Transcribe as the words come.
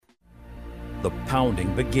the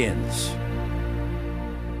pounding begins.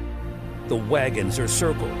 The wagons are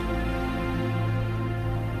circled.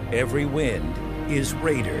 Every wind is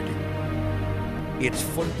raidered. It's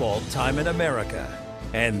football time in America,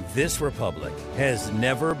 and this republic has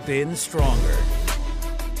never been stronger.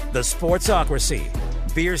 The Sportsocracy,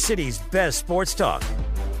 Beer City's best sports talk,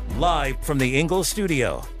 live from the Ingalls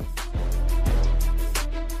studio.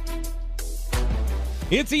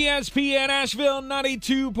 It's ESPN Asheville,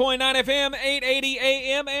 92.9 FM, 880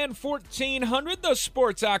 AM, and 1400. The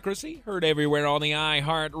Sportsocracy, heard everywhere on the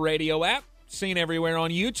iHeartRadio app, seen everywhere on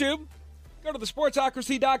YouTube. Go to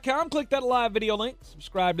thesportsocracy.com, click that live video link,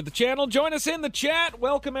 subscribe to the channel, join us in the chat.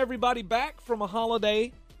 Welcome everybody back from a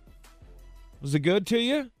holiday. Was it good to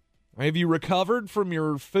you? Have you recovered from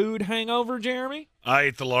your food hangover, Jeremy? I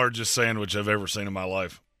ate the largest sandwich I've ever seen in my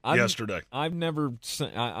life yesterday. I've never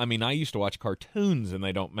I mean, I used to watch cartoons, and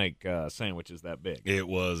they don't make sandwiches that big. It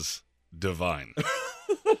was divine.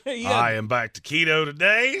 Yeah. I am back to keto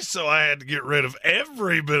today, so I had to get rid of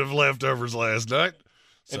every bit of leftovers last night.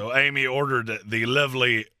 So Amy ordered the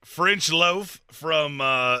lovely French loaf from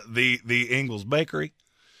the Ingalls Bakery,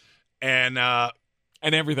 and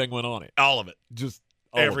everything went on it. all of it. Just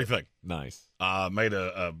Everything. Nice. Made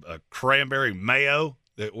a cranberry mayo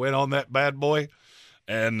that went on that bad boy.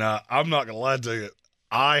 And I'm not going to lie to you,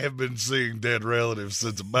 I have been seeing dead relatives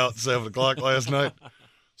since about 7 o'clock last night.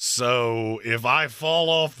 So if I fall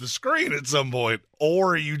off the screen at some point,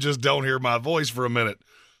 or you just don't hear my voice for a minute,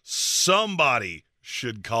 somebody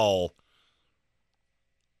should call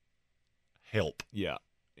help. Yeah.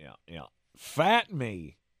 Fat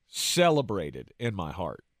me celebrated in my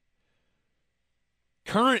heart.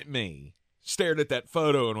 Current me stared at that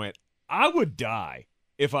photo and went, I would die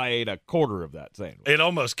if I ate a quarter of that sandwich. It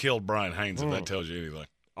almost killed Brian Haynes, if that tells you anything.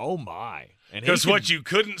 Oh, my. Because what you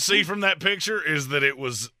couldn't see from that picture is that it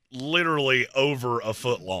was literally over a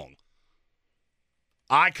foot long.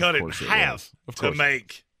 I cut it in half to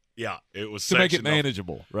make, it was to make it sectioned off.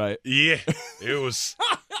 manageable, right? Yeah, it was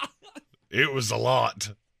a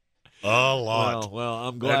lot. A lot. Well,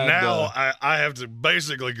 I'm glad. And now I have to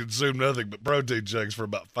basically consume nothing but protein shakes for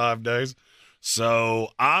about 5 days. So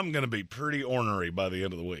I'm going to be pretty ornery by the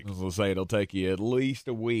end of the week. I was going to say, it'll take you at least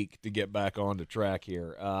a week to get back on the track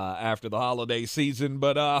here after the holiday season.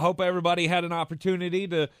 But I hope everybody had an opportunity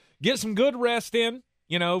to get some good rest in,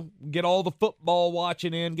 get all the football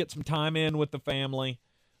watching in, get some time in with the family.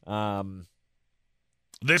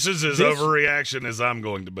 This is as overreaction as I'm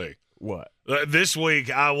going to be. What? This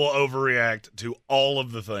week I will overreact to all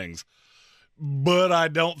of the things. But I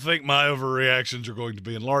don't think my overreactions are going to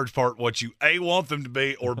be in large part what you, A, want them to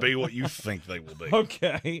be, or B, what you think they will be.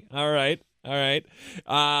 Okay. All right.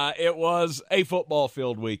 It was a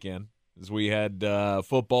football-filled weekend, as we had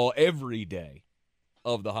football every day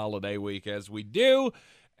of the holiday week, as we do.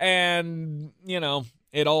 And,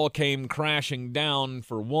 it all came crashing down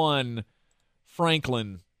for one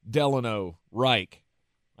Franklin Delano Reich.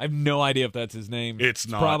 I have no idea if that's his name. It's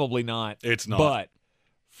not. Probably not. It's not. But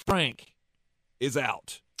Frank is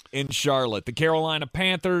out in Charlotte. The Carolina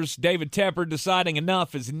Panthers, David Tepper deciding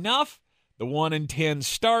enough is enough. The 1-10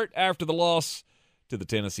 start after the loss to the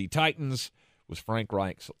Tennessee Titans was Frank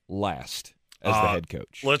Reich's last as the head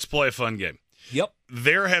coach. Let's play a fun game. Yep.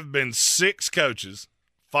 There have been 6 coaches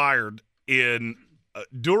fired in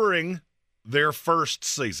during their first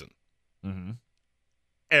season. Mm-hmm.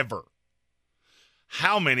 Ever.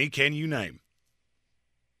 How many can you name?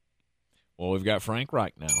 Well, we've got Frank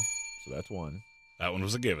Reich now, so that's one. That one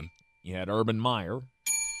was a given. You had Urban Meyer,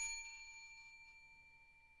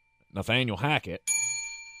 Nathaniel Hackett.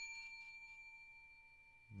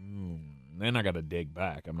 Then I got to dig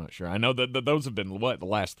back. I'm not sure. I know that those have been, the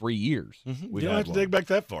last 3 years? Mm-hmm. You don't have to dig back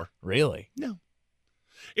that far. Really? No.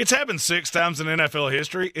 It's happened 6 times in NFL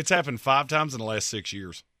history. It's happened 5 times in the last 6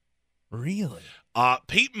 years. Really?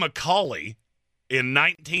 Pete McCauley in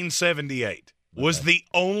 1978 was the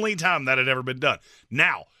only time that had ever been done.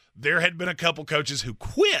 Now, there had been a couple coaches who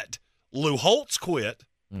quit. Lou Holtz quit.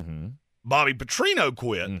 Mm-hmm. Bobby Petrino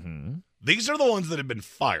quit. Mm-hmm. These are the ones that have been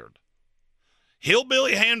fired.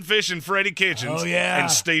 Hillbilly Handfish and Freddie Kitchens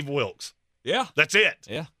and Steve Wilkes. Yeah. That's it.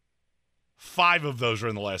 Yeah. 5 of those are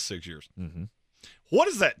in the last 6 years. Mm-hmm. What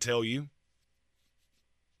does that tell you?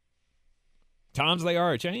 Times they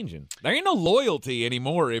are changing. There ain't no loyalty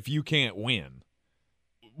anymore if you can't win.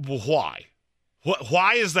 Well, why?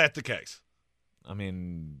 Why is that the case? I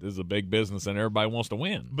mean, this is a big business and everybody wants to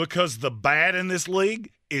win. Because the bad in this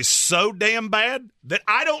league is so damn bad that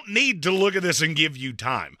I don't need to look at this and give you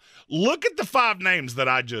time. Look at the 5 names that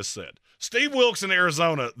I just said. Steve Wilkes in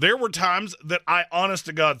Arizona, there were times that I, honest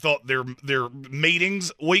to God, thought their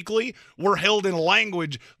meetings weekly were held in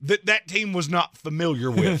language that team was not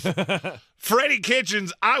familiar with. Freddie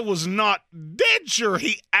Kitchens, I was not dead sure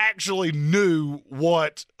he actually knew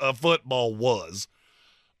what a football was.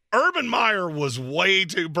 Urban Meyer was way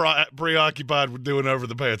too preoccupied with doing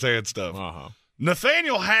over-the-pants hand stuff. Uh-huh.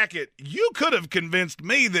 Nathaniel Hackett, you could have convinced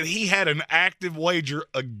me that he had an active wager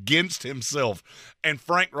against himself, and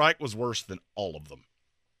Frank Reich was worse than all of them.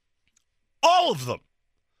 All of them.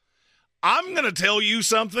 I'm going to tell you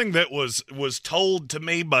something that was told to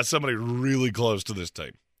me by somebody really close to this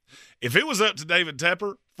team. If it was up to David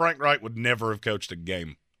Tepper, Frank Reich would never have coached a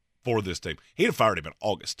game for this team. He'd have fired him in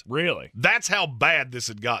August. Really? That's how bad this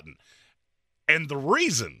had gotten. And the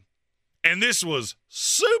reason, and this was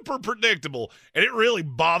super predictable, and it really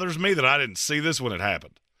bothers me that I didn't see this when it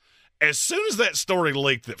happened. As soon as that story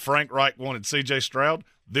leaked that Frank Reich wanted C.J. Stroud,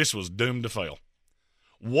 this was doomed to fail.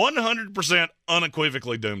 100%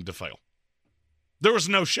 unequivocally doomed to fail. There was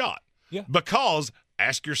no shot. Yeah. Because,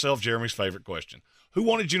 ask yourself Jeremy's favorite question. Who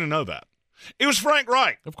wanted you to know that? It was Frank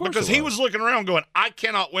Reich. Of course. Because he was looking around going, I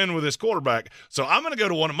cannot win with this quarterback, so I'm going to go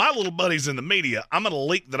to one of my little buddies in the media. I'm going to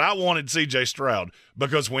leak that I wanted C.J. Stroud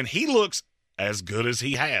because when he looks as good as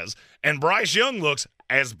he has and Bryce Young looks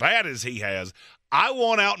as bad as he has, I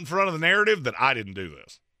want out in front of the narrative that I didn't do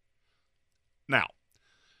this. Now,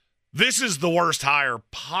 this is the worst hire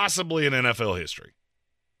possibly in NFL history.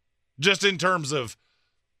 Just in terms of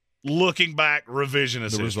looking back,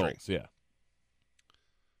 revisionist the history. results, yeah.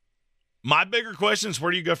 My bigger question is,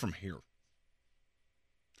 where do you go from here?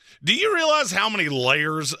 Do you realize how many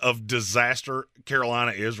layers of disaster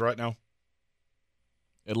Carolina is right now?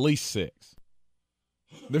 At least 6.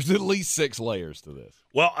 There's at least 6 layers to this.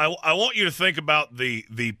 Well, I want you to think about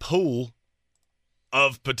the pool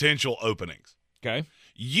of potential openings. Okay.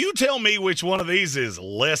 You tell me which one of these is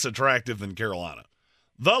less attractive than Carolina.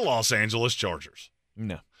 The Los Angeles Chargers.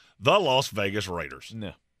 No. The Las Vegas Raiders.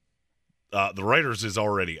 No. The Raiders is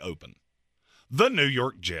already open. The New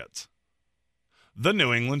York Jets. The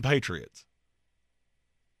New England Patriots.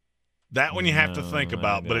 That one you have to think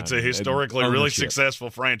about, but it's a historically really successful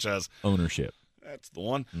franchise. Ownership. That's the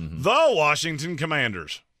one. Mm-hmm. The Washington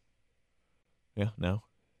Commanders. Yeah, no.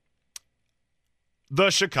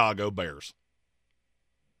 The Chicago Bears.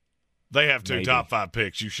 They have 2 Maybe. top 5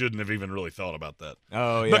 picks. You shouldn't have even really thought about that.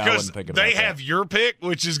 Oh, yeah, I because wasn't thinking about they that. have your pick,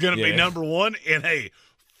 which is going to be number 1 in a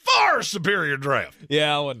far superior draft.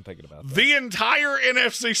 Yeah, I wasn't thinking about that. The entire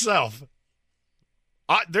NFC South.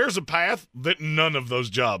 There's a path that none of those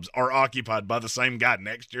jobs are occupied by the same guy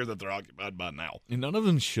next year that they're occupied by now. And none of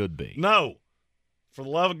them should be. No. For the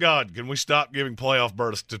love of God, can we stop giving playoff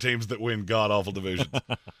berths to teams that win god-awful divisions?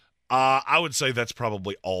 I would say that's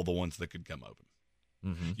probably all the ones that could come open.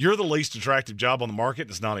 Mm-hmm. You're the least attractive job on the market.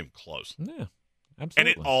 It's not even close. Yeah, absolutely. And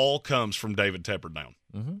it all comes from David Tepper down.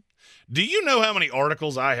 Mm-hmm. Do you know how many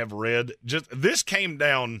articles I have read? This came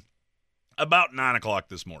down about 9 o'clock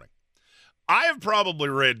this morning. I have probably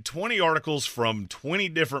read 20 articles from 20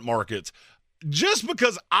 different markets just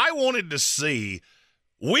because I wanted to see,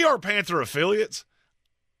 we are Panther affiliates.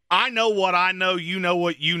 I know what I know, you know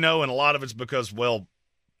what you know, and a lot of it's because, well,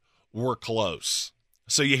 we're close.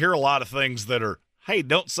 So you hear a lot of things that are, hey,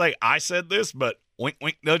 don't say I said this, but wink,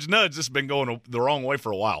 wink, nudge, nudge. This has been going the wrong way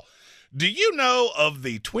for a while. Do you know of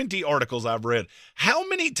the 20 articles I've read, how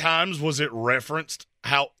many times was it referenced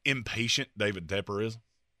how impatient David Tepper is?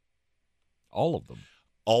 All of them.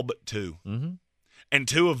 All but 2. Mm-hmm. And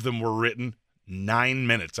 2 of them were written 9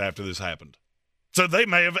 minutes after this happened. So they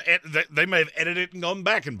may have edited it and gone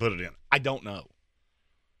back and put it in. I don't know.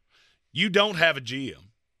 You don't have a GM.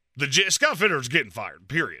 Scott Fitter's getting fired,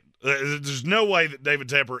 period. There's no way that David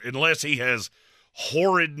Tepper, unless he has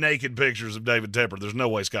horrid naked pictures of David Tepper, there's no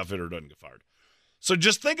way Scott Fitter doesn't get fired. So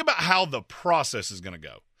just think about how the process is going to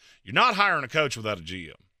go. You're not hiring a coach without a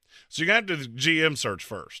GM. So you're going to have to do the GM search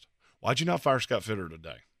first. Why'd you not fire Scott Fitter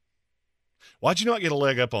today? Why'd you not get a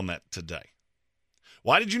leg up on that today?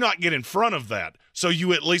 Why did you not get in front of that so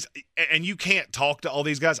you at least – and you can't talk to all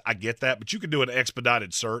these guys. I get that, but you could do an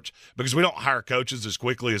expedited search because we don't hire coaches as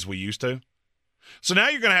quickly as we used to. So now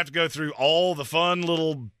you're going to have to go through all the fun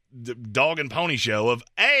little dog and pony show of,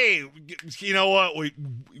 hey, you know what?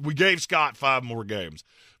 We gave Scott 5 more games,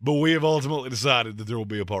 but we have ultimately decided that there will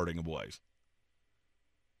be a parting of ways.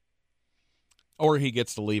 Or he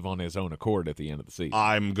gets to leave on his own accord at the end of the season.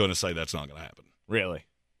 I'm going to say that's not going to happen. Really?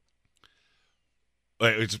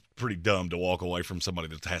 It's pretty dumb to walk away from somebody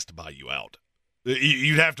that has to buy you out.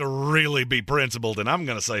 You'd have to really be principled, and I'm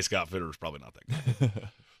going to say Scott Fitter is probably not that good.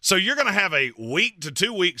 So you're going to have a week to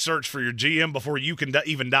 2 week search for your GM before you can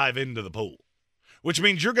even dive into the pool, which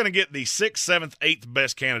means you're going to get the 6th, 7th, 8th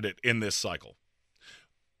best candidate in this cycle.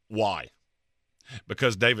 Why?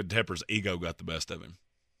 Because David Tepper's ego got the best of him.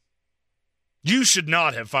 You should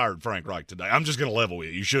not have fired Frank Reich today. I'm just going to level with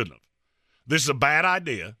you. You shouldn't have. This is a bad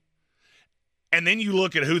idea. And then you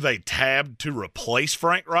look at who they tabbed to replace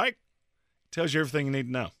Frank Reich. Tells you everything you need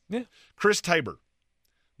to know. Yeah. Chris Tabor.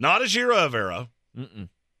 Not Ajiro Evero.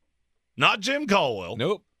 Not Jim Caldwell.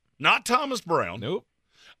 Nope. Not Thomas Brown. Nope.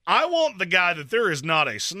 I want the guy that there is not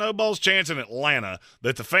a snowball's chance in Atlanta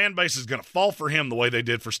that the fan base is going to fall for him the way they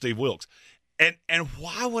did for Steve Wilkes. And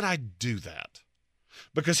why would I do that?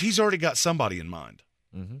 Because he's already got somebody in mind.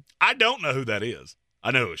 Mm-hmm. I don't know who that is.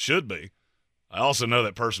 I know who it should be. I also know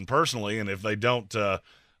that person personally, and if they don't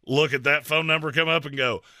look at that phone number, come up and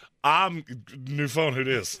go, I'm new phone, who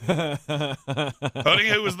this? Honey,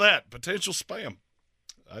 who was that? Potential spam.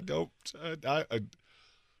 I don't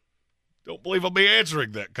believe I'll be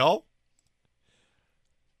answering that call.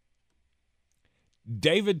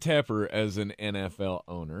 David Tepper as an NFL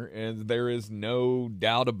owner, and there is no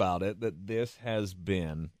doubt about it that this has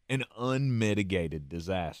been an unmitigated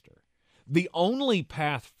disaster. The only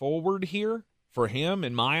path forward here for him,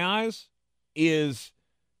 in my eyes, is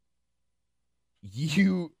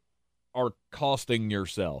you are costing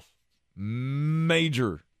yourself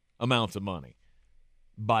major amounts of money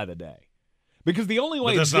by the day. Because the only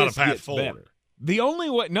way this gets better. The only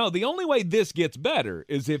way this gets better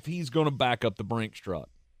is if he's going to back up the Brinks truck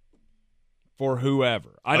for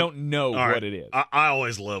whoever. I don't know what it is. I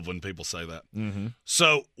always love when people say that. Mm-hmm.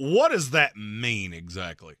 So what does that mean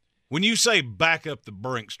exactly? When you say back up the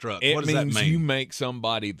Brinks truck, what does that mean? It means you make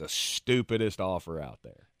somebody the stupidest offer out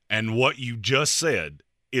there. And what you just said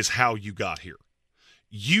is how you got here.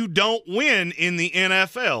 You don't win in the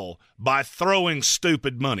NFL by throwing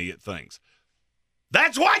stupid money at things.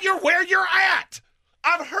 That's why you're where you're at.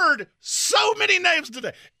 I've heard so many names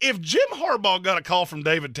today. If Jim Harbaugh got a call from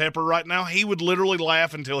David Tepper right now, he would literally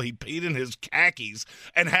laugh until he peed in his khakis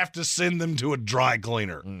and have to send them to a dry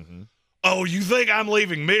cleaner. Mm-hmm. Oh, you think I'm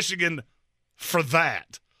leaving Michigan for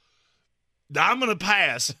that? I'm going to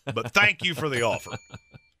pass, but thank you for the offer.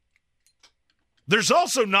 There's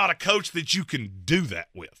also not a coach that you can do that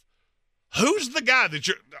with. Who's the guy that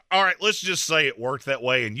you're – all right, let's just say it worked that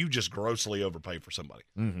way and you just grossly overpay for somebody.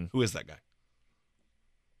 Mm-hmm. Who is that guy?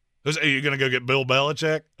 Are you going to go get Bill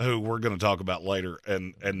Belichick, who we're going to talk about later?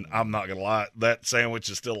 And I'm not going to lie, that sandwich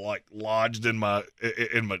is still like lodged in my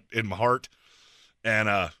heart. And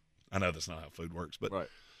I know that's not how food works, but right.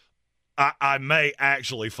 I may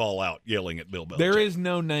actually fall out yelling at Bill Belichick. There is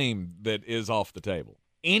no name that is off the table.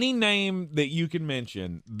 Any name that you can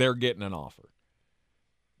mention, they're getting an offer.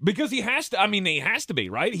 Because he has to be,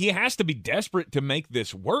 right? He has to be desperate to make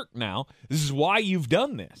this work now. This is why you've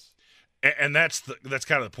done this. And that's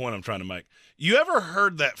kind of the point I'm trying to make. You ever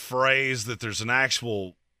heard that phrase that there's an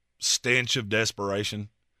actual stench of desperation?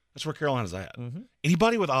 That's where Carolina's at. Mm-hmm.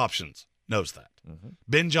 Anybody with options knows that. Mm-hmm.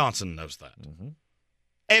 Ben Johnson knows that. Mm-hmm.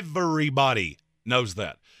 Everybody knows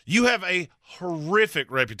that. You have a horrific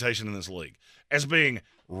reputation in this league as being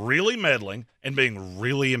really meddling and being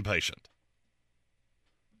really impatient.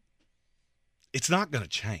 It's not going to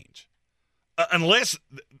change. Unless,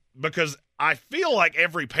 because I feel like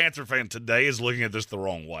every Panther fan today is looking at this the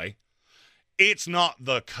wrong way. It's not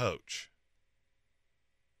the coach.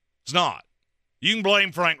 It's not. You can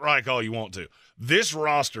blame Frank Reich all you want to. This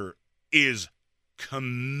roster is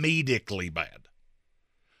comedically bad.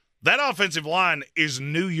 That offensive line is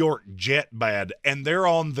New York Jet bad, and they're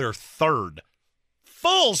on their third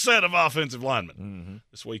full set of offensive linemen. Mm-hmm.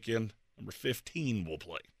 This weekend, number 15 will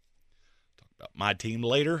play. Talk about my team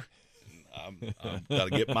later. I've got to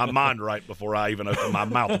get my mind right before I even open my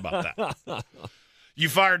mouth about that. You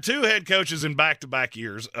fired two head coaches in back-to-back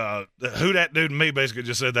years. Who that dude and me basically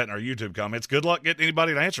just said that in our YouTube comments. Good luck getting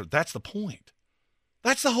anybody to answer it. That's the point.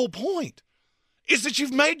 That's the whole point, is that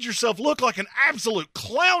you've made yourself look like an absolute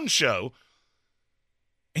clown show,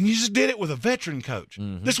 and you just did it with a veteran coach.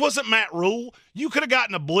 Mm-hmm. This wasn't Matt Rule. You could have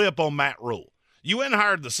gotten a blip on Matt Rule. You went and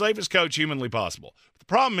hired the safest coach humanly possible. The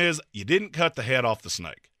problem is you didn't cut the head off the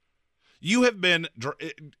snake. You have been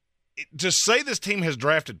 – to say this team has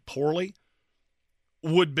drafted poorly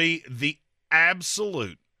would be the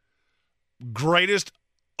absolute greatest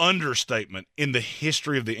understatement in the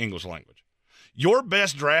history of the English language. Your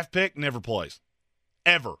best draft pick never plays,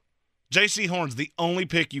 ever. J.C. Horn's the only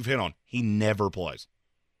pick you've hit on. He never plays.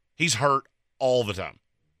 He's hurt all the time.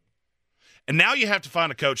 And now you have to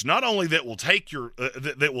find a coach not only that will take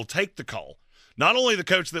that will take the call, Not only the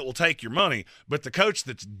coach that will take your money, but the coach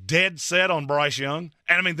that's dead set on Bryce Young.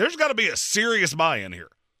 And, I mean, there's got to be a serious buy-in here.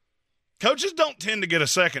 Coaches don't tend to get a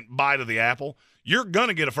second bite of the apple. You're going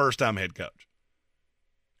to get a first-time head coach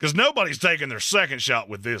because nobody's taking their second shot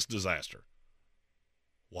with this disaster.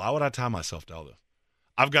 Why would I tie myself to all this?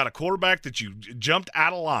 I've got a quarterback that you jumped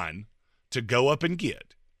out of line to go up and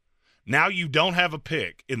get. Now you don't have a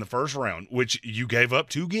pick in the first round, which you gave up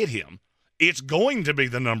to get him. It's going to be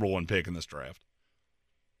the number one pick in this draft.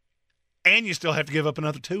 And you still have to give up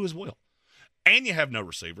another 2 as well. And you have no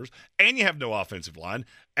receivers. And you have no offensive line.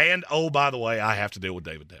 And, oh, by the way, I have to deal with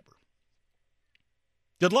David Tepper.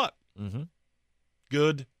 Good luck. Mm-hmm.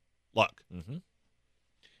 Good luck. Mm-hmm.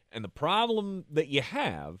 And the problem that you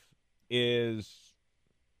have is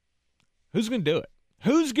who's going to do it?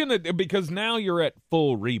 Who's going to – because now you're at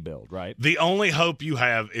full rebuild, right? The only hope you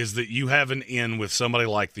have is that you have an in with somebody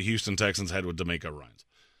like the Houston Texans had with DeMeco Ryans,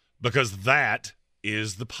 because that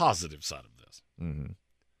is the positive side of this. Mm-hmm.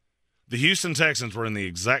 The Houston Texans were in the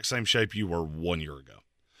exact same shape you were 1 year ago.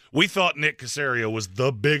 We thought Nick Caserio was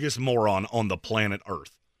the biggest moron on the planet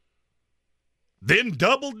Earth. Then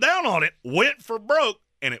doubled down on it, went for broke,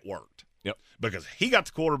 and it worked. Yep. Because he got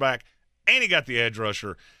the quarterback and he got the edge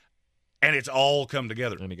rusher, and it's all come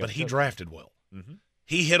together. But he drafted well. Mm-hmm.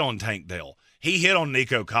 He hit on Tank Dell. He hit on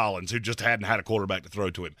Nico Collins, who just hadn't had a quarterback to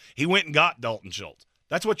throw to him. He went and got Dalton Schultz.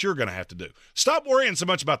 That's what you're going to have to do. Stop worrying so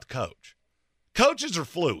much about the coach. Coaches are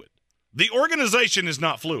fluid. The organization is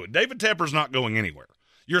not fluid. David Tepper's not going anywhere.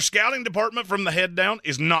 Your scouting department from the head down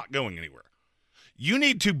is not going anywhere. You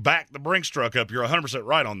need to back the Brinks truck up. You're 100%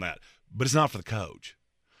 right on that. But it's not for the coach.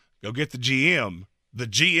 Go get the GM. The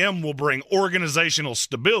GM will bring organizational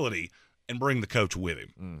stability and bring the coach with him.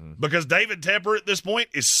 Mm-hmm. Because David Tepper at this point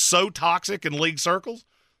is so toxic in league circles,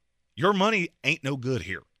 your money ain't no good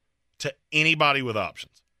here to anybody with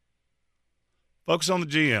options. Focus on the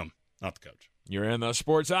GM, not the coach. You're in the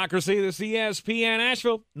Sportsocracy, this is ESPN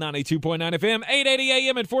Asheville, 92.9 FM, 880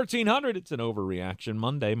 AM and 1400. It's an Overreaction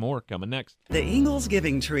Monday. More coming next. The Ingalls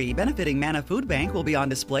Giving Tree, benefiting Manna Food Bank, will be on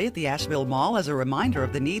display at the Asheville Mall as a reminder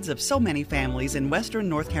of the needs of so many families in western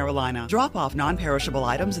North Carolina. Drop off non-perishable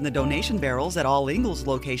items in the donation barrels at all Ingalls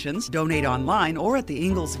locations, donate online or at the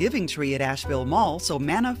Ingalls Giving Tree at Asheville Mall so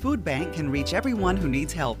Manna Food Bank can reach everyone who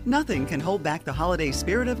needs help. Nothing can hold back the holiday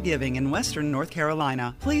spirit of giving in western North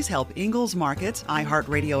Carolina. Please help Ingalls Markets,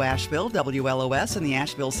 iHeartRadio Asheville, WLOS, and the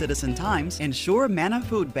Asheville Citizen-Times ensure Manna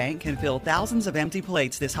Food Bank can fill thousands of empty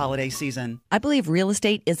plates this holiday season. I believe real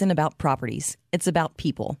estate isn't about properties. It's about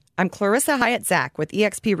people. I'm Clarissa Hyatt-Zach with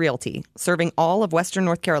eXp Realty, serving all of Western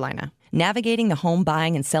North Carolina. Navigating the home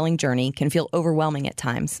buying and selling journey can feel overwhelming at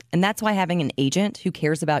times, and that's why having an agent who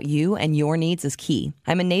cares about you and your needs is key.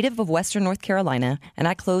 I'm a native of Western North Carolina, and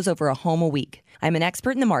I close over a home a week. I'm an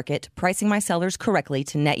expert in the market, pricing my sellers correctly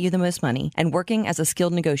to net you the most money, and working as a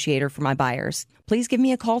skilled negotiator for my buyers. Please give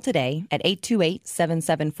me a call today at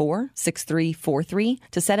 828-774-6343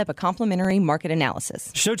 to set up a complimentary market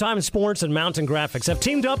analysis. Showtime Sports and Mountain Graphics have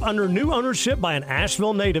teamed up under new ownership by an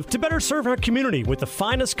Asheville native to better serve our community with the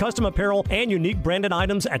finest custom apparel and unique branded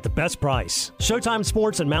items at the best price. Showtime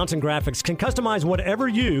Sports and Mountain Graphics can customize whatever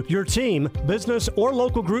you, your team, business, or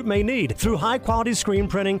local group may need through high-quality screen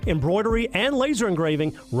printing, embroidery, and laser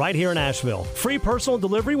engraving right here in Asheville. Free personal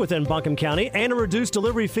delivery within Buncombe County and a reduced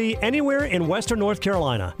delivery fee anywhere in Western North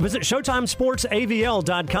Carolina. Visit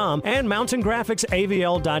ShowtimeSportsAVL.com and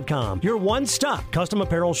MountainGraphicsAVL.com. Your one-stop custom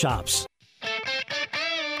apparel shops.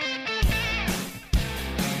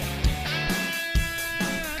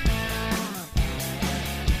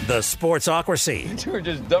 The Sportsocracy. You were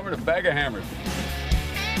just dumping a bag of hammers.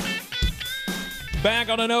 Back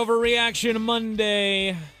on an Overreaction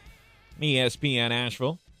Monday, ESPN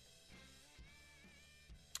Asheville.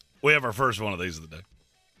 We have our first one of these of the day.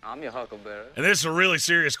 I'm your huckleberry. And this is a really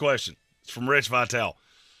serious question. It's from Rich Vitale.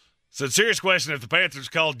 So, serious question, if the Panthers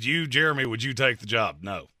called you, Jeremy, would you take the job?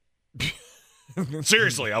 No.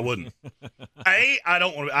 Seriously, I wouldn't. I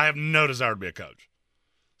have no desire to be a coach.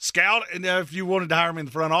 Scout, and if you wanted to hire me in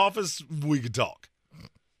the front office, we could talk.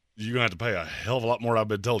 You're going to have to pay a hell of a lot more than I've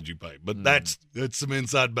been told you pay. But that's some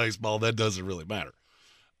inside baseball. That doesn't really matter.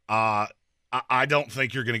 I don't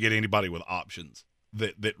think you're going to get anybody with options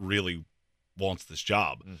that really wants this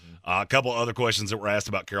job. Mm-hmm. A couple other questions that were asked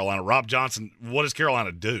about Carolina. Rob Johnson, what does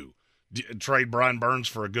Carolina do? Trade Brian Burns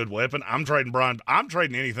for a good weapon? I'm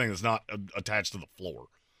trading anything that's not attached to the floor.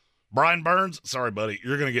 Brian Burns, sorry, buddy,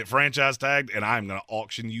 you're going to get franchise tagged, and I'm going to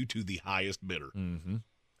auction you to the highest bidder. Mm-hmm.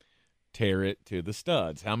 Tear it to the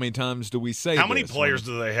studs. How many times do we say How many players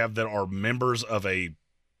do they have that are members of a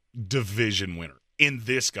division winner in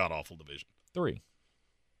this god-awful division? 3.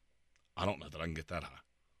 I don't know that I can get that high.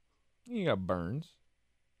 You got Burns.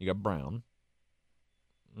 You got Brown.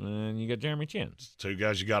 And you got Jeremy Chin. It's two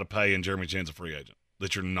guys you got to pay, and Jeremy Chin's a free agent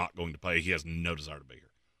that you're not going to pay. He has no desire to be here.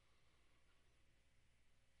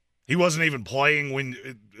 He wasn't even playing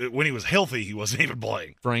when he was healthy. He wasn't even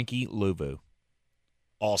playing. Frankie Louvu.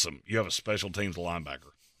 Awesome. You have a special teams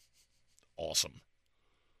linebacker. Awesome.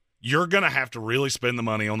 You're going to have to really spend the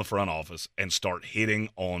money on the front office and start hitting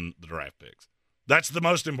on the draft picks. That's the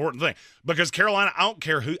most important thing. Because Carolina,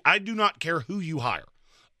 I do not care who you hire.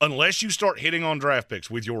 Unless you start hitting on draft picks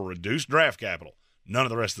with your reduced draft capital, none of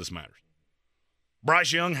the rest of this matters.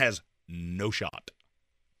 Bryce Young has no shot.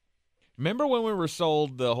 Remember when we were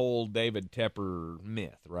sold the whole David Tepper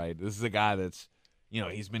myth, right? This is a guy that's,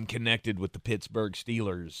 he's been connected with the Pittsburgh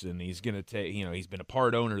Steelers, and he's going to take, he's been a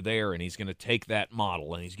part owner there, and he's going to take that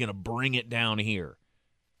model, and he's going to bring it down here,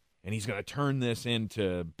 and he's going to turn this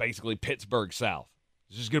into basically Pittsburgh South.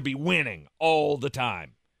 It's just going to be winning all the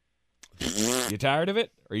time. You tired of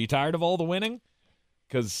it? Are you tired of all the winning?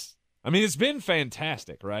 Because, it's been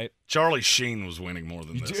fantastic, right? Charlie Sheen was winning more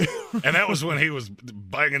than this. And that was when he was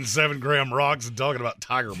banging 7-gram rocks and talking about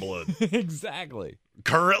tiger blood. Exactly.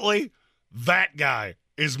 Currently, that guy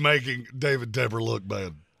is making David Tepper look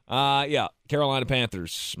bad. Yeah. Carolina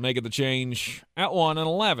Panthers making the change at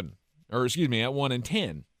 1-11. Or, at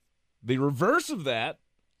 1-10. The reverse of that,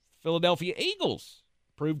 Philadelphia Eagles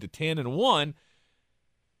proved to 10-1.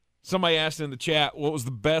 Somebody asked in the chat, what was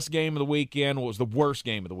the best game of the weekend? What was the worst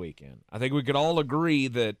game of the weekend? I think we could all agree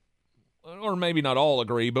that, or maybe not all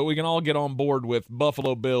agree, but we can all get on board with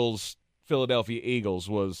Buffalo Bills, Philadelphia Eagles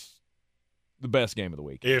was the best game of the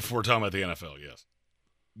weekend. If we're talking about the NFL, yes.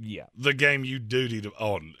 Yeah. The game you dutied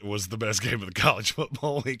on was the best game of the college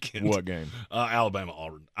football weekend. What game?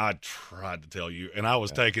 Alabama-Auburn. I tried to tell you, and I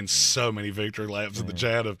was taking so many victory laps in the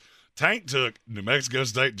chat of Tank took New Mexico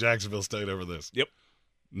State, Jacksonville State over this. Yep.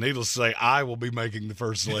 Needless to say, I will be making the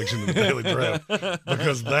first selection in the daily draft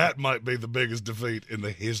because that might be the biggest defeat in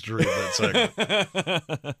the history of that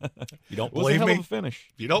segment. You don't believe me? If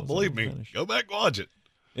you don't believe me, go back and watch it.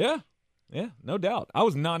 Yeah, no doubt. I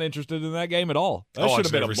was not interested in that game at all. That should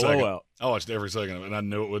have been a blowout. I watched every second of it, and I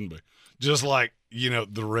knew it wouldn't be. Just like, the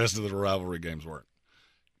rest of the rivalry games weren't.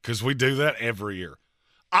 Because we do that every year.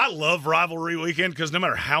 I love rivalry weekend because no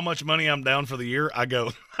matter how much money I'm down for the year, I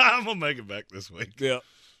go, I'm going to make it back this week. Yeah.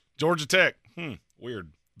 Georgia Tech,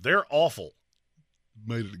 weird. They're awful.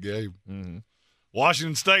 Made it a game. Mm-hmm.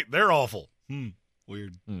 Washington State, they're awful.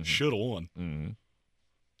 Weird. Mm-hmm. Should have won. Mm-hmm.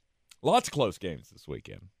 Lots of close games this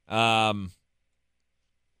weekend. But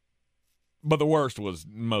the worst was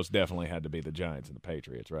most definitely had to be the Giants and the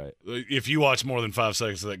Patriots, right? If you watch more than 5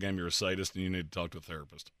 seconds of that game, you're a sadist and you need to talk to a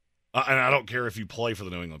therapist. And I don't care if you play for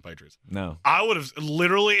the New England Patriots. No. I would have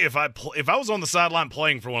literally, if I was on the sideline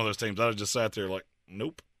playing for one of those teams, I would have just sat there like,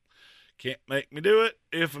 nope. Can't make me do it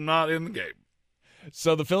if I'm not in the game.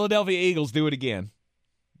 So the Philadelphia Eagles do it again.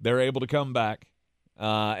 They're able to come back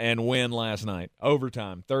and win last night.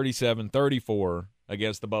 Overtime, 37-34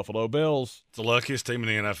 against the Buffalo Bills. It's the luckiest team in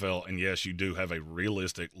the NFL, and yes, you do have a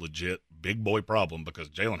realistic, legit big boy problem because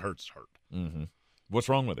Jalen Hurts is hurt. Mm-hmm. What's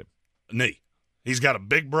wrong with him? Knee. He's got a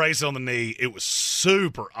big brace on the knee. It was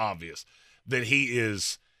super obvious that he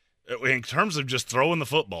is, in terms of just throwing the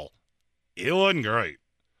football, it wasn't great.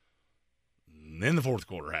 And then the fourth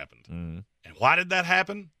quarter happened. Mm-hmm. And why did that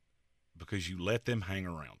happen? Because you let them hang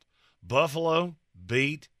around. Buffalo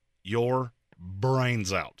beat your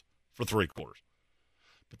brains out for 3 quarters.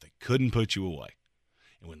 But they couldn't put you away.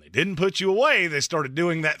 And when they didn't put you away, they started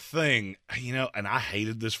doing that thing, and I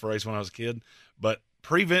hated this phrase when I was a kid, but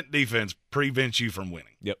prevent defense prevents you from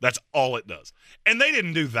winning. Yep. That's all it does. And they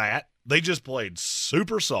didn't do that. They just played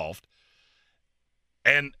super soft.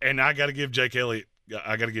 And I got to give Jake Elliott,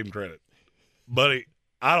 I got to give him credit. Buddy,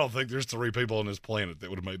 I don't think there's 3 people on this planet that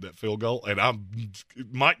would have made that field goal, and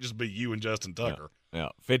it might just be you and Justin Tucker. Yeah.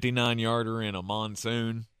 59-yarder in a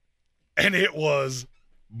monsoon. And it was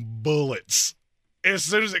bullets. As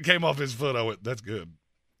soon as it came off his foot, I went, that's good.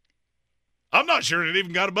 I'm not sure it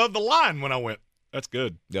even got above the line when I went, that's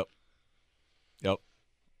good. Yep.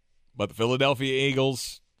 But the Philadelphia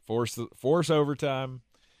Eagles force overtime.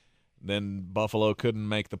 Then Buffalo couldn't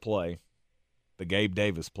make the play, the Gabe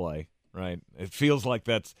Davis play. Right, it feels like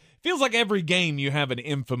every game you have an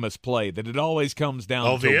infamous play that it always comes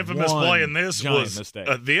down. The infamous play in this was mistake.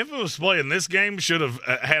 The infamous play in this game should have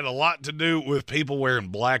had a lot to do with people wearing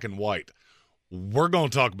black and white. We're going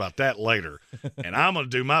to talk about that later, and I'm going to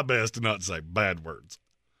do my best to not say bad words.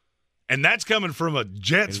 And that's coming from a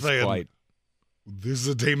Jets fan this is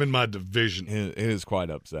a team in my division. It is quite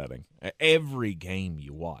upsetting. Every game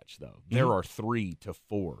you watch, though, there are 3 to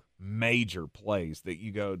 4 major plays that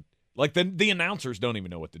you go, like the announcers don't even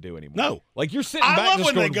know what to do anymore. No. Like you're sitting back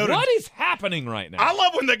just going, what is happening right now? I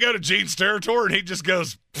love when they go to Gene's territory and he just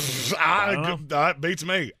goes, it beats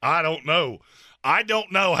me. I don't know. I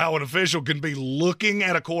don't know how an official can be looking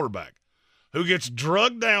at a quarterback who gets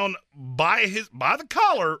drugged down by the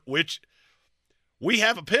collar, which we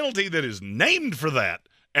have a penalty that is named for that,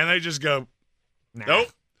 and they just go, nope.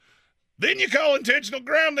 Then you call intentional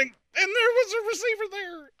grounding, and there was a receiver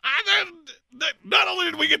there. Not only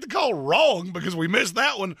did we get the call wrong because we missed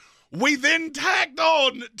that one, we then tacked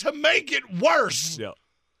on to make it worse.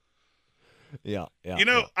 Yeah.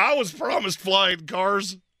 I was promised flying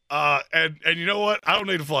cars, and you know what? I don't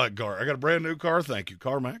need a flying car. I got a brand new car. Thank you,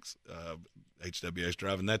 CarMax. HWS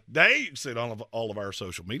driving that day. You can see it on all of our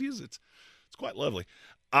social medias. It's quite lovely.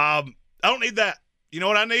 I don't need that. You know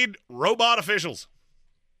what I need? Robot officials.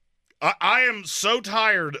 I am so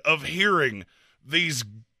tired of hearing these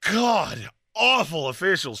god-awful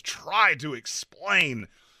officials try to explain.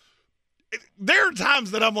 There are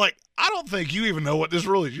times that I'm like, I don't think you even know what this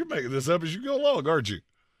rule is. You're making this up as you go along, aren't you?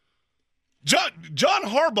 John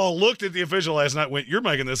Harbaugh looked at the official last night and went, you're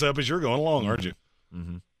making this up as you're going along, aren't you?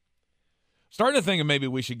 Mm-hmm. Starting to think maybe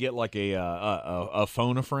we should get like a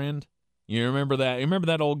phone a friend. You remember that? You remember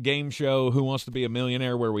that old game show, Who Wants to Be a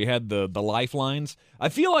Millionaire, where we had the lifelines? I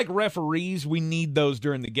feel like referees, we need those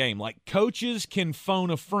during the game. Like coaches can phone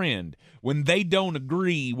a friend when they don't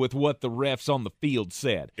agree with what the refs on the field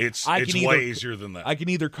said. It's way easier than that. I can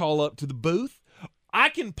either call up to the booth, I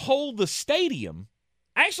can poll the stadium.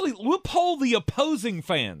 Actually, we'll poll the opposing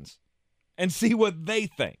fans and see what they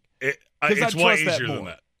think. It's way easier than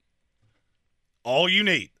that. All you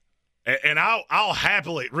need. And I'll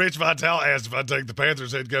happily, Rich Vitale asked if I'd take the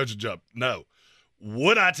Panthers head coaching job. No.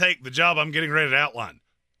 Would I take the job I'm getting ready to outline?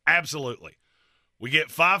 Absolutely. We get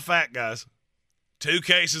 5 fat guys, 2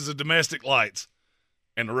 cases of domestic lights,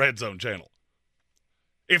 and the red zone channel.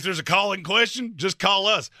 If there's a calling question, just call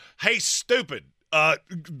us. Hey, stupid.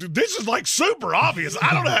 This is like super obvious.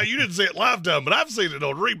 I don't know how you didn't see it live time, but I've seen it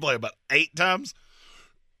on replay about 8 times.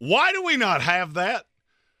 Why do we not have that?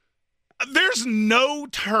 There's no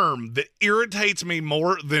term that irritates me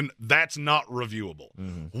more than that's not reviewable.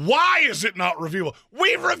 Mm-hmm. Why is it not reviewable?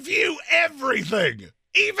 We review everything,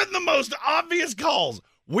 even the most obvious calls.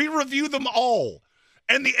 We review them all.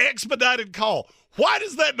 And the expedited call, why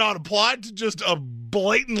does that not apply to just a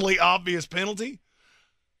blatantly obvious penalty?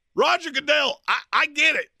 Roger Goodell, I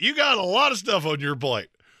get it. You got a lot of stuff on your plate.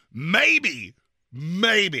 Maybe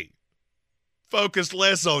focus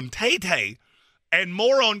less on Tay-Tay and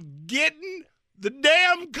more on getting the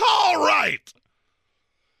damn call right.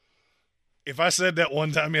 If I said that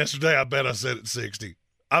one time yesterday, I bet I said it 60.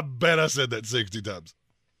 I bet I said that 60 times.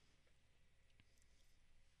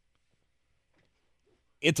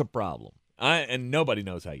 It's a problem. And nobody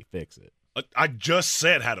knows how you fix it. I just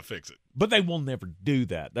said how to fix it. But they will never do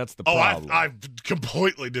that. That's the problem. I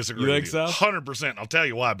completely disagree with you. So? 100%. I'll tell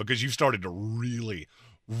you why. Because you've started to really,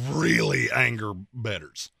 really anger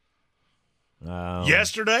bettors.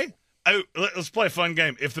 Yesterday, let's play a fun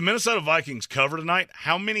game. If the Minnesota Vikings cover tonight,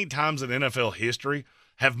 how many times in NFL history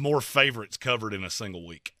have more favorites covered in a single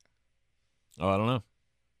week? Oh, I don't know.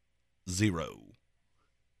 0.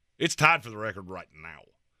 It's tied for the record right now.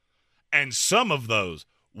 And some of those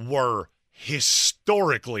were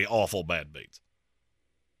historically awful bad beats.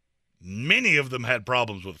 Many of them had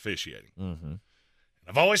problems with officiating. Mm-hmm.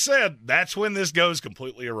 I've always said that's when this goes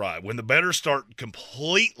completely awry. When the bettors start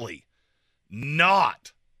completely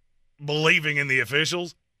not believing in the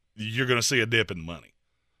officials, you're going to see a dip in money.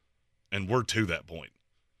 And we're to that point.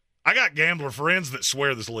 I got gambler friends that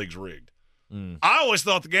swear this league's rigged. I always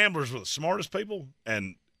thought the gamblers were the smartest people,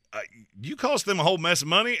 and you cost them a whole mess of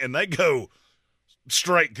money, and they go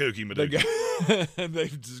straight kooky Medusa.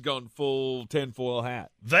 They've just gone full tinfoil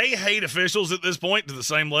hat. They hate officials at this point to the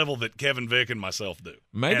same level that Kevin Vick and myself do.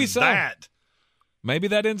 Maybe so. Maybe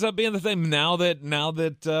that ends up being the thing. Now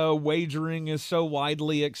that wagering is so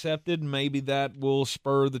widely accepted, maybe that will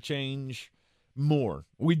spur the change more.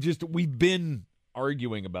 We've been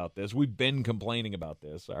arguing about this. We've been complaining about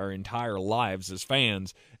this our entire lives as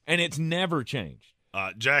fans, and it's never changed.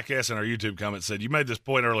 Jack S. in our YouTube comment said, you made this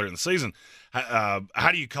point earlier in the season.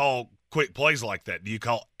 How do you call quick plays like that? Do you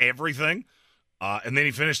call everything? And then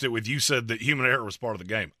he finished it with, you said that human error was part of the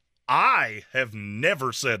game. I have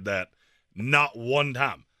never said that. Not one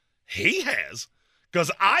time. He has,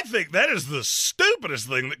 because I think that is the stupidest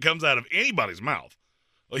thing that comes out of anybody's mouth.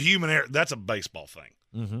 A human error, that's a baseball thing.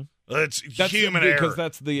 Mm-hmm. That's human because error.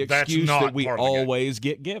 that's the excuse that we always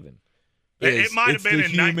get given. It might have been in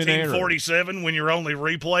human 1947 error. when your only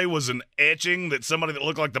replay was an etching that somebody that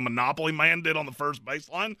looked like the Monopoly Man did on the first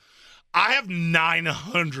baseline. I have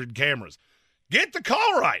 900 cameras. Get the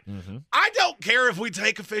call right. Mm-hmm. I don't care if we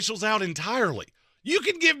take officials out entirely. You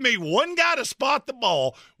can give me one guy to spot the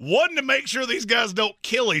ball, one to make sure these guys don't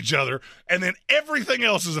kill each other, and then everything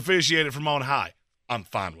else is officiated from on high. I'm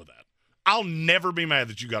fine with that. I'll never be mad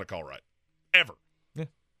that you got a call right. Ever. Yeah.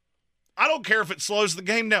 I don't care if it slows the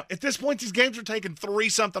game down. At this point, these games are taking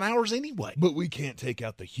 3-something hours anyway. But we can't take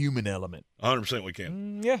out the human element. 100% we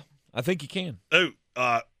can. Yeah, I think you can. Oh,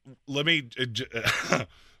 let me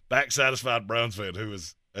back satisfied Browns fan who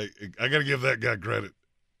is I got to give that guy credit.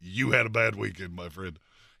 You had a bad weekend, my friend.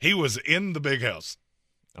 He was in the big house.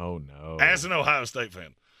 Oh, no. As an Ohio State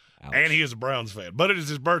fan. Ouch. And he is a Browns fan. But it is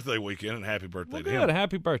his birthday weekend, and happy birthday to him.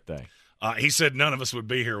 Happy birthday. He said none of us would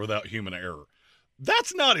be here without human error.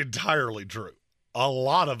 That's not entirely true. A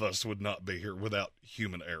lot of us would not be here without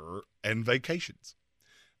human error and vacations.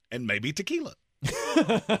 And maybe tequila.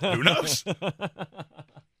 Who knows?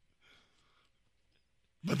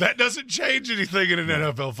 But that doesn't change anything in an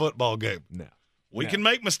NFL football game. No. We can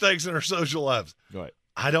make mistakes in our social lives. Right.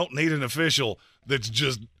 I don't need an official that's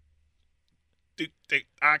just,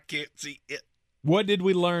 I can't see it. What did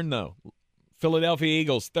we learn, though? Philadelphia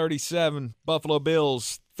Eagles 37, Buffalo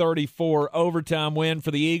Bills 34. Overtime win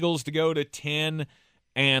for the Eagles to go to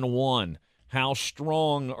 10-1. How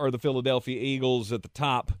strong are the Philadelphia Eagles at the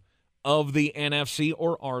top of the NFC,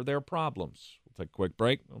 or are there problems? We'll take a quick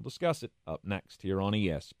break. We'll discuss it up next here on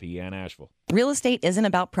ESPN Asheville. Real estate isn't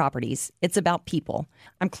about properties. It's about people.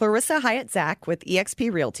 I'm Clarissa Hyatt-Zach with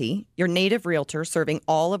eXp Realty, your native realtor serving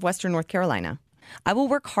all of Western North Carolina. I will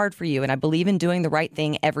work hard for you, and I believe in doing the right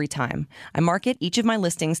thing every time. I market each of my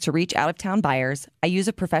listings to reach out-of-town buyers. I use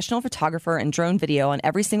a professional photographer and drone video on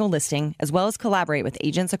every single listing, as well as collaborate with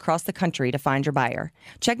agents across the country to find your buyer.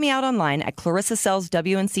 Check me out online at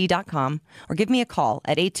clarissasellswnc.com or give me a call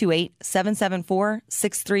at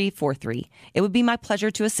 828-774-6343. It would be my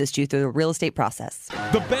pleasure to assist you through the real estate process.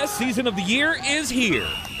 The best season of the year is here.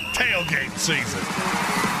 Tailgate season.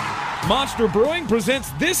 Monster Brewing presents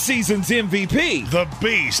this season's MVP. The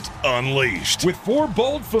Beast Unleashed. With 4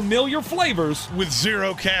 bold, familiar flavors. With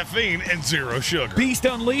 0 caffeine and 0 sugar. Beast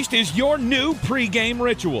Unleashed is your new pregame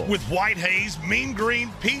ritual. With white haze, mean green,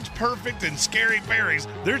 peach perfect, and scary berries,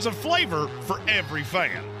 there's a flavor for every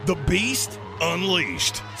fan. The Beast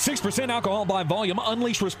Unleashed. 6% alcohol by volume.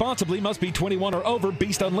 Unleashed responsibly. Must be 21 or over.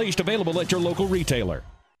 Beast Unleashed available at your local retailer.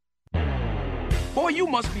 Boy, you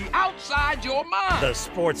must be outside your mind. The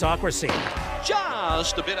Sportsocracy.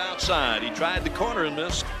 Just a bit outside. He tried the corner and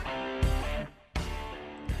missed.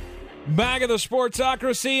 Back of the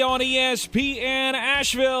Sportsocracy on ESPN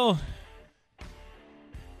Asheville.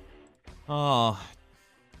 Oh,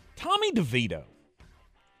 Tommy DeVito.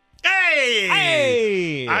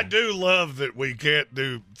 Hey! I do love that we can't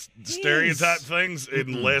do stereotype things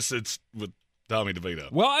unless it's with Tommy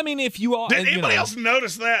DeVito. Well, I mean, if you all... Did anybody else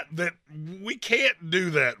notice that we can't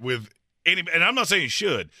do that with any... And I'm not saying you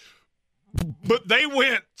should, but they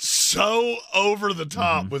went so over the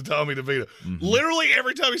top with Tommy DeVito. Literally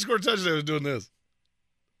every time he scored a touchdown, he was doing this.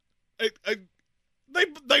 They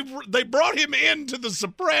brought him into the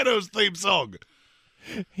Sopranos theme song.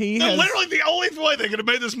 Literally the only way they could have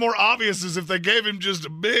made this more obvious is if they gave him just a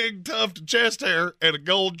big tuft chest hair and a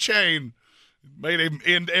gold chain. Made him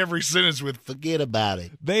end every sentence with "forget about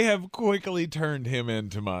it." They have quickly turned him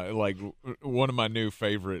into one of my new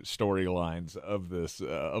favorite storylines of this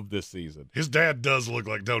season. His dad does look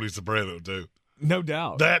like Tony Soprano too. No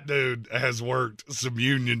doubt. That dude has worked some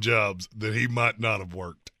union jobs that he might not have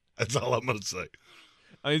worked. That's all I'm gonna say.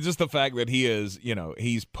 I mean, just the fact that he is,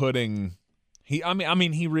 he's putting he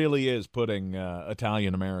really is putting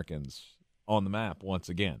Italian Americans on the map once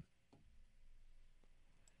again.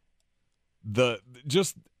 The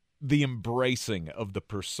embracing of the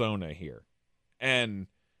persona here, and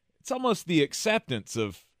it's almost the acceptance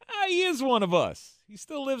of he is one of us. He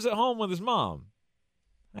still lives at home with his mom.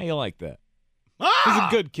 How you like that? He's a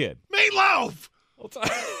good kid. Meatloaf.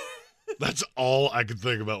 That's all I could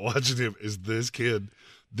think about watching him is this kid.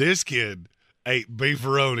 This kid ate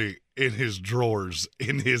beefaroni in his drawers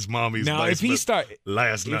in his mommy's basement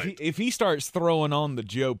last night. If he starts throwing on the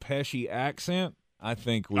Joe Pesci accent, I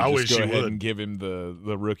think we just go ahead and give him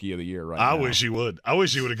the Rookie of the Year now. I wish he would. I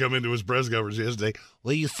wish he would have come into his press conference yesterday.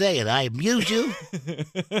 What are you saying? I amuse you?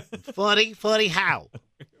 funny how?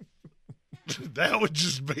 That would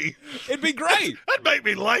just be... It'd be great. That'd make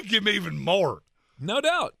me like him even more. No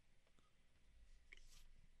doubt.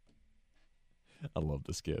 I love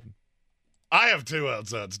this kid. I have two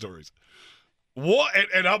outside stories. What?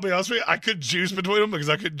 And I'll be honest with you, I couldn't choose between them because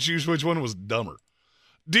I couldn't choose which one was dumber.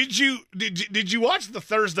 Did you watch the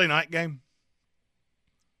Thursday night game?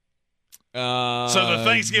 So the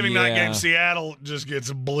Thanksgiving night game, Seattle just gets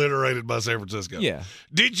obliterated by San Francisco. Yeah.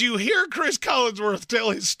 Did you hear Chris Collinsworth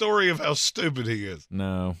tell his story of how stupid he is?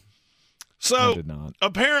 No. So I did not.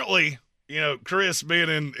 Apparently, Chris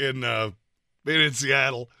being in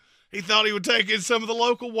Seattle, he thought he would take in some of the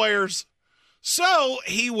local wares. So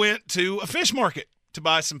he went to a fish market to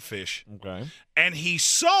buy some fish. Okay. And he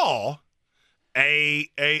saw a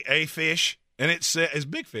fish, and it said it's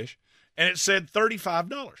big fish, and it said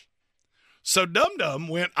 $35. So Dum Dum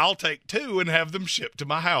went, I'll take two and have them shipped to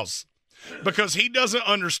my house. Because he doesn't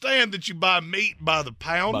understand that you buy meat by the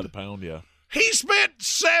pound. By the pound, yeah. He spent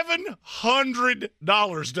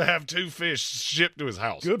 $700 to have two fish shipped to his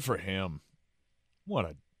house. Good for him. What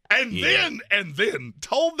a And then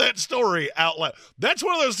told that story out loud. That's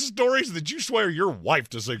one of those stories that you swear your wife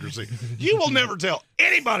to secrecy. You will never tell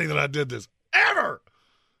anybody that I did this, ever.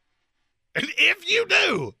 And if you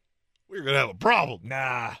do, we're going to have a problem.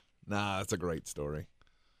 Nah, that's a great story.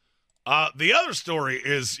 The other story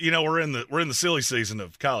is, we're in the silly season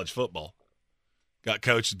of college football. Got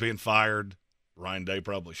coaches being fired. Ryan Day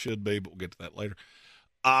probably should be, but we'll get to that later.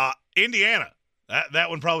 Indiana. That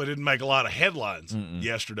one probably didn't make a lot of headlines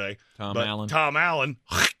yesterday. Tom Allen. Tom Allen,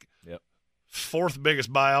 yep, fourth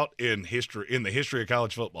biggest buyout in the history of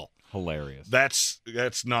college football. Hilarious. That's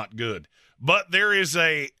not good. But there is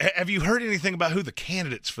have you heard anything about who the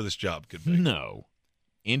candidates for this job could be? No.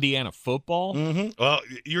 Indiana football? Mm-hmm. Well,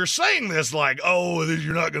 you're saying this like,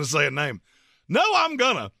 you're not going to say a name. No, I'm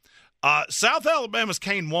gonna. South Alabama's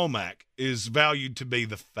Kane Womack is valued to be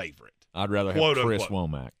the favorite. I'd rather have Chris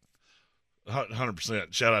Womack.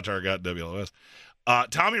 100%. Shout out to our guy at WLS.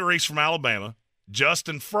 Tommy Reese from Alabama,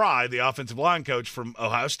 Justin Fry, the offensive line coach from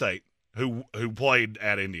Ohio State, who played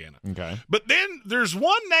at Indiana. Okay. But then there's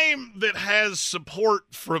one name that has support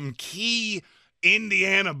from key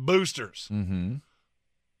Indiana boosters. Mm-hmm.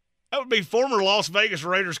 That would be former Las Vegas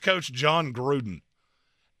Raiders coach John Gruden.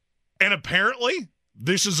 And apparently,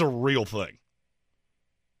 this is a real thing.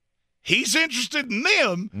 He's interested in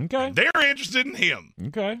them. Okay. They're interested in him.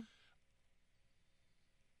 Okay.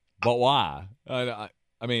 But why? I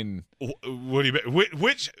mean, what do you mean?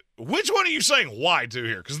 Which one are you saying why to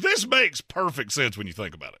here? Because this makes perfect sense when you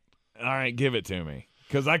think about it. All right, give it to me.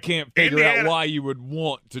 Because I can't figure out why you would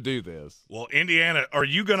want to do this. Well, Indiana, are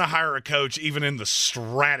you going to hire a coach even in the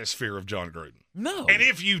stratosphere of John Gruden? No. And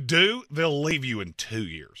if you do, they'll leave you in 2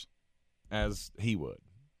 years. As he would.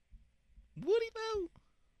 Would he though?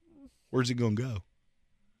 Where's he going to go?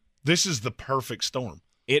 This is the perfect storm.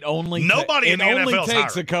 It only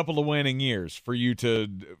takes a couple of winning years for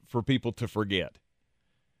people to forget.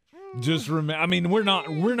 Just remember. I mean, we're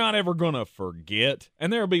not ever going to forget,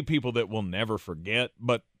 and there'll be people that will never forget,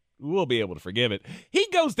 but we'll be able to forgive it. He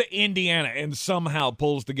goes to Indiana and somehow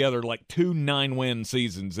pulls together like 2 9-win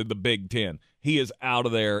seasons in the Big Ten. He is out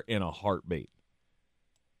of there in a heartbeat.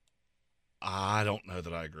 I don't know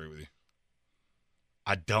that I agree with you.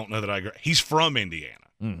 I don't know that I agree. He's from Indiana.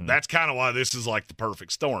 Mm-hmm. That's kind of why this is like the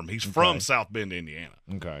perfect storm. He's from South Bend, Indiana.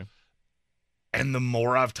 Okay. And the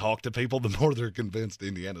more I've talked to people, the more they're convinced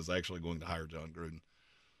Indiana's actually going to hire John Gruden.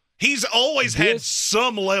 He's always had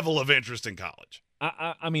some level of interest in college.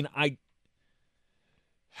 I mean, I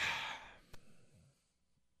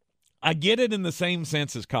get it in the same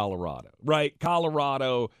sense as Colorado, right?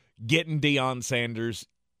 Colorado getting Deion Sanders.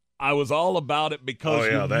 I was all about it because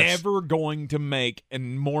you're never going to make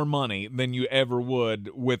more money than you ever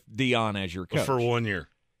would with Deion as your coach. For 1 year.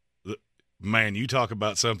 Man, you talk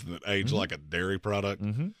about something that aged like a dairy product.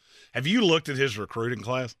 Mm-hmm. Have you looked at his recruiting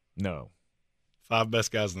class? No. 5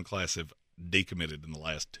 best guys in the class have decommitted in the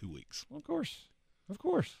last 2 weeks. Of course.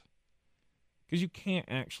 Because you can't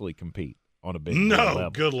actually compete on a big level. No,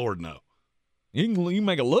 good Lord, no. You can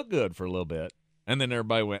make it look good for a little bit, and then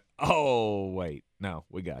everybody went, oh, wait. No,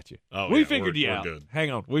 we got you. Oh, we figured you out. Good.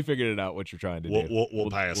 Hang on, we figured it out. What you're trying to do?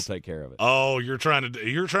 We'll pass. We'll take care of it. Oh, you're trying to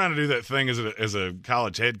do that thing as a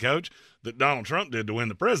college head coach that Donald Trump did to win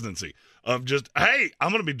the presidency. Of just, hey,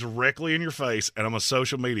 I'm going to be directly in your face, and I'm on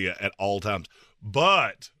social media at all times.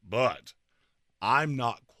 But I'm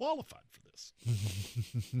not qualified for this.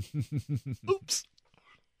 Oops.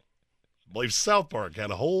 I believe South Park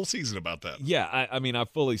had a whole season about that. Yeah, I mean, I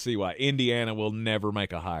fully see why Indiana will never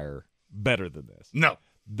make a hire better than this. No.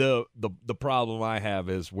 The problem I have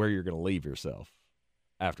is where you're going to leave yourself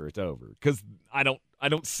after it's over. Because I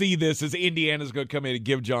don't see this as Indiana's going to come in and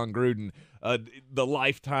give John Gruden the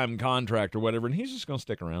lifetime contract or whatever, and he's just going to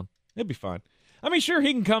stick around. It'll be fine. I mean, sure,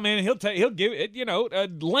 he can come in and he'll give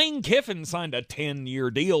it. Lane Kiffin signed a 10-year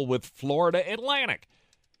deal with Florida Atlantic.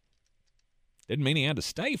 Didn't mean he had to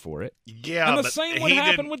stay for it. Yeah, and the but same would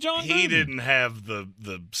happen with John Gruden. He didn't have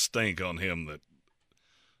the stink on him that.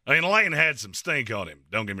 I mean, Lane had some stink on him.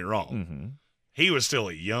 Don't get me wrong. Mm-hmm. He was still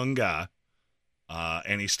a young guy,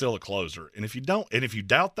 and he's still a closer. And if you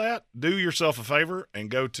doubt that, do yourself a favor and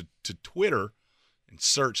go to Twitter and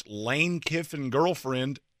search Lane Kiffin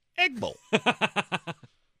girlfriend Egg Bowl.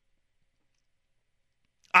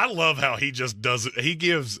 I love how he just does it. He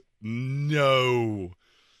gives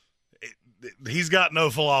he's got no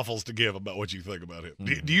falafels to give about what you think about him.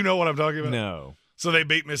 Mm-hmm. Do you know what I'm talking about? No. So they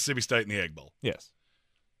beat Mississippi State in the Egg Bowl. Yes.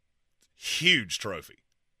 Huge trophy.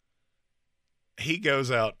 He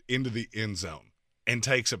goes out into the end zone and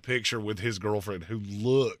takes a picture with his girlfriend who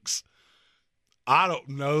looks, I don't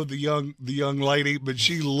know the young lady, but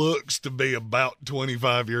she looks to be about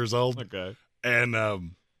 25 years old. Okay.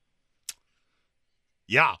 And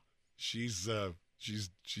yeah, she's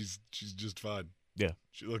just fine. Yeah.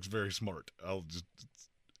 She looks very smart.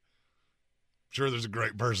 Sure there's a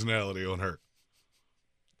great personality on her.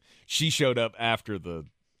 She showed up after the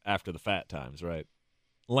fat times, right?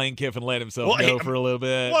 Lane Kiffin let himself go for a little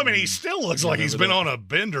bit. Well, I mean, he still looks like he's been on a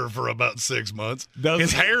bender for about 6 months.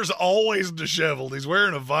 His he? hair's always disheveled. He's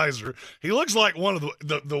wearing a visor. He looks like one of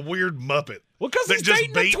the weird Muppet. Well, because he's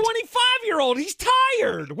dating a 25-year-old. He's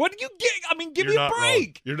tired. What do you get? I mean, give me a break.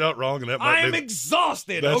 Wrong. You're not wrong. And I am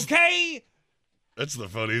exhausted, okay? That's the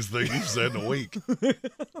funniest thing you've said in a week.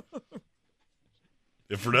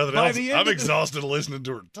 If for nothing else, I'm exhausted listening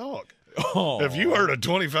to her talk. Oh. Have you heard a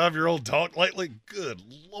 25-year-old talk lately? Good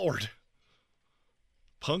Lord.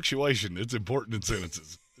 Punctuation, it's important in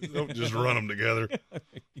sentences. Don't just run them together.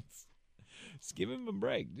 Just give him a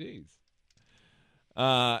break. Jeez.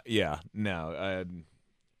 Yeah, no.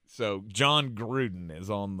 So John Gruden is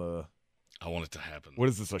on the... I want it to happen. What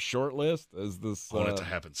is this, a short list? Is this? I want it to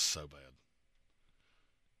happen so bad.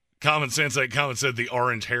 Common Sense said the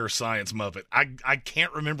orange hair science Muppet. I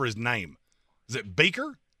can't remember his name. Is it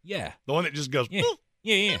Beaker? Yeah. The one that just goes... Yeah.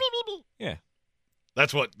 Yeah. Yeah.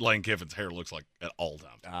 That's what Lane Kiffin's hair looks like at all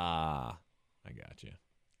times. Ah, I got you.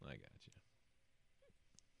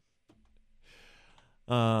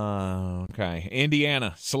 Okay.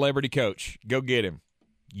 Indiana, celebrity coach. Go get him.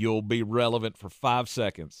 You'll be relevant for 5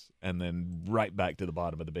 seconds and then right back to the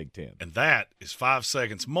bottom of the Big Ten. And that is 5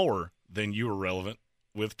 seconds more than you were relevant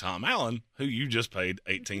with Tom Allen, who you just paid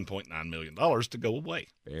 $18.9 million to go away.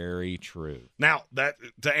 Very true. Now, that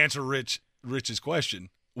to answer Rich's question,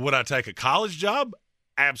 would I take a college job?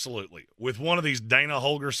 Absolutely. With one of these Dana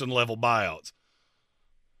Holgerson level buyouts,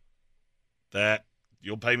 that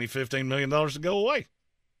you'll pay me $15 million to go away.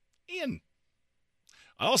 In.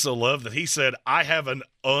 I also love that he said, I have an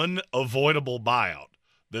unavoidable buyout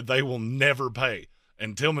that they will never pay.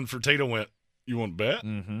 And Tillman Fertitta went, you want to bet?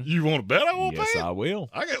 Mm-hmm. You want to bet I won't pay it? Yes, I will.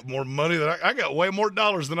 I got more money than I got way more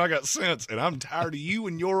dollars than I got cents, and I'm tired of you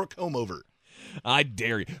and your comb-over. I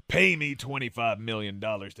dare you. Pay me $25 million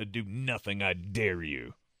to do nothing. I dare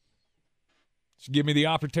you. Just give me the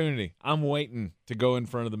opportunity. I'm waiting to go in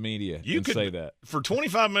front of the media and say that. For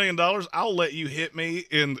 $25 million, I'll let you hit me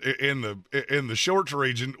in the shorts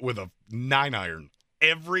region with a 9-iron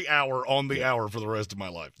every hour on the hour for the rest of my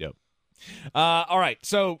life. Yep. All right,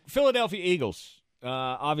 so Philadelphia Eagles.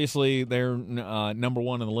 Obviously, they're number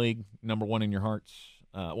one in the league, number one in your hearts.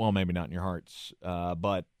 Well, maybe not in your hearts,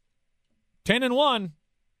 but 10-1,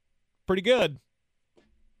 pretty good.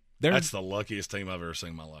 That's the luckiest team I've ever seen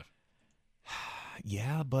in my life.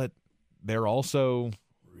 Yeah, but they're also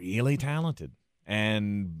really talented,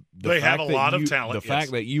 and they have a lot of talent. The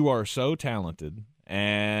fact that you are so talented,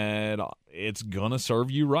 and it's gonna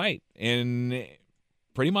serve you right in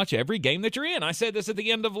pretty much every game that you're in. I said this at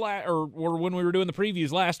the end of or when we were doing the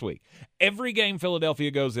previews last week. Every game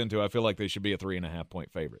Philadelphia goes into, I feel like they should be a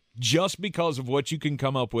 3.5-point favorite, just because of what you can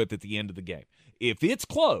come up with at the end of the game. If it's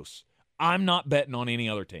close, I'm not betting on any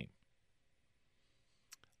other team.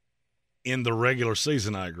 In the regular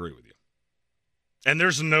season, I agree with you. And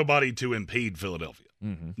there's nobody to impede Philadelphia.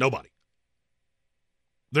 Mm-hmm. Nobody.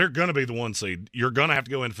 They're going to be the 1 seed. You're going to have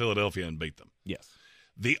to go in Philadelphia and beat them. Yes.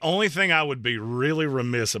 The only thing I would be really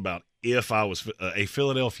remiss about if I was a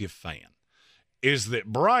Philadelphia fan is that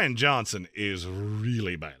Brian Johnson is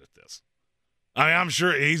really bad at this. I mean, I'm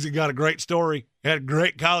sure he's got a great story, had a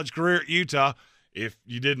great college career at Utah. If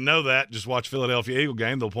you didn't know that, just watch Philadelphia Eagle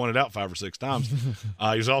game. They'll point it out 5 or 6 times.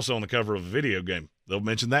 He was also on the cover of a video game. They'll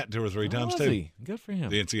mention that 2 or 3 times, too. He? Good for him.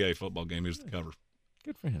 The NCAA football game is the cover.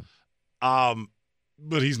 Good for him.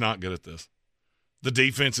 But he's not good at this. The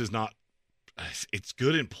defense is not it's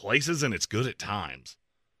good in places and it's good at times.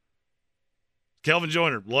 Kelvin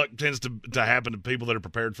Joyner, luck tends to happen to people that are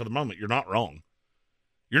prepared for the moment. You're not wrong.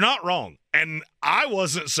 You're not wrong. And I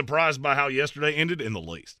wasn't surprised by how yesterday ended in the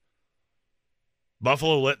least.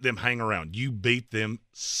 Buffalo let them hang around. You beat them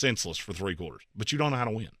senseless for 3 quarters, but you don't know how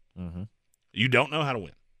to win. Mm-hmm. You don't know how to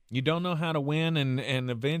win. You don't know how to win,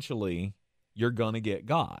 and eventually you're going to get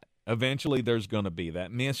got. Eventually there's going to be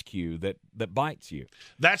that miscue that bites you.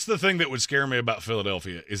 That's the thing that would scare me about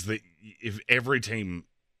Philadelphia is that if every team,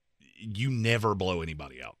 you never blow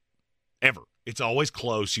anybody out. Ever. It's always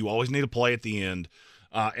close. You always need to play at the end.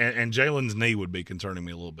 And Jalen's knee would be concerning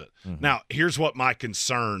me a little bit. Mm-hmm. Now, here's what my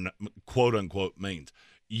concern, quote-unquote, means.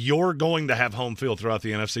 You're going to have home field throughout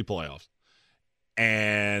the NFC playoffs.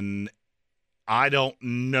 And I don't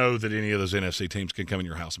know that any of those NFC teams can come in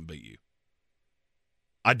your house and beat you.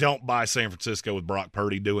 I don't buy San Francisco with Brock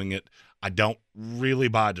Purdy doing it. I don't really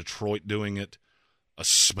buy Detroit doing it,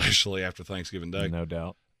 especially after Thanksgiving Day. No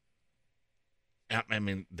doubt. I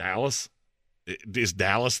mean, Dallas? Is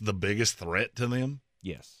Dallas the biggest threat to them?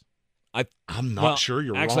 Yes. I'm not sure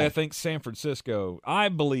you're actually, wrong. I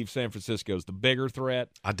believe San Francisco is the bigger threat.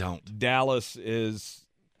 I don't. Dallas is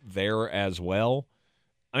there as well.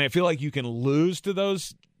 I mean, I feel like you can lose to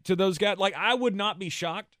those guys. Like, I would not be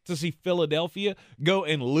shocked to see Philadelphia go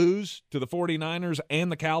and lose to the 49ers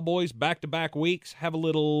and the Cowboys back-to-back weeks, have a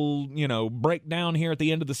little, breakdown here at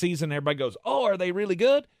the end of the season. Everybody goes, oh, are they really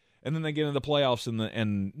good? And then they get into the playoffs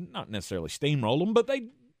and not necessarily steamroll them, but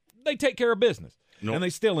they take care of business. Nope. And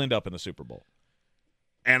they still end up in the Super Bowl.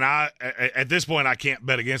 And at this point, I can't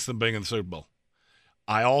bet against them being in the Super Bowl.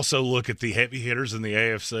 I also look at the heavy hitters in the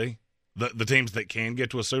AFC, the teams that can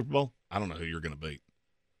get to a Super Bowl. I don't know who you're going to beat.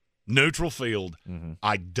 Neutral field, mm-hmm.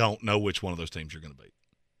 I don't know which one of those teams you're going to beat.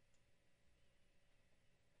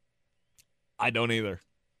 I don't either.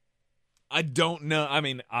 I don't know. I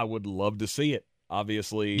mean, I would love to see it,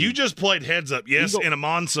 obviously. You just played heads up. Yes, in a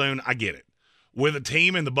monsoon, I get it. With a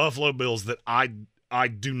team in the Buffalo Bills that I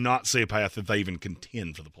do not see a path that they even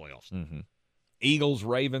contend for the playoffs. Mm-hmm.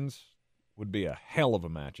 Eagles-Ravens would be a hell of a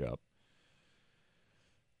matchup.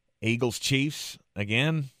 Eagles-Chiefs,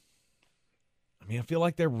 again, I mean, I feel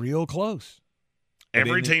like they're real close.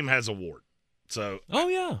 Every team has a ward. So, oh,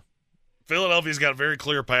 yeah. Philadelphia's got a very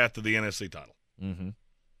clear path to the NFC title. Mm-hmm.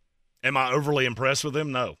 Am I overly impressed with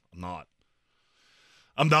them? No, I'm not.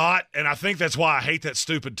 I'm not, and I think that's why I hate that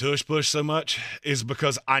stupid tush push so much, is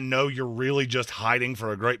because I know you're really just hiding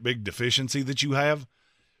for a great big deficiency that you have,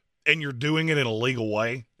 and you're doing it in a legal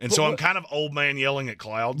way. And so I'm kind of old man yelling at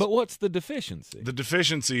clouds. But what's the deficiency? The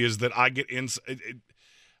deficiency is that I get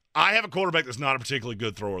I have a quarterback that's not a particularly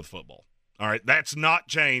good thrower of the football. All right, that's not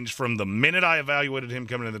changed from the minute I evaluated him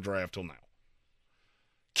coming in the draft till now.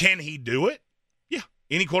 Can he do it? Yeah,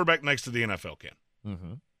 any quarterback next to the NFL can.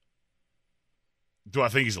 Mm-hmm. Do I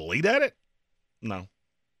think he's elite at it? No.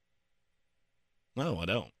 No, I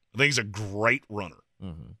don't. I think he's a great runner.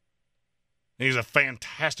 Mm-hmm. He's a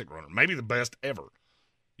fantastic runner, maybe the best ever.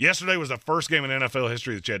 Yesterday was the first game in NFL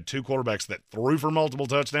history that you had 2 quarterbacks that threw for multiple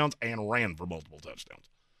touchdowns and ran for multiple touchdowns.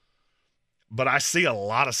 But I see a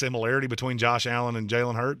lot of similarity between Josh Allen and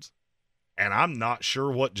Jalen Hurts, and I'm not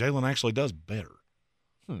sure what Jalen actually does better.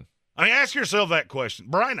 I mean, ask yourself that question.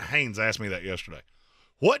 Brian Haynes asked me that yesterday.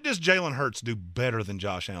 What does Jalen Hurts do better than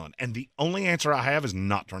Josh Allen? And the only answer I have is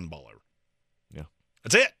not turn the ball over. Yeah.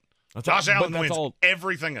 That's it. Josh Allen wins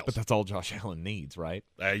everything else. But that's all Josh Allen needs, right?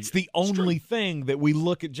 It's the only thing that we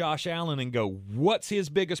look at Josh Allen and go, what's his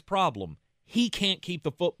biggest problem? He can't keep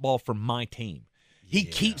the football from my team. He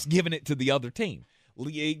keeps giving it to the other team.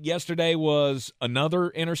 Yesterday was another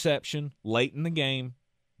interception late in the game.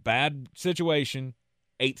 Bad situation.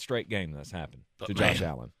 8th straight game that's happened to Josh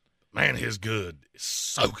Allen. Man, his good is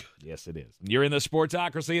so good. Yes, it is. You're in the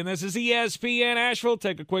Sportsocracy, and this is ESPN Asheville.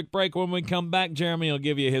 Take a quick break. When we come back, Jeremy will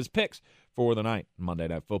give you his picks for the night, Monday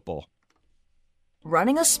Night Football.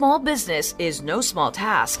 Running a small business is no small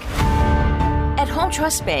task. At Home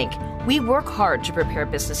Trust Bank, we work hard to prepare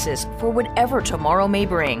businesses for whatever tomorrow may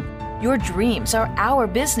bring. Your dreams are our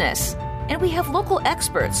business, and we have local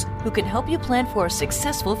experts who can help you plan for a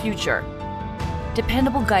successful future.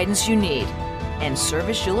 Dependable guidance you need, and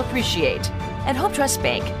service you'll appreciate. At Home Trust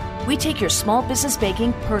Bank, we take your small business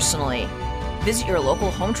banking personally. Visit your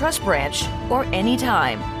local Home Trust branch or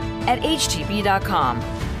anytime at htb.com.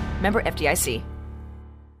 Member FDIC.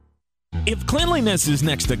 If cleanliness is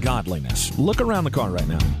next to godliness, look around the car right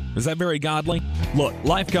now. Is that very godly? Look,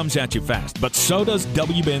 life comes at you fast, but so does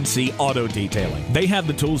WBNC Auto Detailing. They have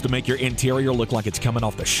the tools to make your interior look like it's coming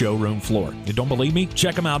off the showroom floor. You don't believe me?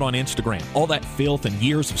 Check them out on Instagram. All that filth and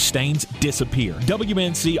years of stains disappear.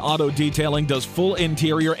 WBNC Auto Detailing does full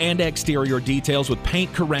interior and exterior details with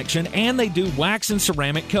paint correction, and they do wax and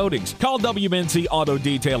ceramic coatings. Call WBNC Auto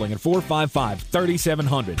Detailing at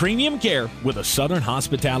 455-3700. Premium care with a Southern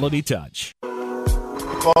hospitality touch.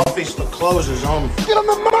 Coffee still closes on me. Get them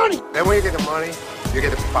the money! Then when you get the money, you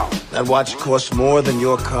get the power. That watch costs more than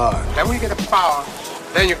your car. Then when you get the power,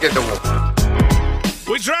 then you get the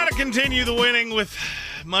win. We try to continue the winning with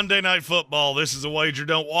Monday Night Football. This is a wager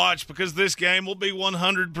don't watch because this game will be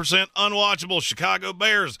 100% unwatchable. Chicago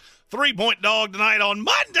Bears, 3-point dog tonight on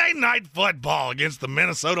Monday Night Football against the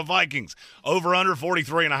Minnesota Vikings. Over under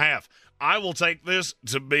 43.5. I will take this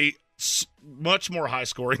to be much more high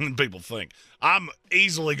scoring than people think. I'm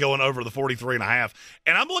easily going over the 43.5.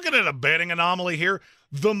 And I'm looking at a betting anomaly here.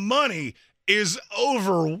 The money is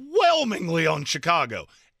overwhelmingly on Chicago.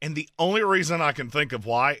 And the only reason I can think of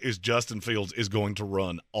why is Justin Fields is going to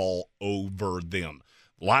run all over them.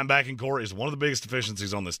 The linebacking core is one of the biggest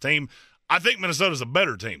deficiencies on this team. I think Minnesota's a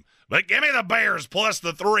better team. But give me the Bears plus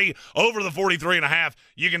the 3 over the 43.5.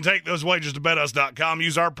 You can take those wagers to betus.com.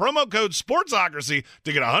 Use our promo code Sportsocracy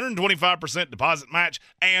to get a 125% deposit match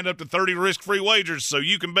and up to 30 risk-free wagers so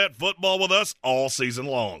you can bet football with us all season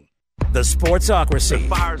long. The Sportsocracy. It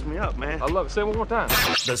fires me up, man. I love it. Say it one more time.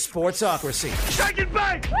 The Sportsocracy. Shake it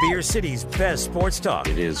back! Beer City's best sports talk.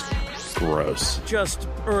 It is gross. Just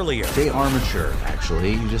earlier. They are mature,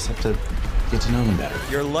 actually. You just have to get to know them better.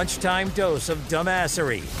 Your lunchtime dose of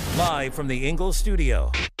dumbassery. Live from the Ingalls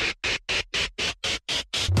studio.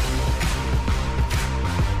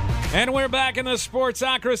 And we're back in the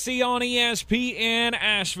Sportsocracy on ESPN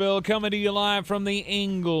Asheville, coming to you live from the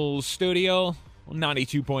Ingalls studio.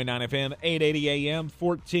 92.9 FM, 880 AM,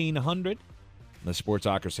 1400. The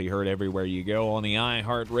Sportsocracy heard everywhere you go on the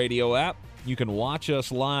iHeartRadio app. You can watch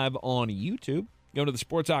us live on YouTube. Go to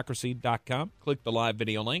thesportsocracy.com, click the live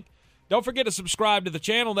video link. Don't forget to subscribe to the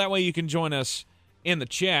channel. That way you can join us in the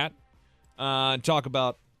chat and talk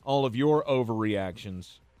about all of your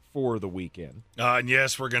overreactions for the weekend. And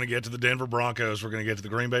yes, we're going to get to the Denver Broncos. We're going to get to the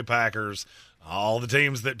Green Bay Packers. All the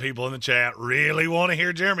teams that people in the chat really want to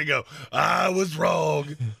hear Jeremy go, I was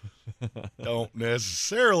wrong. Don't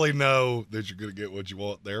necessarily know that you're going to get what you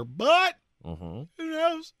want there, but who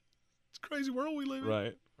knows? It's a crazy world we live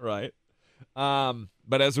in. Right.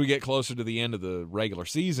 But as we get closer to the end of the regular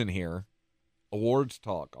season here, awards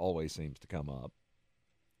talk always seems to come up.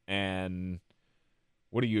 And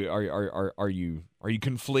what are you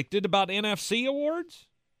conflicted about NFC awards?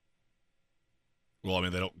 Well, I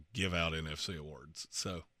mean, they don't give out NFC awards,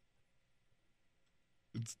 so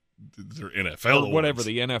they're NFL awards. Whatever,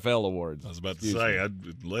 the NFL awards. I was about to say,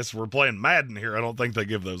 unless we're playing Madden here, I don't think they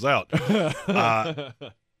give those out.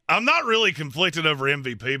 I'm not really conflicted over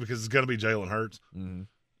MVP because it's going to be Jalen Hurts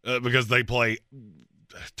because they play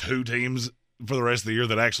two teams for the rest of the year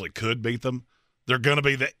that actually could beat them. They're going to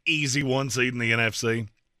be the easy one seed in the NFC.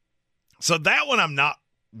 So that one I'm not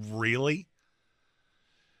really.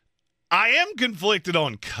 I am conflicted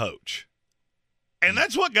on coach. And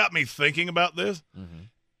that's what got me thinking about this.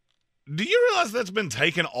 Do you realize that's been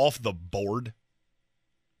taken off the board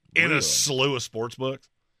in a slew of sports books?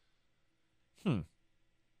 And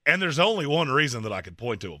there's only one reason that I could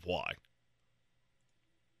point to of why.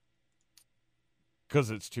 Because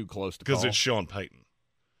it's too close to call. Because it's Sean Payton.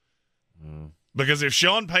 Because if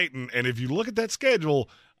Sean Payton, and if you look at that schedule,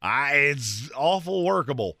 it's awful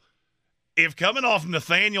workable. If coming off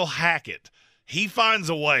Nathaniel Hackett, he finds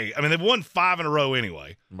a way. I mean, they've won 5 in a row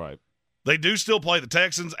anyway. Right. They do still play the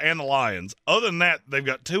Texans and the Lions. Other than that, they've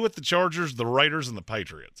got 2 with the Chargers, the Raiders, and the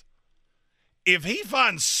Patriots. If he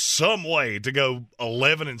finds some way to go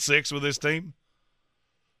 11-6 with this team,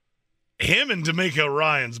 him and D'Amico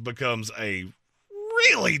Ryans becomes a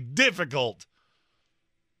really difficult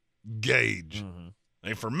gauge.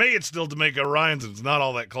 And for me, it's still D'Amico Ryans, and it's not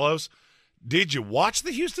all that close. Did you watch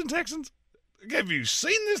the Houston Texans? Have you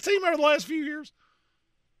seen this team over the last few years?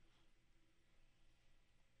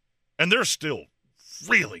 And they're still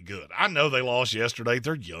really good. I know they lost yesterday.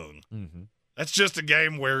 They're young. That's just a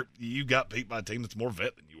game where you got beat by a team that's more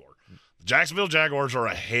vet than you are. The Jacksonville Jaguars are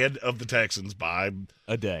ahead of the Texans by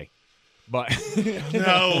a day. But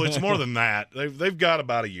no, it's more than that. They've got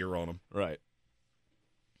about a year on them. Right.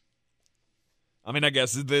 I mean, I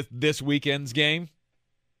guess this weekend's game,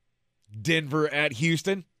 Denver at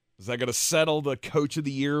Houston, is that going to settle the Coach of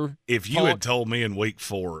the Year? If you had told me in week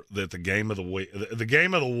 4 that the game of the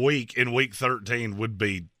week in week 13 would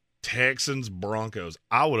be Texans, Broncos,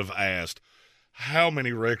 I would have asked, how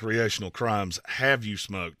many recreational crimes have you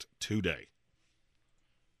smoked today?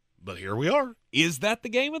 But here we are. Is that the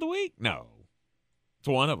game of the week? No. It's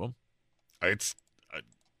one of them. It's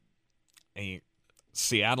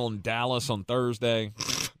Seattle and Dallas on Thursday,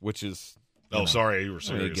 which is... sorry, you were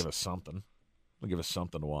serious. Give us something. Give us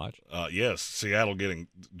something to watch. Yes, Seattle getting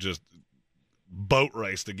just boat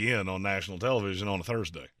raced again on national television on a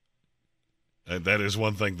Thursday. And that is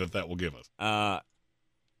one thing that will give us.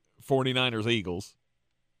 49ers, Eagles.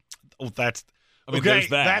 Oh, that's okay. There's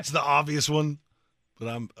that. That's the obvious one, but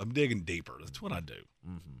I'm digging deeper. That's what I do.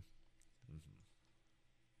 Mm-hmm.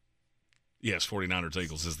 Yes, 49ers,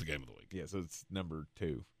 Eagles is the game of the week. Yeah, so it's number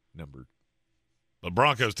 2. But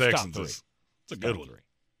Broncos, Texans it's a good one. 3.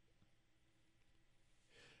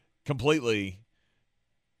 Completely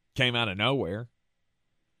came out of nowhere.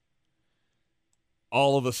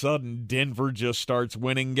 All of a sudden, Denver just starts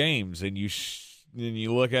winning games, and you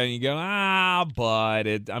look at it and you go,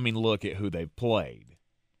 look at who they played,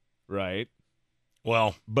 right?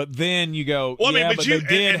 Well, but then you go, well, they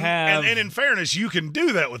did have. And in fairness, you can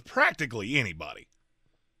do that with practically anybody.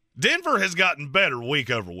 Denver has gotten better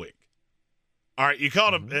week over week. All right, you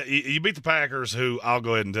caught them. You beat the Packers, who I'll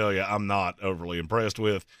go ahead and tell you I'm not overly impressed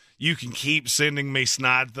with. You can keep sending me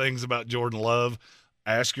snide things about Jordan Love.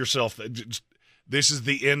 Ask yourself, this is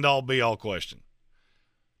the end-all, be-all question.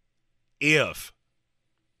 If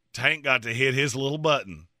Tank got to hit his little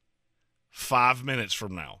button 5 minutes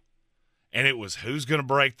from now, and it was who's going to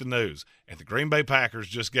break the news, and the Green Bay Packers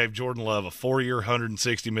just gave Jordan Love a 4-year,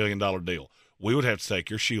 $160 million deal, we would have to take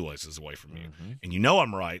your shoelaces away from you. Mm-hmm. And you know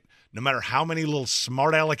I'm right, no matter how many little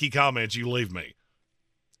smart-alecky comments you leave me.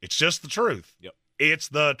 It's just the truth. Yep. It's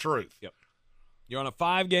the truth. Yep. You're on a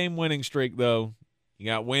 5-game winning streak, though. You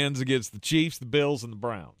got wins against the Chiefs, the Bills, and the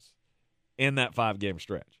Browns in that 5-game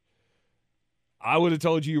stretch. I would have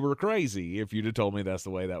told you were crazy if you'd have told me that's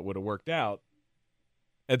the way that would have worked out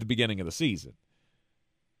at the beginning of the season.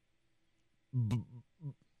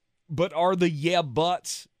 But are the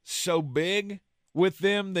buts so big with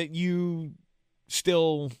them that you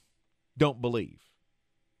still don't believe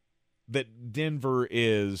that Denver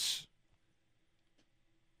is,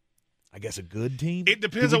 I guess, a good team? It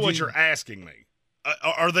depends on what you're asking me.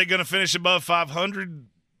 Are they going to finish above 500?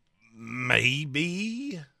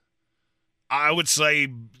 Maybe. I would say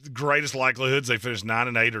the greatest likelihoods they finish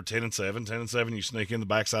 9-8 or 10-7. 10-7, you sneak in the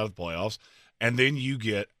backside of the playoffs, and then you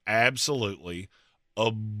get absolutely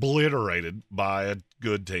obliterated by a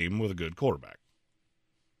good team with a good quarterback.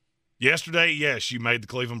 Yesterday, yes, you made the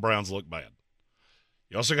Cleveland Browns look bad.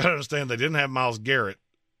 You also got to understand they didn't have Myles Garrett.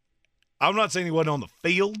 I'm not saying he wasn't on the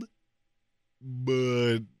field,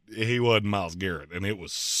 but he wasn't Myles Garrett, and it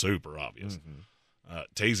was super obvious. Mm-hmm.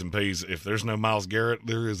 T's and P's, if there's no Myles Garrett,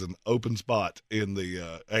 there is an open spot in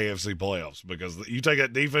the AFC playoffs, because you take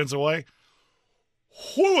that defense away,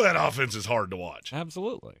 whew, that offense is hard to watch.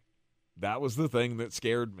 Absolutely. That was the thing that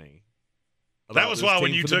scared me. That was why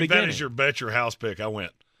when you took that as your bet your house pick, I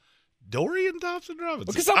went, Dorian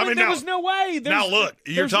Thompson-Robinson. Because there was no way. Now, look,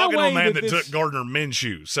 you're talking to a man that took Gardner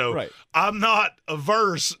Minshew, so right. I'm not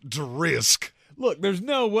averse to risk. Look, there's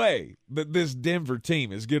no way that this Denver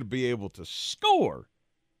team is going to be able to score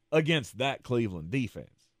against that Cleveland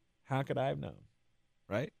defense. How could I have known,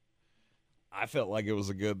 right? I felt like it was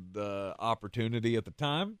a good opportunity at the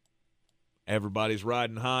time. Everybody's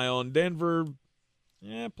riding high on Denver.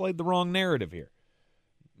 Played the wrong narrative here.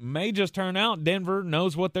 May just turn out Denver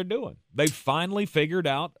knows what they're doing. They finally figured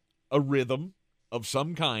out a rhythm of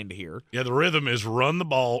some kind here. Yeah, the rhythm is run the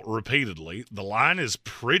ball repeatedly. The line is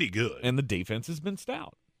pretty good. And the defense has been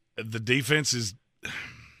stout. The defense is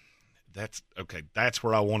 – that's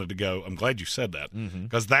where I wanted to go. I'm glad you said that,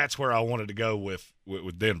 because that's where I wanted to go with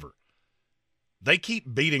Denver. They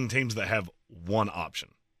keep beating teams that have one option.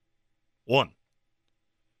 One.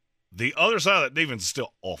 The other side of that defense is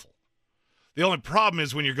still awful. The only problem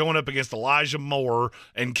is when you're going up against Elijah Moore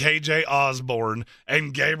and KJ Osborne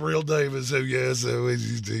and Gabriel Davis, who,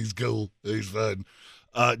 he's cool. He's fun.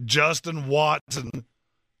 Justin Watson.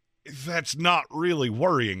 That's not really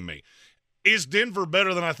worrying me. Is Denver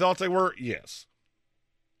better than I thought they were? Yes.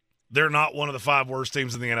 They're not one of the 5 worst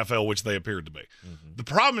teams in the NFL, which they appeared to be. Mm-hmm. The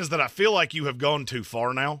problem is that I feel like you have gone too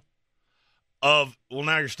far now now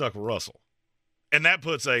you're stuck with Russell. And that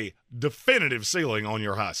puts a definitive ceiling on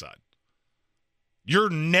your high side.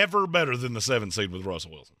 You're never better than the 7 seed with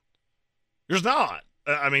Russell Wilson. You're not.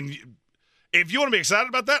 I mean, if you want to be excited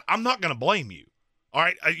about that, I'm not going to blame you. All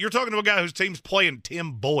right? You're talking to a guy whose team's playing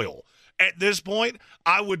Tim Boyle At this point,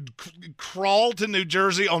 I would crawl to New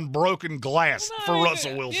Jersey on broken glass for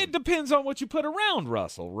Russell Wilson. It depends on what you put around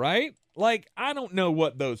Russell, right? Like, I don't know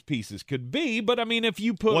what those pieces could be, but, I mean, if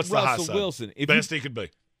you put Russell Wilson. Best he could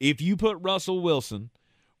be. If you put Russell Wilson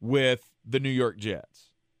with the New York Jets,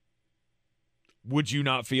 would you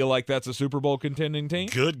not feel like that's a Super Bowl contending team?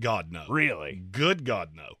 Good God, no. Really? Good God,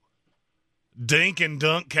 no. Dink and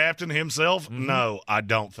dunk captain himself? Mm-hmm. No, I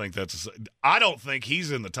don't think that's I don't think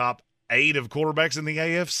he's in the top 8 of quarterbacks in the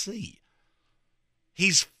AFC.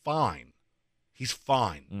 He's fine. He's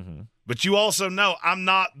fine. Mm-hmm. But you also know I'm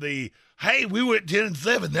not the, hey, we went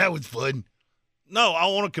 10-7. That was fun. No, I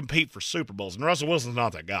want to compete for Super Bowls, and Russell Wilson's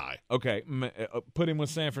not that guy. Okay, put him with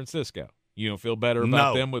San Francisco. You don't feel better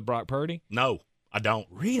about them with Brock Purdy? No, I don't.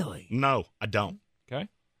 Really? No, I don't. Okay.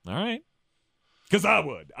 All right. Because I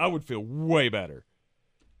would. I would feel way better.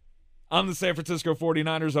 I'm the San Francisco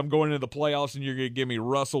 49ers. I'm going into the playoffs, and you're going to give me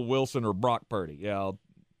Russell Wilson or Brock Purdy. Yeah,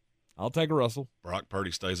 I'll take a Russell. Brock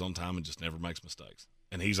Purdy stays on time and just never makes mistakes.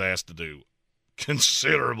 And he's asked to do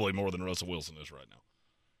considerably more than Russell Wilson is right now.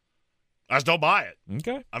 I just don't buy it.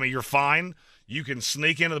 Okay. I mean, you're fine. You can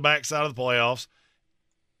sneak into the backside of the playoffs,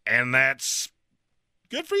 and that's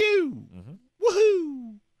good for you. Mm-hmm.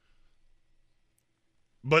 Woohoo!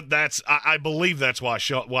 But I believe that's why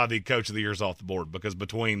the Coach of the Year is off the board, because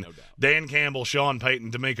between Dan Campbell, Sean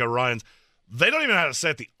Payton, D'Amico Ryans, they don't even know how to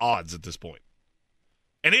set the odds at this point.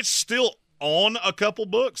 And it's still on a couple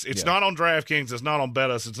books. It's not on DraftKings. It's not on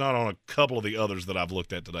BetUs. It's not on a couple of the others that I've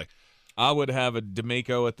looked at today. I would have a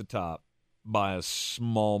D'Amico at the top by a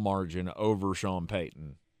small margin over Sean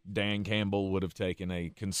Payton. Dan Campbell would have taken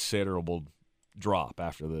a considerable drop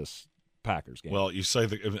after this Packers game. Well, you say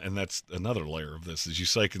and that's another layer of this, is you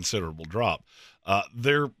say considerable drop.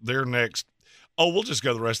 They're next. Oh, we'll just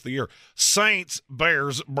go the rest of the year. Saints,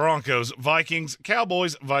 Bears, Broncos, Vikings,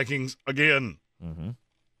 Cowboys, Vikings again. Mm-hmm.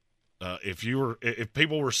 If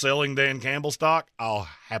people were selling Dan Campbell stock, I'll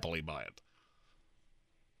happily buy it.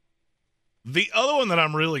 The other one that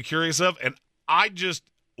I'm really curious of, and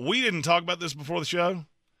we didn't talk about this before the show.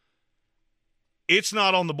 It's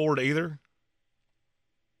not on the board either.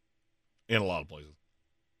 In a lot of places.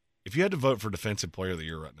 If you had to vote for Defensive Player of the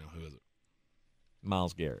Year right now, who is it?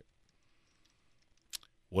 Myles Garrett.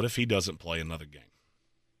 What if he doesn't play another game?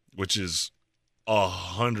 Which is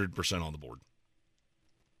 100% on the board.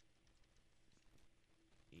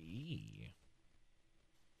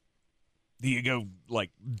 Do you go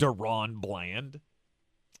like Deron Bland?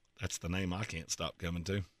 That's the name I can't stop coming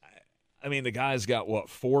to. I mean, the guy's got,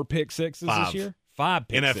 4 pick sixes this year? 5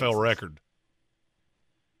 pick NFL sixes. record.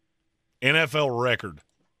 NFL record.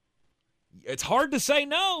 It's hard to say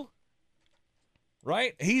no,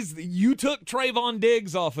 right? You took Trayvon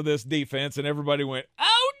Diggs off of this defense, and everybody went,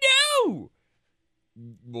 oh, no!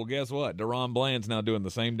 Well, guess what? Deron Bland's now doing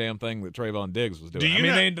the same damn thing that Trayvon Diggs was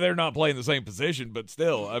doing. They're not playing the same position, but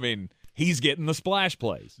still, he's getting the splash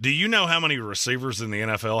plays. Do you know how many receivers in the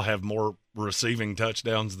NFL have more receiving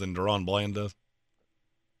touchdowns than Deron Bland does?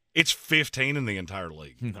 It's 15 in the entire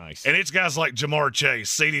league. Nice. And it's guys like Jamar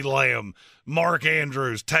Chase, CeeDee Lamb, Mark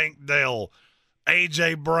Andrews, Tank Dell,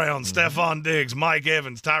 A.J. Brown, Stephon Diggs, Mike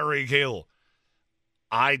Evans, Tyreek Hill.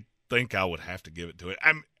 I think I would have to give it to it.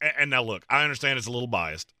 And now, look, I understand it's a little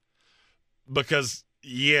biased because,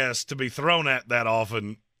 yes, to be thrown at that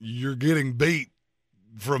often, you're getting beat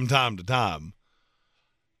from time to time.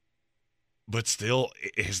 But still,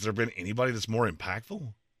 has there been anybody that's more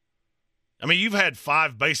impactful? I mean, you've had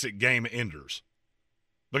 5 basic game enders.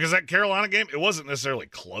 Because that Carolina game, it wasn't necessarily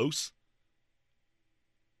close.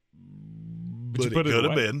 But it could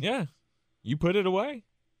have been. Yeah. You put it away.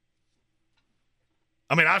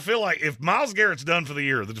 I mean, I feel like if Myles Garrett's done for the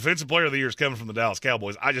year, the Defensive Player of the Year is coming from the Dallas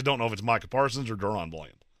Cowboys. I just don't know if it's Micah Parsons or Deron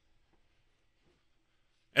Bland.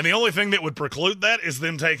 And the only thing that would preclude that is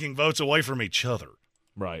them taking votes away from each other.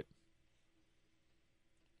 Right.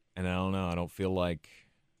 And I don't know. I don't feel like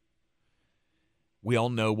we all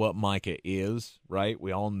know what Micah is, right?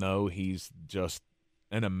 We all know he's just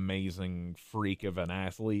an amazing freak of an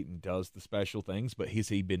athlete and does the special things, but has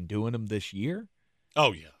he been doing them this year?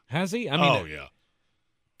 Oh, yeah. Has he? Yeah.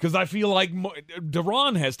 Because I feel like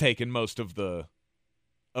Deron has taken most of the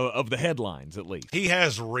headlines, at least. He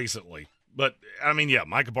has recently. But, yeah,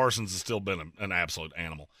 Micah Parsons has still been an absolute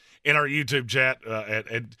animal. In our YouTube chat,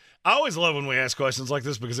 I always love when we ask questions like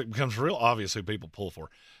this because it becomes real obvious who people pull for.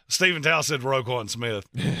 Stephen Tao said Roquan Smith.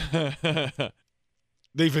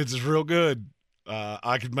 Defense is real good.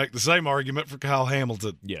 I could make the same argument for Kyle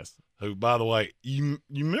Hamilton. Yes. Who, by the way, you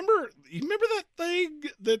remember that thing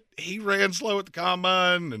that he ran slow at the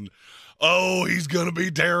combine and, he's going to be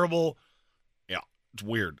terrible? Yeah. It's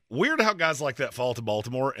weird. Weird how guys like that fall to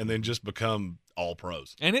Baltimore and then just become all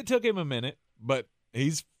pros. And it took him a minute, but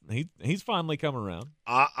he's finally come around.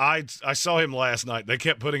 I saw him last night. They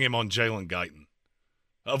kept putting him on Jalen Guyton,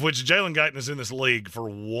 of which Jalen Guyton is in this league for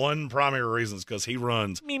one primary reason, is because he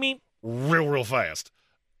runs real fast.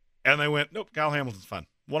 And they went, nope, Kyle Hamilton's fine.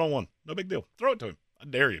 One-on-one. No big deal. Throw it to him. I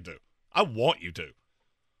dare you to. I want you to.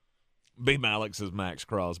 B. Malik says Max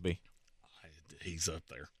Crosby. He's up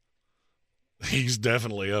there. He's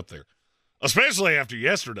definitely up there, especially after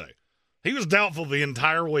yesterday. He was doubtful the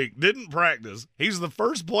entire week, didn't practice. He's the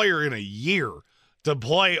first player in a year to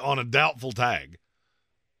play on a doubtful tag.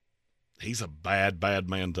 He's a bad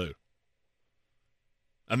man, too.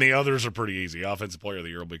 And the others are pretty easy. Offensive player of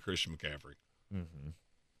the year will be Christian McCaffrey. Mm-hmm.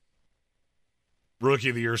 Rookie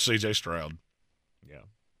of the year, C.J. Stroud. Yeah.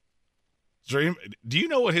 Dream, do you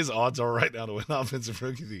know what his odds are right now to win Offensive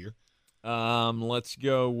Rookie of the Year? Let's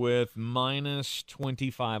go with minus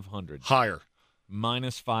 2,500. Higher.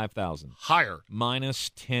 Minus 5,000. Higher.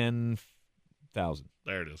 Minus 10,000.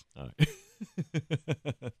 There it is. All right.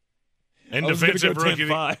 And defensive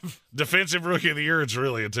rookie of the year, it's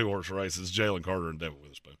really a two-horse race. It's Jalen Carter and Devin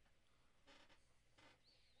Witherspoon.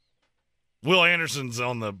 Will Anderson's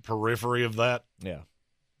on the periphery of that. Yeah.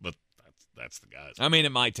 But that's the guys. I mean,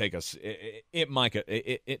 it might take us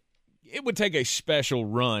it would take a special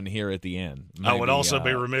run here at the end. Maybe, I would also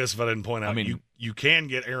be remiss if I didn't point out, I mean, you can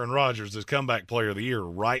get Aaron Rodgers as comeback player of the year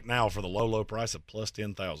right now for the low price of plus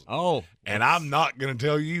 10,000. Oh. And I'm not going to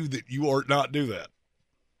tell you that you ought not do that.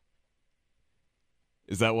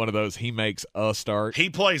 Is that one of those he makes a start? He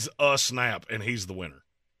plays a snap, and he's the winner.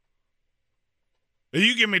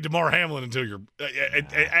 You give me DeMar Hamlin until you're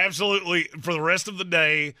absolutely, for the rest of the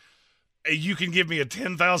day, you can give me a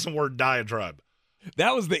 10,000-word diatribe.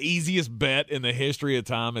 That was the easiest bet in the history of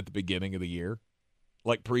time at the beginning of the year,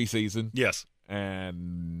 like preseason. Yes.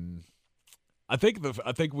 And I think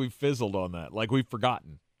we've fizzled on that. Like, we've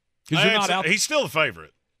forgotten. Because you're not out. He's still the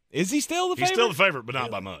favorite. Is he still the favorite? He's still the favorite, but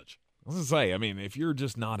not by much. I was going to say, I mean, if you're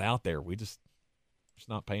just not out there, we're just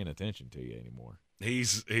not paying attention to you anymore.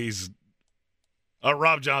 He's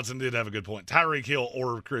Rob Johnson did have a good point. Tyreek Hill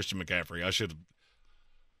or Christian McCaffrey. I should have.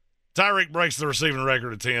 Tyreek breaks the receiving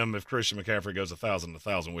record of Tim if Christian McCaffrey goes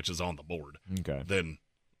 1,000, which is on the board. Okay. Then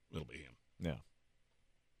it'll be him. Yeah.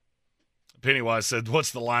 Pennywise said,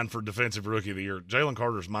 what's the line for defensive rookie of the year? Jalen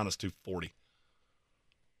Carter's minus 240.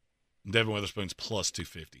 Devin Witherspoon's plus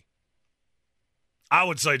 250. I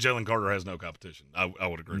would say Jalen Carter has no competition. I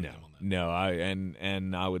would agree with him on that. No,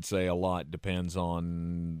 and I would say a lot depends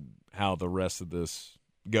on how the rest of this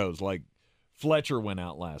goes. Like, Fletcher went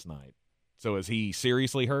out last night. So is he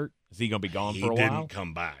seriously hurt? Is he going to be gone for a while? He didn't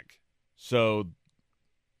come back. So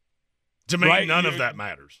to me, none of that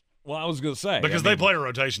matters. Well, I was going to say. Because they play a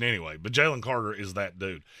rotation anyway. But Jalen Carter is that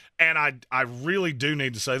dude. And I really do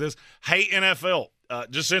need to say this. Hey, NFL,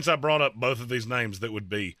 just since I brought up both of these names that would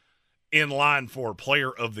be in line for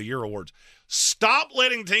Player of the Year awards, stop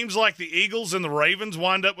letting teams like the Eagles and the Ravens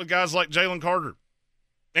wind up with guys like Jalen Carter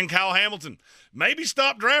and Kyle Hamilton. Maybe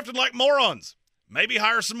stop drafting like morons. Maybe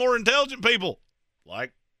hire some more intelligent people.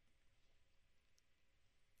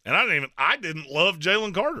 And I didn't love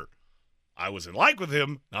Jalen Carter. I was in like with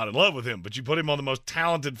him, not in love with him. But you put him on the most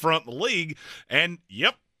talented front in the league, and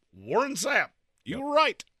yep, Warren Sapp. You were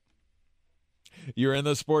right. You're in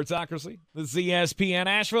the Sportsocracy. The ESPN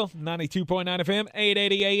Asheville, 92.9 FM,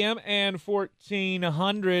 880 AM, and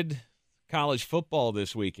 1400 college football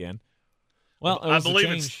this weekend. Well, I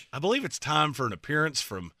believe it's time for an appearance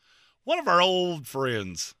from one of our old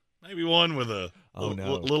friends, maybe one with a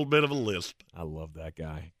little bit of a lisp. I love that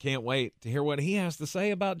guy. Can't wait to hear what he has to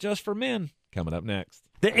say about Just for Men. Coming up next.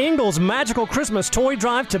 The Ingalls Magical Christmas Toy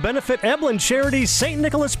Drive to benefit Evelyn Charity's St.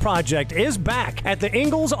 Nicholas Project is back at the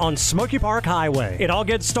Ingalls on Smoky Park Highway. It all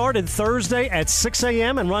gets started Thursday at 6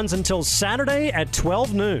 a.m. and runs until Saturday at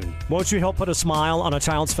 12 noon. Won't you help put a smile on a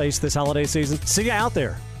child's face this holiday season? See you out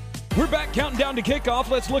there. We're back counting down to kickoff.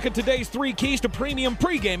 Let's look at today's 3 keys to premium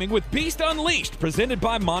pre-gaming with Beast Unleashed, presented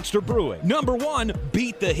by Monster Brewing. Number 1,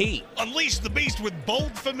 beat the heat. Unleash the beast with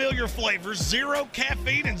bold, familiar flavors, 0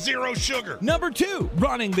 caffeine, and 0 sugar. Number 2,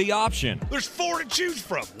 running the option. There's 4 to choose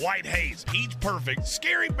from: White Haze, Peach Perfect,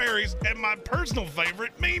 Scary Berries, and my personal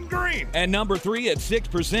favorite, Mean Green. And number 3, at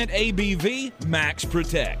 6% ABV, Max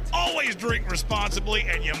Protect. Always drink responsibly,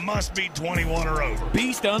 and you must be 21 or over.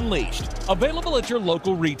 Beast Unleashed, available at your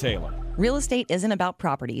local retailer. Real estate isn't about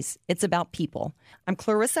properties, it's about people. I'm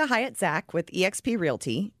Clarissa Hyatt Zach with eXp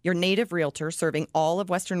Realty, your native realtor serving all of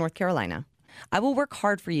Western North Carolina. I will work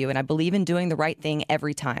hard for you, and I believe in doing the right thing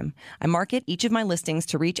every time. I market each of my listings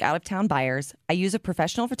to reach out-of-town buyers. I use a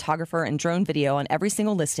professional photographer and drone video on every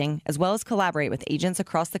single listing, as well as collaborate with agents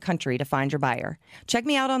across the country to find your buyer. Check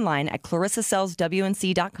me out online at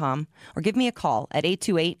clarissasellswnc.com or give me a call at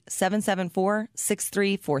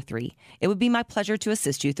 828-774-6343. It would be my pleasure to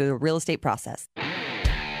assist you through the real estate process.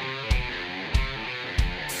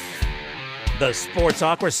 The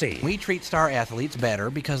Sportsocracy. We treat star athletes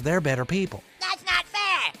better because they're better people. That's not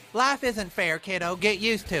fair. Life isn't fair, kiddo. Get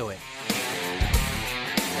used to it.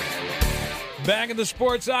 Back in the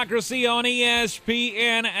Sportsocracy on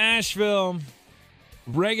ESPN Asheville.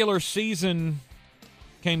 Regular season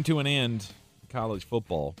came to an end in college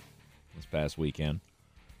football this past weekend.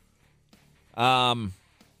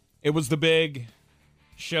 It was the big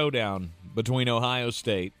showdown between Ohio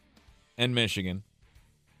State and Michigan.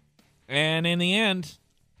 And in the end,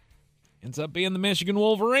 ends up being the Michigan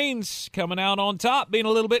Wolverines coming out on top, being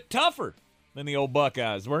a little bit tougher than the old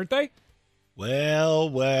Buckeyes, weren't they? Well.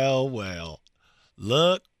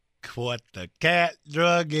 Look what the cat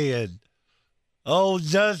drug in. Old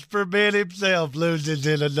Jasper Ben himself loses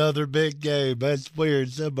in another big game. That's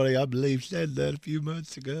weird. Somebody, I believe, said that a few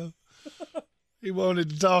months ago. He wanted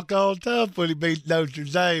to talk all tough when he beat Notre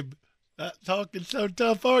Dame. Not talking so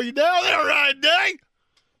tough, are you now there, Ryan Day?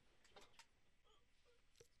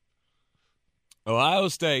 Ohio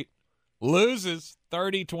State loses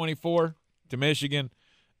 30-24 to Michigan,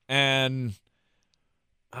 and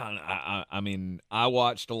I mean, I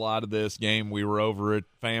watched a lot of this game. We were over at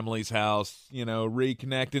family's house,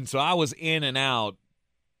 reconnecting, so I was in and out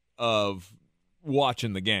of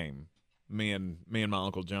watching the game. Me and my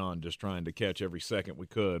Uncle John just trying to catch every second we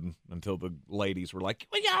could until the ladies were like,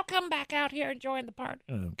 "Will y'all come back out here and join the party?"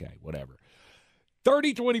 Okay, whatever.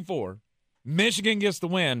 30-24, Michigan gets the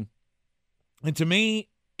win. And to me,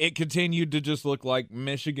 it continued to just look like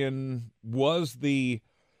Michigan was the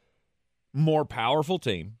more powerful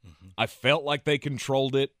team. Mm-hmm. I felt like they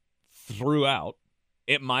controlled it throughout.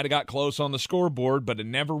 It might have got close on the scoreboard, but it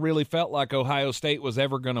never really felt like Ohio State was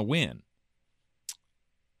ever going to win.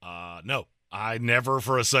 No, I never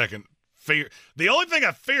for a second feared. The only thing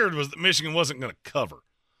I feared was that Michigan wasn't going to cover.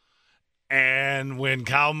 And when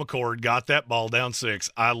Kyle McCord got that ball down 6,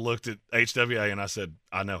 I looked at HWA and I said,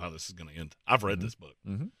 I know how this is going to end. I've read this book.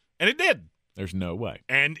 Mm-hmm. And it did. There's no way.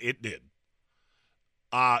 And it did.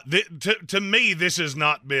 To me, this has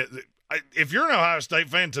not been – if you're an Ohio State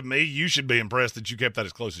fan, to me, you should be impressed that you kept that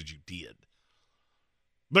as close as you did.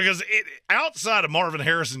 Because outside of Marvin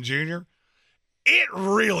Harrison Jr., it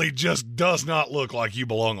really just does not look like you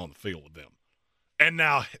belong on the field with them. And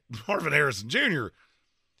now Marvin Harrison Jr.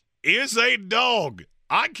 is a dog.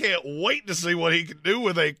 I can't wait to see what he can do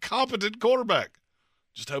with a competent quarterback.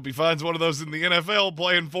 Just hope he finds one of those in the NFL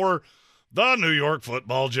playing for the New York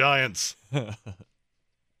Football Giants.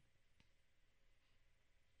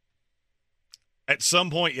 At some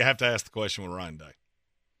point, you have to ask the question with Ryan Day.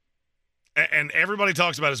 And everybody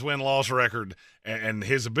talks about his win-loss record and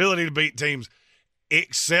his ability to beat teams,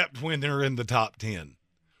 except when they're in the top 10,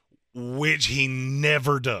 which he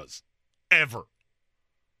never does, ever.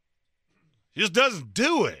 He just doesn't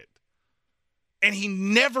do it. And he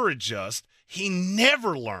never adjusts. He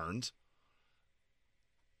never learns.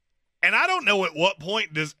 And I don't know at what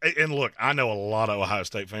point does – and look, I know a lot of Ohio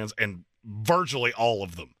State fans, and virtually all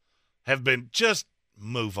of them have been just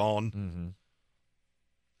move on. Mm-hmm.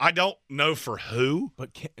 I don't know for who. But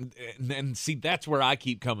and see, that's where I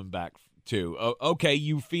keep coming back to. Okay,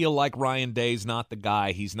 you feel like Ryan Day's not the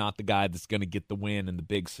guy. He's not the guy that's going to get the win in the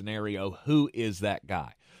big scenario. Who is that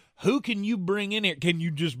guy? Who can you bring in here? Can you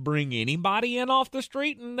just bring anybody in off the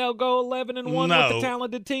street and they'll go 11-1 with a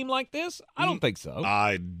talented team like this? I don't think so.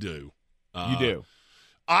 I do. You do?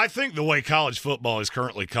 I think the way college football is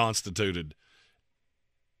currently constituted,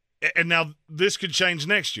 and now this could change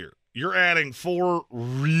next year. You're adding 4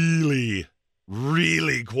 really,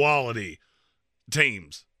 really quality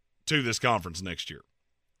teams to this conference next year.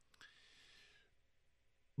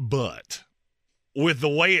 But with the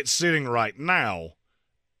way it's sitting right now,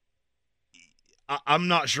 I'm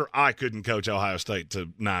not sure I couldn't coach Ohio State to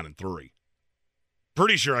 9-3.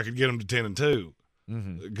 Pretty sure I could get them to 10-2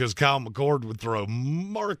 because Kyle McCord would throw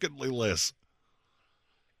markedly less.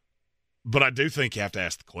 But I do think you have to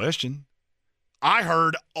ask the question. I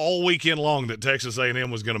heard all weekend long that Texas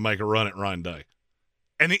A&M was going to make a run at Ryan Day.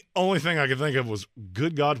 And the only thing I could think of was,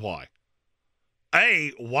 good God, why?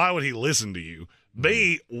 A, why would he listen to you?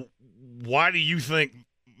 B, why do you think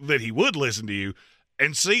that he would listen to you?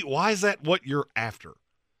 And C, why is that what you're after?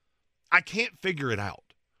 I can't figure it out.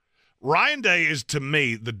 Ryan Day is, to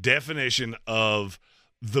me, the definition of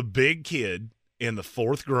the big kid in the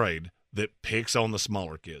 4th grade that picks on the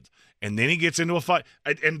smaller kids. And then he gets into a fight.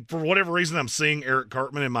 And for whatever reason, I'm seeing Eric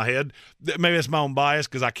Cartman in my head. Maybe that's my own bias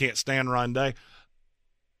because I can't stand Ryan Day.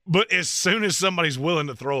 But as soon as somebody's willing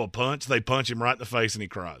to throw a punch, they punch him right in the face and he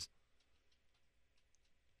cries.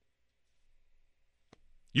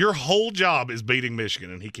 Your whole job is beating Michigan,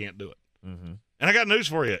 and he can't do it. Mm-hmm. And I got news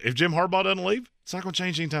for you. If Jim Harbaugh doesn't leave, it's not going to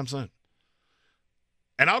change anytime soon.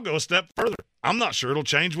 And I'll go a step further. I'm not sure it'll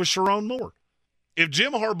change with Sharon Moore. If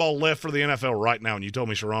Jim Harbaugh left for the NFL right now and you told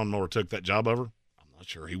me Sharon Moore took that job over, I'm not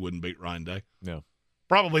sure he wouldn't beat Ryan Day. No.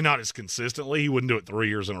 Probably not as consistently. He wouldn't do it 3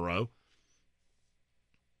 years in a row.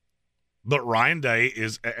 But Ryan Day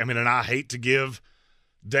is, I mean, and I hate to give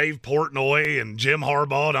Dave Portnoy and Jim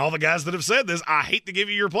Harbaugh and all the guys that have said this, I hate to give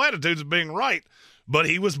you your platitudes of being right, but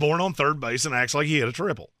he was born on third base and acts like he hit a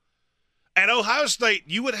triple. At Ohio State,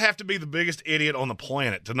 you would have to be the biggest idiot on the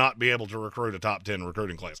planet to not be able to recruit a top 10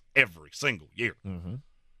 recruiting class every single year. Mm-hmm.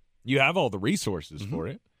 You have all the resources for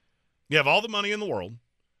it. You have all the money in the world.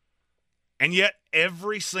 And yet,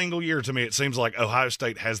 every single year to me, it seems like Ohio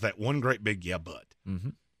State has that one great big yeah, but. Mm-hmm.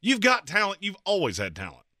 You've got talent. You've always had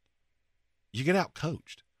talent. You get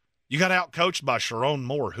out-coached. You got out-coached by Sharon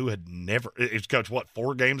Moore, who had never – he's coached,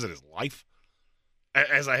 4 games in his life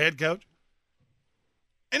as a head coach?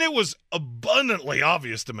 And it was abundantly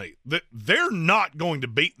obvious to me that they're not going to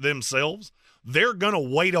beat themselves. They're going to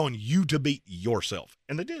wait on you to beat yourself.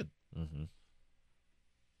 And they did. Mm-hmm.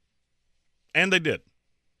 And they did.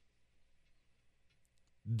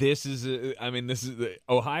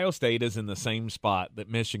 Ohio State is in the same spot that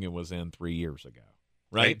Michigan was in 3 years ago,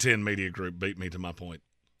 right? 810 Media Group beat me to my point.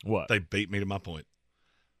 What? They beat me to my point.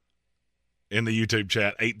 In the YouTube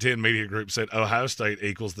chat, 810 Media Group said Ohio State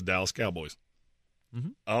equals the Dallas Cowboys. Mm-hmm.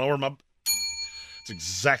 I don't know where it's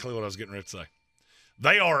exactly what I was getting ready to say.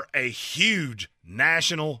 They are a huge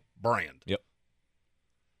national brand. Yep.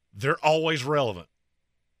 They're always relevant.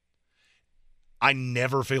 I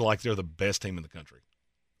never feel like they're the best team in the country.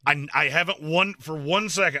 I haven't won for 1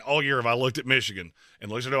 second all year if I looked at Michigan and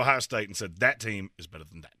looked at Ohio State and said, that team is better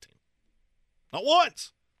than that team. Not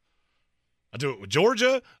once. I do it with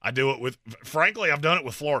Georgia. I do it with, frankly, I've done it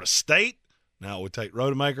with Florida State. Now with Tate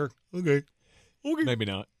Rodemaker. Okay. Maybe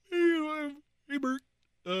not. Hey, Bert.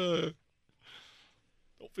 Don't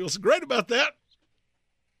feel so great about that.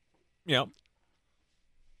 Yeah.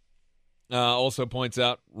 Also points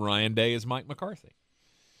out Ryan Day is Mike McCarthy.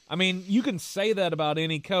 I mean, you can say that about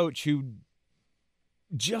any coach who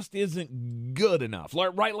just isn't good enough.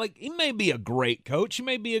 Like he may be a great coach, he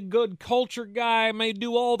may be a good culture guy, may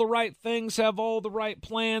do all the right things, have all the right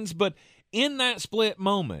plans, but in that split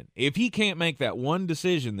moment, if he can't make that one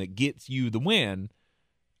decision that gets you the win,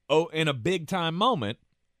 in a big-time moment,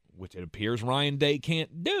 which it appears Ryan Day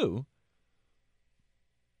can't do,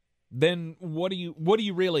 then what do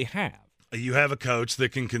you really have? You have a coach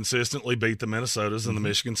that can consistently beat the Minnesotas and the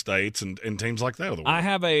Michigan States and teams like that of the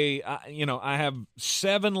world. I have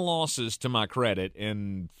 7 losses to my credit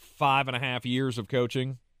in 5.5 years of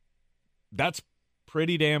coaching. That's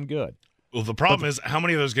pretty damn good. Well, the problem is, how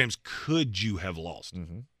many of those games could you have lost?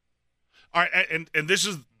 Mm-hmm. All right, and this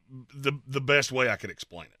is the best way I could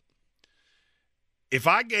explain it. If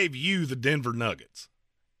I gave you the Denver Nuggets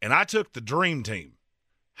and I took the dream team,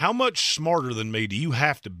 how much smarter than me do you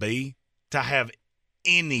have to be to have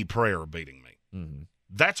any prayer of beating me? Mm-hmm.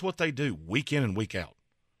 That's what they do week in and week out.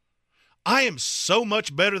 I am so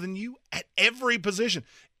much better than you at every position.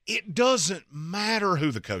 It doesn't matter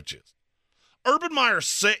who the coach is. Urban Meyer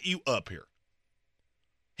set you up here.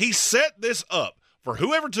 He set this up for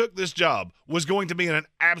whoever took this job was going to be in an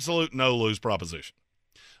absolute no-lose proposition.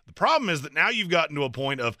 The problem is that now you've gotten to a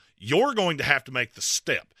point of you're going to have to make the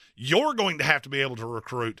step. You're going to have to be able to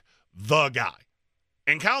recruit the guy.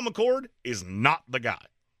 And Kyle McCord is not the guy.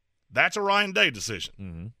 That's a Ryan Day decision.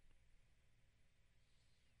 Mm-hmm.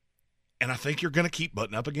 And I think you're going to keep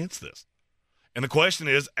butting up against this. And the question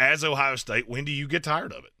is, as Ohio State, when do you get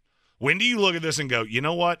tired of it? When do you look at this and go, you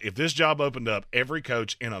know what? If this job opened up, every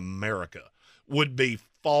coach in America would be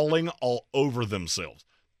falling all over themselves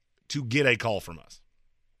to get a call from us.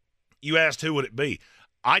 You asked who would it be?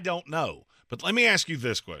 I don't know. But let me ask you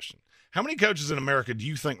this question. How many coaches in America do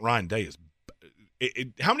you think Ryan Day is?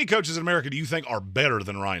 How many coaches in America do you think are better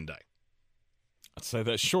than Ryan Day? I'd say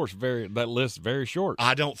that list very short.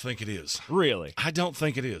 I don't think it is. Really? I don't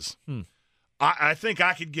think it is. I think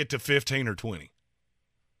I could get to 15 or 20.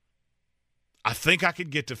 I think I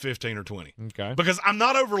could get to 15 or 20. Okay. Because I'm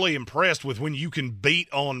not overly impressed with when you can beat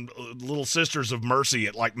on Little Sisters of Mercy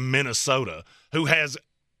at like Minnesota, who has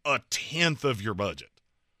a tenth of your budget.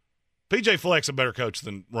 P.J. Fleck's a better coach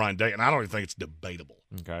than Ryan Day, and I don't even think it's debatable.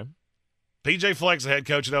 Okay. P.J. Fleck's the head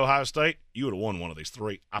coach at Ohio State. You would have won one of these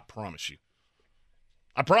three. I promise you.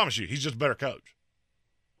 I promise you. He's just a better coach.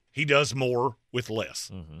 He does more with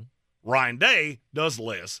less. Mm-hmm. Ryan Day does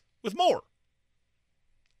less with more.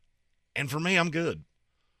 And for me, I'm good.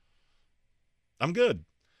 I'm good.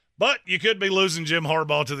 But you could be losing Jim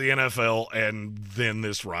Harbaugh to the NFL, and then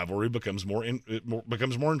this rivalry becomes more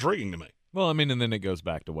intriguing to me. Well, I mean, and then it goes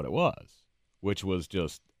back to what it was, which was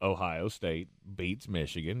just Ohio State beats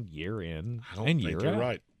Michigan year in and year out. You're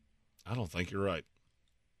right. I don't think you're right.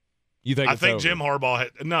 You think? I think Jim Harbaugh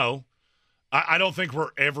no. I don't think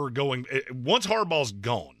we're ever going. Once Harbaugh's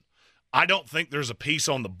gone, I don't think there's a piece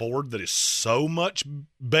on the board that is so much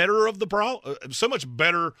better so much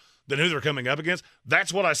better than who they're coming up against.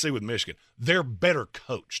 That's what I see with Michigan. They're better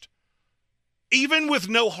coached, even with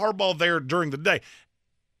no Harbaugh there during the day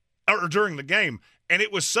or during the game. And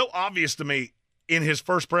it was so obvious to me in his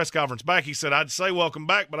first press conference back. He said, "I'd say welcome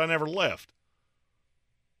back, but I never left.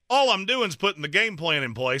 All I'm doing is putting the game plan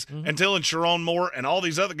in place and telling Sharon Moore and all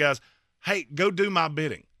these other guys, hey, go do my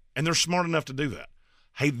bidding." And they're smart enough to do that.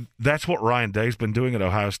 Hey, that's what Ryan Day's been doing at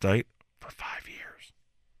Ohio State for 5 years.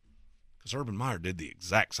 Because Urban Meyer did the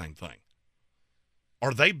exact same thing.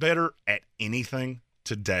 Are they better at anything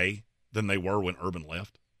today than they were when Urban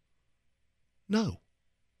left? No.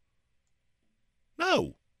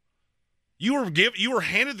 No. You were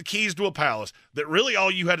handed the keys to a palace that really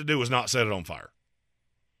all you had to do was not set it on fire.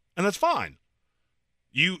 And that's fine.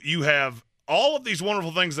 You have all of these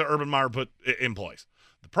wonderful things that Urban Meyer put in place.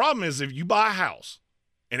 The problem is if you buy a house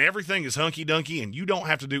and everything is hunky-dunky and you don't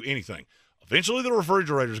have to do anything, eventually the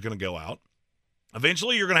refrigerator is going to go out.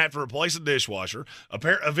 Eventually you're going to have to replace a dishwasher.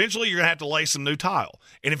 Eventually you're going to have to lay some new tile.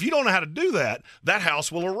 And if you don't know how to do that, that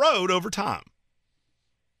house will erode over time.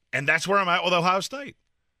 And that's where I'm at with Ohio State.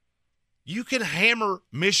 You can hammer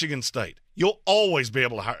Michigan State. You'll always be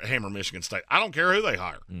able to hammer Michigan State. I don't care who they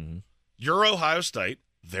hire. Mm-hmm. You're Ohio State.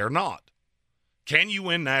 They're not. Can you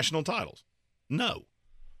win national titles? No.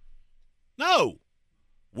 No.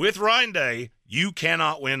 With Ryan Day, you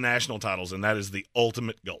cannot win national titles, and that is the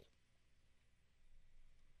ultimate goal.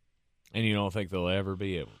 And you don't think they'll ever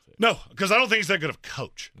be able to? No, because I don't think he's that good of a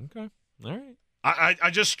coach. Okay. All right. I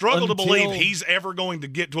just struggle to believe he's ever going to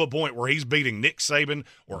get to a point where he's beating Nick Saban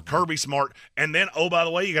or Kirby Smart, and then, oh, by the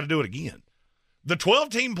way, you got to do it again. The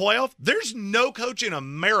 12-team playoff, there's no coach in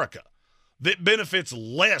America that benefits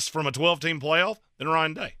less from a 12-team playoff than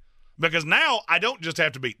Ryan Day. Because now I don't just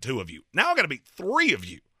have to beat 2 of you. Now I got to beat 3 of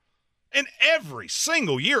you. And every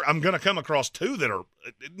single year I'm going to come across 2 that are,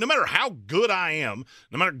 no matter how good I am,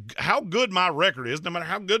 no matter how good my record is, no matter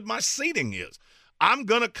how good my seeding is, I'm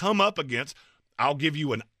going to come up against, I'll give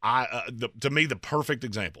you to me, the perfect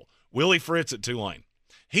example. Willie Fritz at Tulane.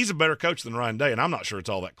 He's a better coach than Ryan Day, and I'm not sure it's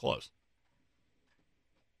all that close.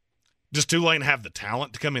 Does Tulane have the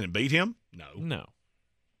talent to come in and beat him? No.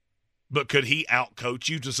 But could he outcoach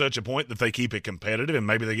you to such a point that they keep it competitive and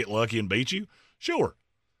maybe they get lucky and beat you? Sure.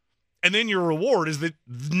 And then your reward is that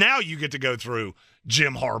now you get to go through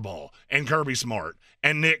Jim Harbaugh and Kirby Smart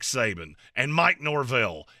and Nick Saban and Mike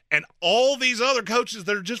Norvell and all these other coaches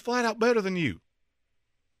that are just flat out better than you.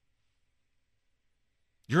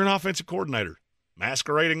 You're an offensive coordinator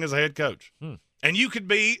masquerading as a head coach. And you could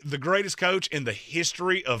be the greatest coach in the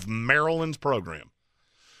history of Maryland's program.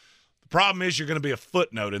 The problem is you're going to be a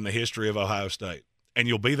footnote in the history of Ohio State. And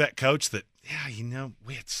you'll be that coach that,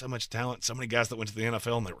 we had so much talent, so many guys that went to the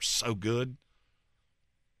NFL, and they were so good.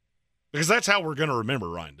 Because that's how we're going to remember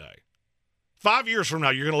Ryan Day. 5 years from now,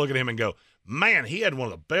 you're going to look at him and go, man, he had one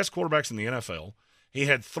of the best quarterbacks in the NFL. He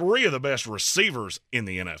had 3 of the best receivers in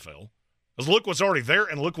the NFL. Because look what's already there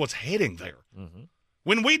and look what's heading there. Mm-hmm.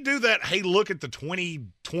 When we do that, hey, look at the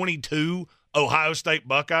 2022 Ohio State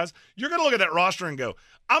Buckeyes, you're going to look at that roster and go,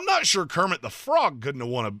 I'm not sure Kermit the Frog couldn't have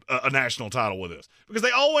won a national title with us because they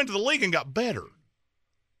all went to the league and got better.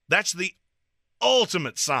 That's the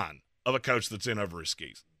ultimate sign of a coach that's in over his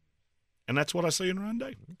skis. And that's what I see in Ryan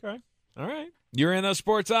Day. Okay. All right. You're in the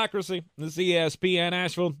Sportsocracy. This is ESPN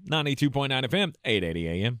Asheville, 92.9 FM, 880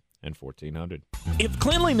 AM. And 1400. If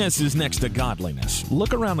cleanliness is next to godliness,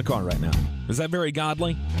 look around the car right now. Is that very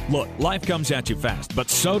godly? Look, life comes at you fast,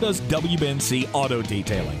 but so does WBNC Auto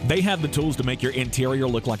Detailing. They have the tools to make your interior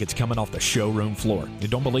look like it's coming off the showroom floor. You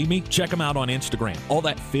don't believe me? Check them out on Instagram. All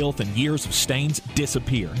that filth and years of stains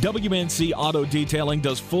disappear. WBNC Auto Detailing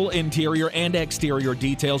does full interior and exterior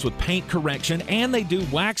details with paint correction, and they do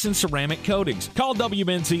wax and ceramic coatings. Call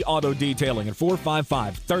WBNC Auto Detailing at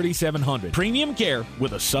 455-3700. Premium care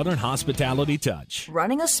with a Southern hospitality touch.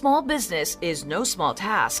 Running a small business is no small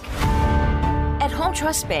task. At Home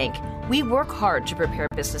Trust Bank, We work hard to prepare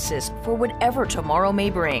businesses for whatever tomorrow may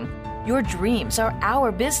bring. Your dreams are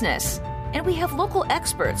our business, and we have local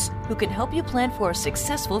experts who can help you plan for a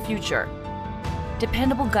successful future.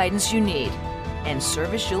 Dependable guidance you need and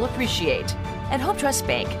service you'll appreciate. At Home Trust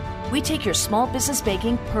Bank, we take your small business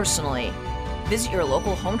banking personally. Visit your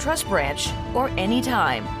local Home Trust branch or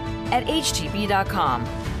anytime at htb.com.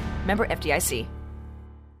 Member FDIC.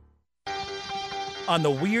 On the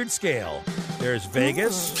weird scale, there's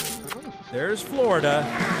Vegas, there's Florida,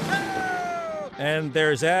 and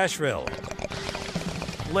there's Asheville.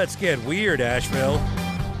 Let's get weird, Asheville.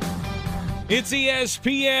 It's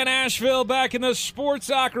ESPN Asheville back in the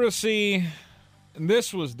Sportsocracy. And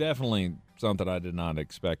this was definitely something I did not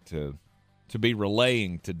expect to be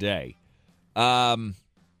relaying today. We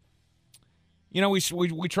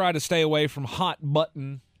try to stay away from hot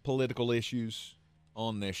button political issues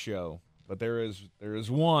on this show, but there is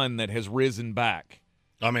one that has risen back.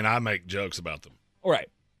 I mean, I make jokes about them. Right.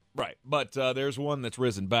 But there's one that's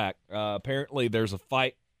risen back. Apparently, there's a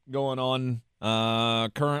fight going on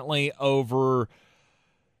currently over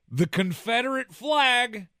the Confederate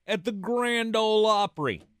flag at the Grand Ole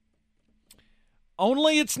Opry.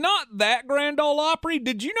 Only it's not that Grand Ole Opry.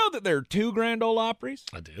 Did you know that there are two Grand Ole Opries?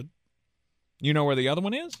 I did. You know where the other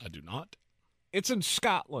one is? I do not. It's in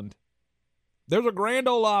Scotland. There's a Grand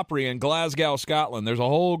Ole Opry in Glasgow, Scotland. There's a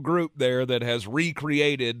whole group there that has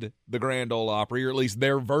recreated the Grand Ole Opry, or at least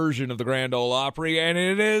their version of the Grand Ole Opry, and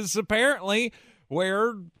it is apparently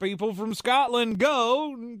where people from Scotland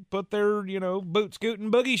go and put their, boot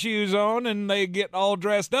scooting boogie shoes on, and they get all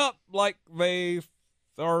dressed up like they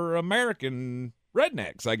are American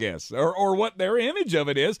rednecks, I guess, or what their image of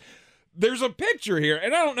it is. There's a picture here,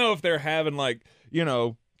 and I don't know if they're having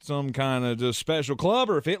some kind of just special club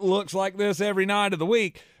or if it looks like this every night of the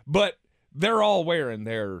week, but they're all wearing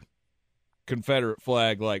their Confederate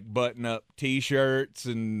flag button-up T-shirts,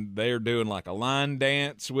 and they're doing a line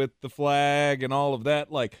dance with the flag and all of that.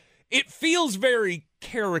 It feels very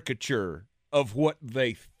caricature of what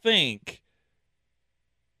they think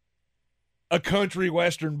a country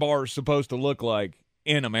western bar is supposed to look like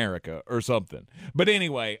in America or something. But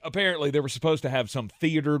anyway, apparently they were supposed to have some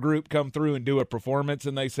theater group come through and do a performance,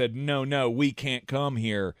 and they said, no, we can't come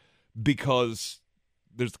here because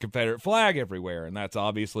there's the Confederate flag everywhere, and that's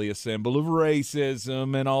obviously a symbol of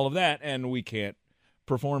racism and all of that, and we can't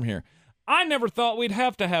perform here. I never thought we'd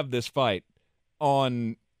have to have this fight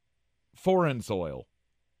on foreign soil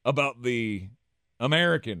about the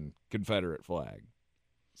American Confederate flag.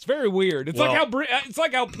 It's very weird. It's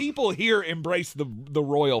like how people here embrace the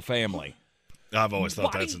royal family. I've always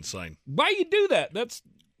thought that's insane. Why you do that? It's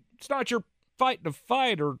not your fight to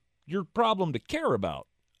fight or your problem to care about.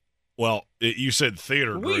 Well, you said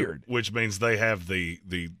theater weird, group, which means they have the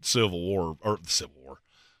Civil War or the Civil War.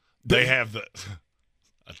 They have the.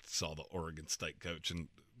 I saw the Oregon State coach, and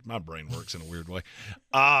my brain works in a weird way.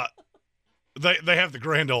 They have the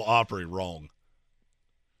Grand Ole Opry wrong.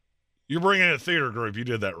 You're bringing in a theater group. You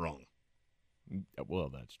did that wrong. Well,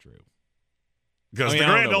 that's true. Because the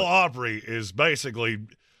Grand Ole Opry is basically,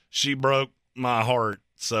 she broke my heart,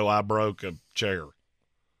 so I broke a chair.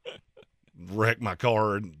 Wrecked my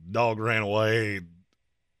car, and dog ran away.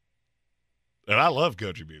 And I love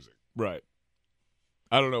country music. Right.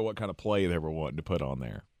 I don't know what kind of play they were wanting to put on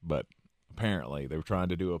there, but apparently they were trying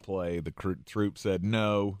to do a play. The troop said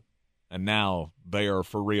no. And now they are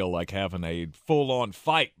for real, having a full-on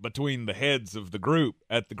fight between the heads of the group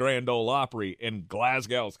at the Grand Ole Opry in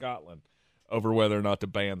Glasgow, Scotland, over whether or not to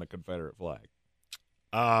ban the Confederate flag.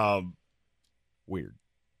 Weird.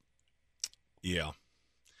 Yeah.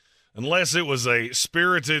 Unless it was a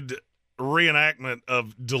spirited reenactment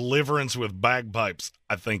of Deliverance with bagpipes,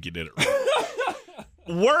 I think you did it right.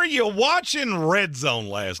 Were you watching Red Zone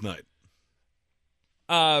last night?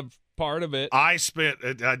 Part of it. I spent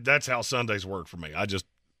that's how Sundays work for me. I just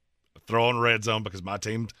throw on Red Zone because my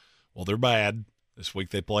team, they're bad. This week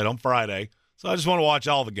they played on Friday, so I just want to watch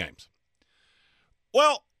all the games.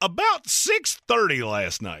 Well, about 6:30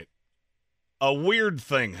 last night, a weird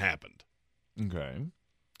thing happened. Okay.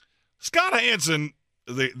 Scott Hansen,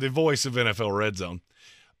 the voice of NFL Red Zone,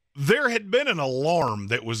 there had been an alarm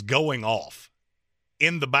that was going off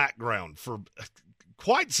in the background for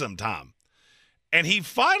quite some time. And he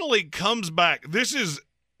finally comes back. This is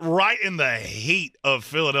right in the heat of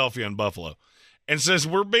Philadelphia and Buffalo. And says,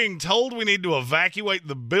 we're being told we need to evacuate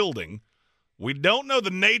the building. We don't know the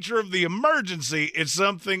nature of the emergency. It's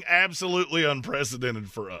something absolutely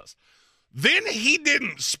unprecedented for us. Then he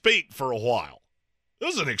didn't speak for a while. It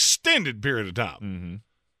was an extended period of time. Mm-hmm.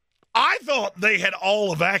 I thought they had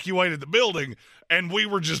all evacuated the building and we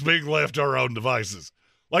were just being left to our own devices.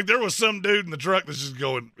 Like there was some dude in the truck that's just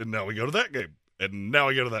going, and now we go to that game, and now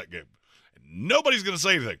we go to that game. And nobody's going to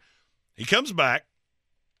say anything. He comes back,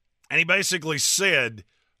 and he basically said,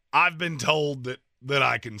 I've been told that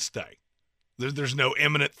I can stay. There's no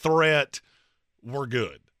imminent threat. We're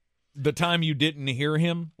good. The time you didn't hear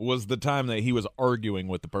him was the time that he was arguing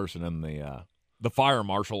with the person in the fire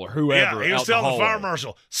marshal or whoever. Yeah, he was telling the fire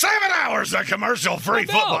marshal, 7 hours of commercial-free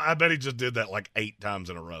No football. doubt. I bet he just did that like 8 times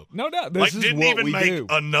in a row. No doubt. Like, This is didn't what even we make do.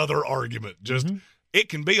 another argument. Just, it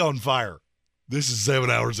can be on fire. This is 7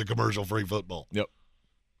 hours of commercial-free football. Yep.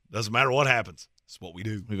 Doesn't matter what happens. It's what we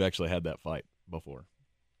do. We've actually had that fight before.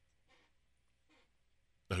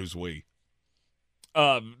 Who's we?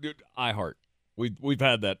 iHeart. We've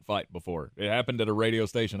had that fight before. It happened at a radio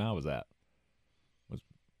station I was at.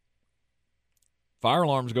 Fire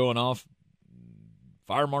alarm's going off.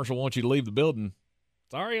 Fire marshal wants you to leave the building.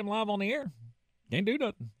 Sorry, I'm live on the air. Can't do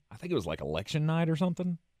nothing. I think it was like election night or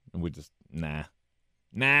something. And we just, nah.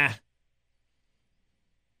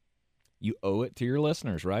 You owe it to your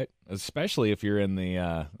listeners, right? Especially if you're in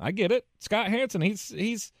the, I get it. Scott Hansen,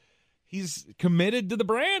 he's committed to the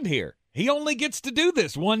brand here. He only gets to do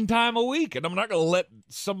this one time a week, and I'm not going to let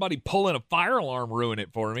somebody pull in a fire alarm ruin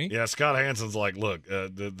it for me. Yeah, Scott Hansen's like, look,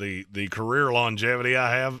 the career longevity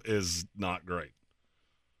I have is not great.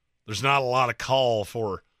 There's not a lot of call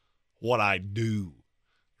for what I do.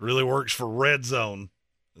 It really works for Red Zone,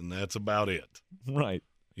 and that's about it. Right.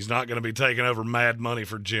 He's not going to be taking over Mad Money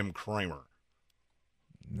for Jim Cramer.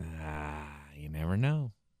 Nah, you never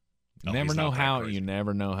know. You No, never he's know not that how crazy. you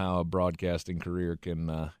never know how a broadcasting career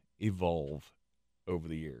can evolve over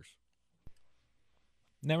the years.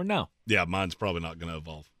 Never know. Yeah, mine's probably not going to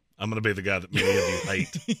evolve. I'm going to be the guy that many of you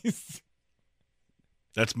hate.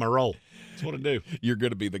 That's my role. That's what I do. You're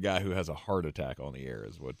going to be the guy who has a heart attack on the air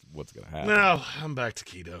is what's going to happen. No, I'm back to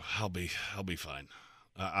keto. I'll be fine.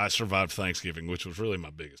 I survived Thanksgiving, which was really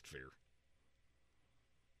my biggest fear.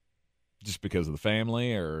 Just because of the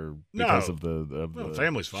family or because of the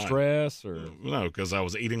family's fine. Stress or No, because I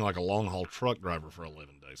was eating like a long-haul truck driver for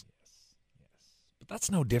 11 days. Yes. But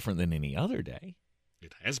that's no different than any other day.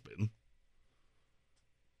 It has been.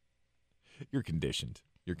 You're conditioned.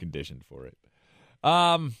 You're conditioned for it.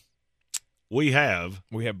 We have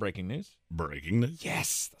breaking news. Breaking news.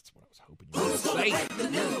 Yes, that's what I was hoping you would say. Break the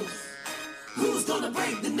news? Who's gonna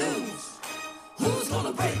break the news? Who's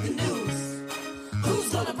gonna break the news?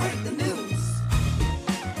 Who's gonna break the news?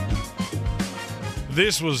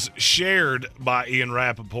 This was shared by Ian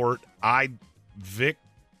Rappaport. Vic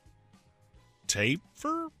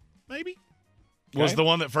Taper, maybe? Okay. Was the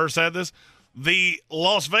one that first had this. The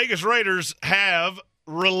Las Vegas Raiders have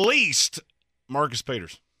released Marcus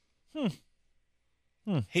Peters.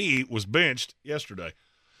 He was benched yesterday.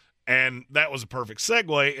 And that was a perfect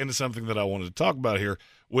segue into something that I wanted to talk about here,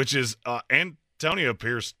 which is Antonio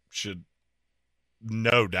Pierce should,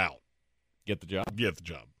 no doubt, Get the job.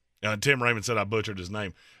 Tim Raymond said I butchered his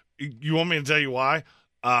name. You want me to tell you why?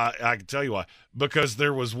 I can tell you why. Because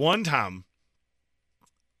there was one time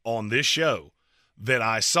on this show that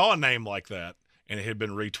I saw a name like that, and it had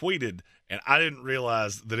been retweeted, and I didn't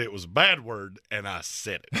realize that it was a bad word, and I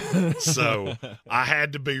said it. So I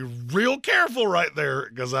had to be real careful right there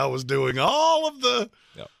because I was doing all of the.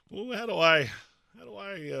 Yep. Well, how do I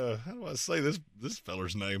say this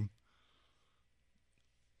feller's name?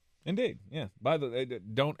 Indeed, yeah. By the way,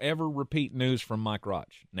 don't ever repeat news from Mike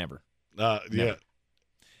Roch. Never. Yeah. Never.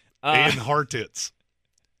 Ian Hartitz.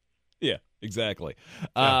 Yeah, exactly.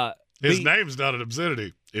 His name's not an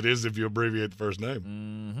obscenity. It is if you abbreviate the first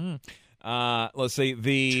name. Mm-hmm. Let's see.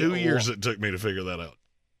 2 years it took me to figure that out.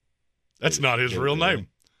 That's not his real name.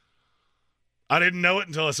 I didn't know it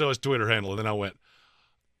until I saw his Twitter handle, and then I went,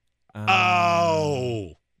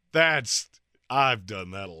 I've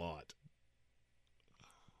done that a lot.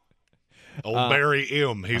 Old Barry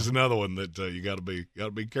M. He's another one that you got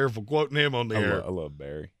to be careful quoting him on the air. I love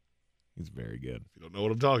Barry. He's very good. If you don't know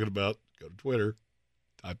what I'm talking about, go to Twitter,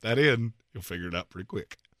 type that in. You'll figure it out pretty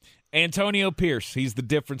quick. Antonio Pierce. He's the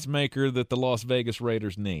difference maker that the Las Vegas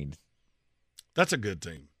Raiders need. That's a good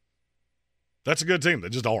team. They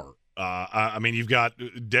just are. I mean, you've got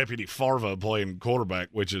Deputy Farva playing quarterback,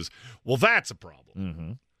 which is, well, that's a problem.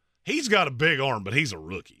 Mm-hmm. He's got a big arm, but he's a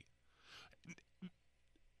rookie.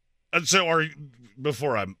 And so,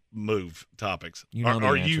 before I move topics, you know the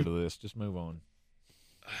answer to this. Just move on.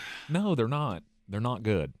 No, they're not. They're not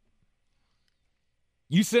good.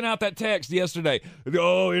 You sent out that text yesterday.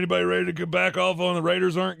 Oh, anybody ready to get back off on the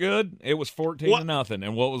Raiders aren't good? It was 14-0.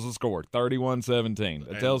 And what was the score? 31-17.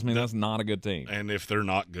 That tells me that's not a good team. And if they're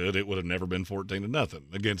not good, it would have never been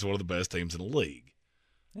 14-0 against one of the best teams in the league.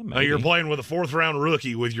 You're playing with a fourth-round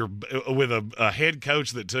rookie with a head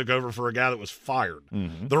coach that took over for a guy that was fired.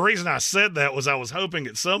 Mm-hmm. The reason I said that was I was hoping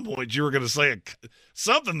at some point you were going to say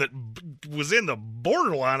something that was in the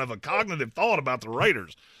borderline of a cognitive thought about the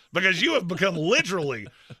Raiders, because you have become literally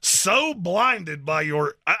so blinded by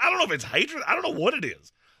your – I don't know if it's hatred. I don't know what it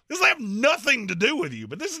is. This will have nothing to do with you,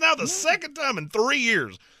 but this is now the second time in 3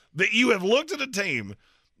 years that you have looked at a team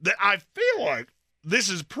that I feel like this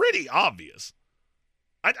is pretty obvious.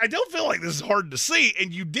 I don't feel like this is hard to see,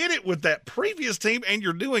 and you did it with that previous team, and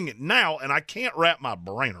you're doing it now, and I can't wrap my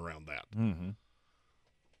brain around that. Mm-hmm.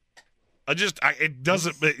 It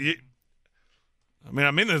doesn't. I mean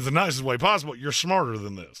it in the nicest way possible. You're smarter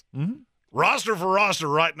than this. Mm-hmm. Roster for roster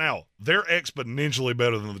right now, they're exponentially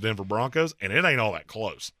better than the Denver Broncos, and it ain't all that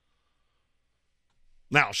close.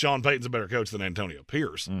 Now, Sean Payton's a better coach than Antonio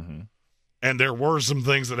Pierce, mm-hmm. and there were some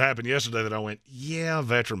things that happened yesterday that I went, yeah, a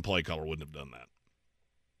veteran play caller wouldn't have done that.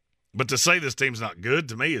 But to say this team's not good,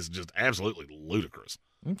 to me, is just absolutely ludicrous.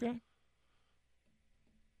 Okay.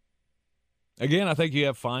 Again, I think you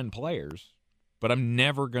have fine players, but I'm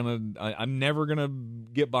never gonna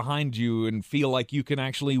get behind you and feel like you can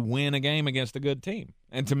actually win a game against a good team.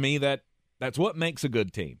 And to me, that's what makes a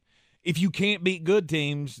good team. If you can't beat good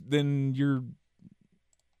teams, then you're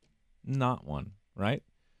not one, right?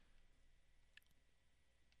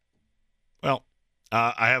 Well,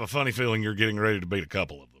 I have a funny feeling you're getting ready to beat a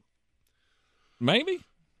couple of them. Maybe.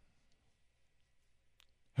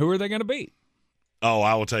 Who are they going to beat? Oh,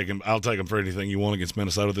 I will take him. I'll take them for anything you want against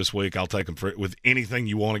Minnesota this week. I'll take them with anything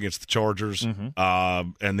you want against the Chargers. Mm-hmm.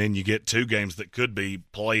 And then you get two games that could be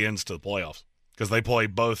play-ins to the playoffs because they play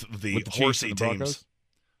both the horsey teams.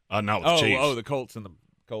 No, with Chiefs. Oh, the Colts and the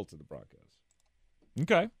Broncos.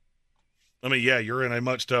 Okay. I mean, yeah, you're in a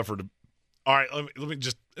much tougher. All right,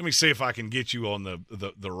 let me see if I can get you on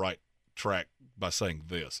the right track by saying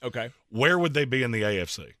this. Okay. Where would they be in the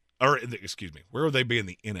AFC? Or, excuse me, where would they be in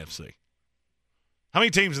the NFC? How many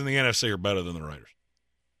teams in the NFC are better than the Raiders?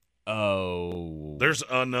 Oh. There's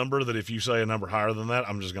a number that if you say a number higher than that,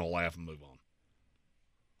 I'm just going to laugh and move on.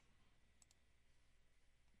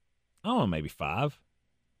 I don't know, maybe 5.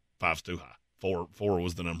 5's too high. 4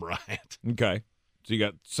 was the number I had. Okay. So you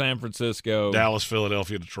got San Francisco. Dallas,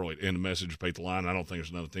 Philadelphia, Detroit. In the message, repeat the line. I don't think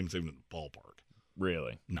there's another team that's even in the ballpark.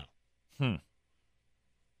 Really? No.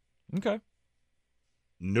 Okay.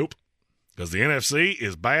 Nope. Because the NFC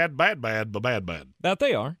is bad. That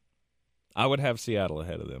they are. I would have Seattle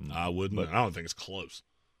ahead of them. I wouldn't. But I don't think it's close.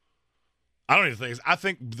 I don't even think it's – I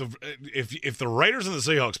think if the Raiders and the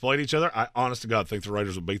Seahawks played each other, I honest to God think the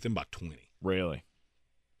Raiders would beat them by 20. Really?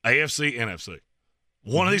 AFC, NFC.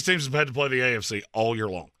 One of these teams has had to play the AFC all year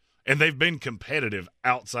long, and they've been competitive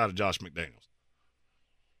outside of Josh McDaniels.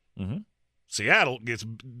 Mm-hmm. Seattle gets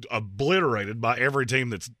obliterated by every team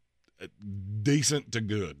that's decent to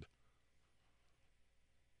good.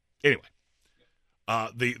 Anyway,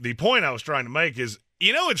 the point I was trying to make is,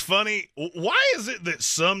 it's funny. Why is it that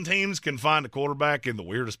some teams can find a quarterback in the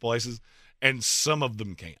weirdest places and some of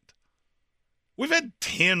them can't? We've had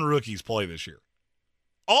 10 rookies play this year.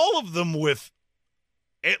 All of them with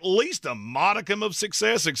at least a modicum of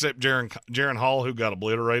success, except Jaron Hall, who got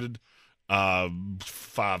obliterated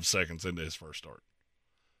 5 seconds into his first start.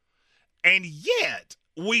 And yet,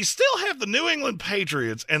 we still have the New England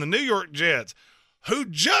Patriots and the New York Jets who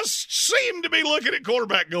just seem to be looking at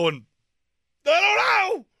quarterback going,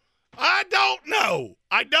 I don't know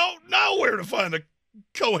where to find a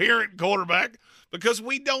coherent quarterback because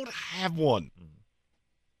we don't have one.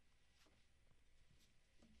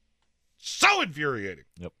 So infuriating.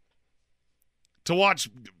 Yep. To watch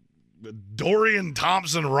Dorian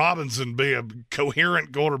Thompson-Robinson be a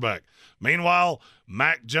coherent quarterback. Meanwhile,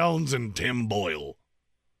 Mac Jones and Tim Boyle.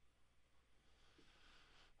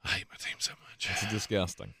 I hate my team so much. It's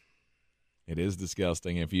disgusting. It is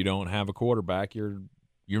disgusting. If you don't have a quarterback, you're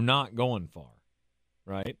not going far,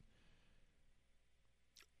 right?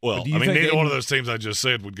 Well, I mean, neither one of those teams I just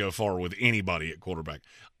said would go far with anybody at quarterback.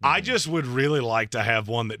 Mm-hmm. I just would really like to have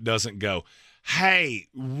one that doesn't go, hey,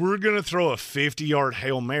 we're going to throw a 50-yard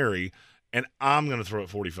Hail Mary, and I'm going to throw it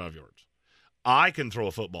 45 yards. I can throw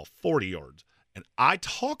a football 40 yards, and I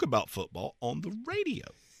talk about football on the radio.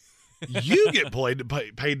 You get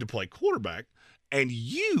paid to play quarterback, and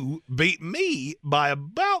you beat me by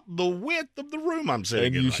about the width of the room I'm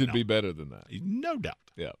sitting in. And you right should now. be better than that. No doubt.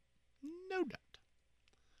 Yeah. No doubt.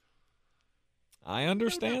 I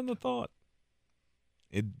understand the thought.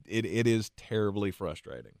 It is terribly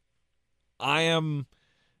frustrating. Your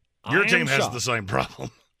team has the same problem.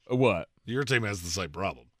 What? Your team has the same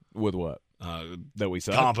problem. With what? That we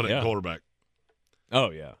suck? Competent quarterback. Oh,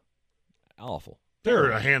 yeah. Awful. There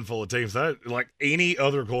are a handful of teams that, like any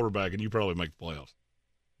other quarterback, and you probably make the playoffs,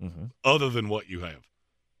 other than what you have.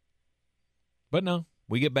 But no,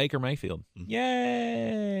 we get Baker Mayfield.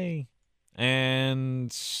 Yay!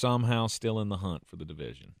 And somehow still in the hunt for the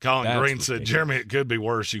division. Colin Green said, Jeremy, it could be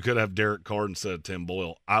worse. You could have Derek Carr instead of Tim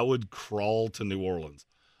Boyle. I would crawl to New Orleans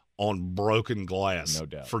on broken glass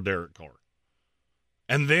for Derek Carr.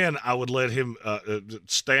 And then I would let him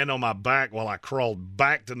stand on my back while I crawled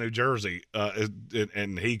back to New Jersey,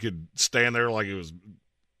 and he could stand there like he was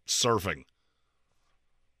surfing.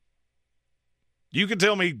 You could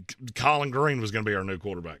tell me Colin Green was going to be our new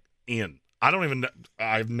quarterback. I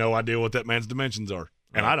have no idea what that man's dimensions are,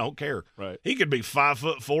 and I don't care. Right. He could be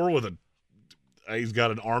 5'4" he's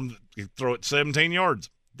got an arm that can throw it 17 yards.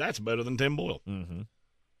 That's better than Tim Boyle.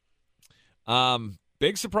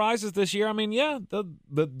 Big surprises this year. I mean, yeah,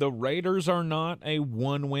 the Raiders are not a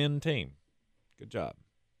one-win team. Good job.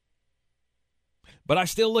 But I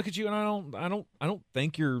still look at you and I don't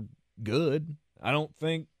think you're good. I don't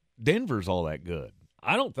think Denver's all that good.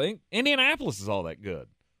 I don't think Indianapolis is all that good.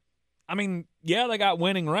 I mean, yeah, they got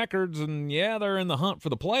winning records, and yeah, they're in the hunt for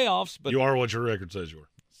the playoffs. But you are what your record says you are.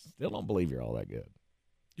 Still don't believe you're all that good.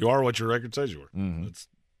 You are what your record says you are.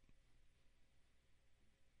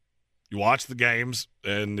 You watch the games,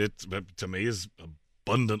 and it, to me, is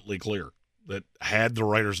abundantly clear that had the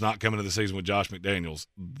Raiders not come into the season with Josh McDaniels,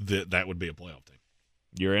 that would be a playoff team.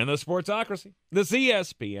 You're in the Sportsocracy. This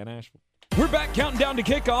ESPN Asheville. We're back counting down to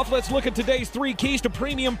kickoff. Let's look at today's 3 keys to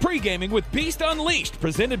premium pre-gaming with Beast Unleashed,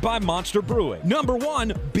 presented by Monster Brewing. Number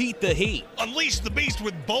 1, beat the heat. Unleash the beast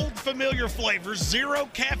with bold, familiar flavors, 0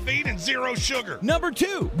 caffeine, and 0 sugar. Number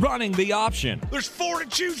 2, running the option. There's 4 to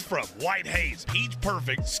choose from: White Haze, Peach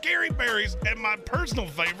Perfect, Scary Berries, and my personal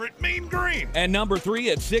favorite, Mean Green. And number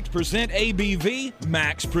 3, at 6% ABV,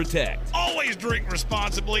 Max Protect. Always drink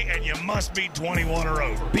responsibly, and you must be 21 or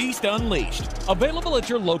over. Beast Unleashed, available at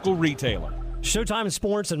your local retailer. Showtime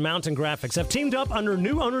Sports and Mountain Graphics have teamed up under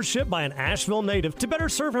new ownership by an Asheville native to better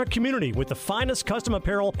serve our community with the finest custom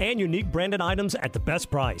apparel and unique branded items at the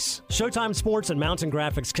best price. Showtime Sports and Mountain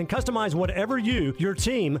Graphics can customize whatever you, your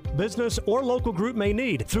team, business, or local group may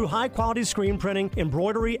need through high-quality screen printing,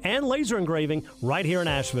 embroidery, and laser engraving right here in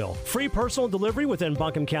Asheville. Free personal delivery within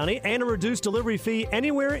Buncombe County and a reduced delivery fee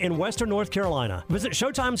anywhere in Western North Carolina. Visit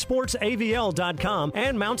ShowtimeSportsAVL.com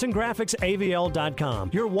and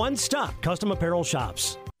MountainGraphicsAVL.com. Your one-stop custom apparel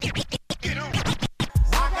shops.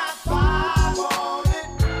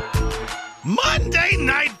 Monday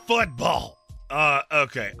Night Football.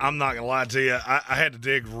 Okay, I'm not going to lie to you. I had to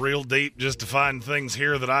dig real deep just to find things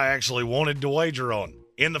here that I actually wanted to wager on.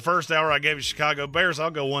 In the first hour, I gave you Chicago Bears.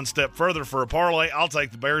 I'll go one step further for a parlay. I'll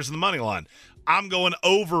take the Bears in the money line. I'm going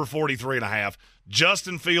over 43.5.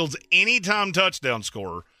 Justin Fields, anytime touchdown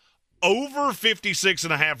scorer. Over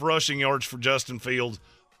 56.5 rushing yards for Justin Fields.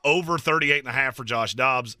 Over 38.5 for Josh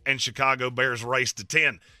Dobbs, and Chicago Bears race to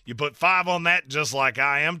 10. You put 5 on that, just like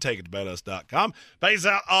I am. Take it to BetUs.com. Pays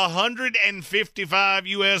out 155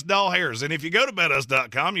 U.S. doll hairs. And if you go to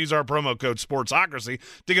BetUs.com, use our promo code Sportsocracy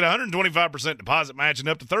to get 125% deposit match and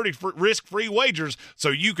up to 30 risk-free wagers so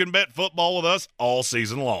you can bet football with us all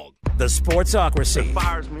season long. The Sportsocracy. It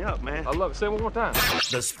fires me up, man. I love it. Say it one more time.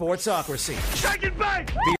 The Sportsocracy. Shake it back!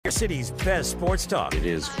 Beer City's best sports talk. It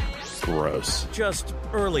is gross. Just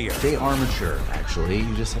earlier. They are mature, actually.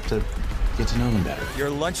 You just have to get to know them better. Your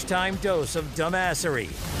lunchtime dose of dumbassery.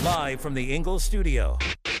 Live from the Ingalls studio.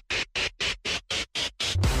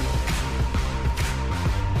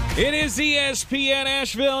 It is ESPN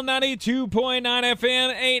Asheville, 92.9 FM,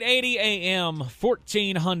 880 AM,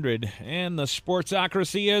 1400. And the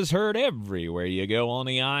Sportsocracy is heard everywhere you go on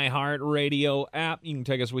the iHeartRadio app. You can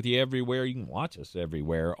take us with you everywhere. You can watch us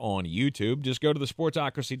everywhere on YouTube. Just go to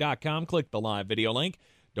thesportsocracy.com, click the live video link.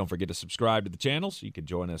 Don't forget to subscribe to the channel so you can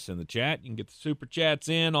join us in the chat. You can get the super chats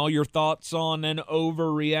in, all your thoughts on an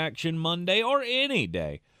Overreaction Monday or any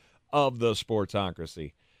day of the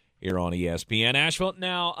Sportsocracy here on ESPN Asheville.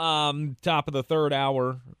 Now, top of the third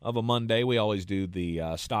hour of a Monday, we always do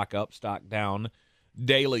the stock up, stock down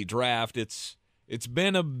daily draft. It's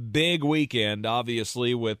been a big weekend,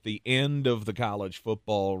 obviously, with the end of the college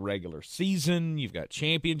football regular season. You've got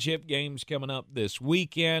championship games coming up this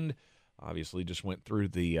weekend. Obviously, just went through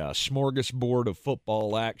the smorgasbord of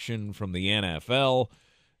football action from the NFL.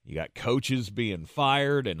 You got coaches being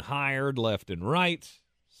fired and hired left and right.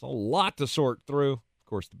 It's a lot to sort through. Of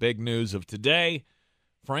course, the big news of today,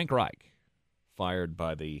 Frank Reich fired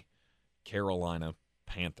by the Carolina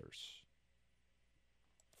Panthers.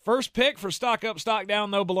 First pick for stock up, stock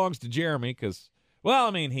down, though, belongs to Jeremy because, well,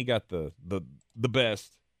 I mean, he got the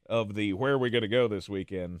best of the where are we going to go this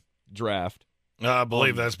weekend draft. I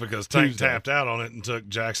believe that's because Tank tapped out on it and took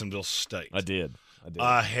Jacksonville State. I did.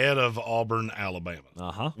 Ahead of Auburn,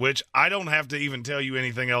 Alabama. Which I don't have to even tell you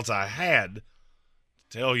anything else I had to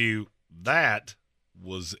tell you that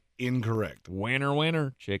was incorrect.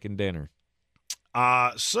 Winner, chicken dinner.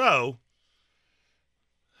 So,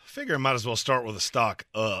 I figure I might as well start with a stock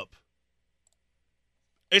up.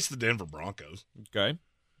 It's the Denver Broncos. Okay.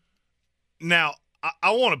 Now,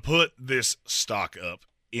 I want to put this stock up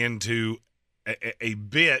into a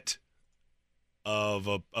bit of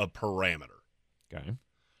a parameter. Okay.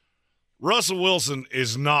 Russell Wilson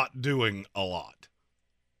is not doing a lot.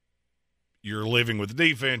 You're living with the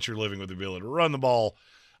defense. You're living with the ability to run the ball.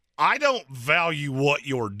 I don't value what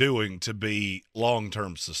you're doing to be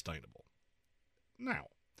long-term sustainable. Now,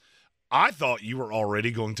 I thought you were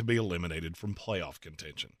already going to be eliminated from playoff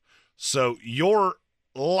contention. So you're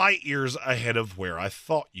light years ahead of where I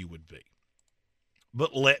thought you would be.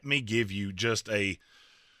 But let me give you just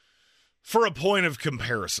for a point of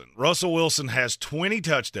comparison. Russell Wilson has 20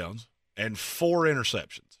 touchdowns and 4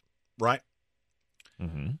 interceptions, right?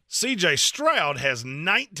 Mm-hmm. C.J. Stroud has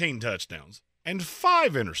 19 touchdowns and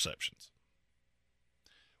 5 interceptions.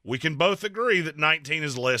 We can both agree that 19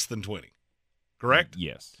 is less than 20, correct?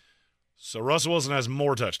 Yes. So Russell Wilson has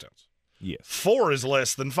more touchdowns. Yes. 4 is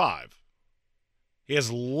less than 5. He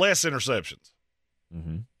has less interceptions.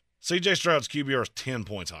 Mm-hmm. C.J. Stroud's QBR is 10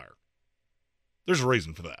 points higher. There's a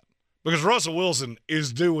reason for that. Because Russell Wilson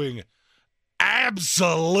is doing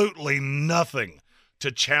absolutely nothing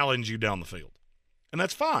to challenge you down the field. And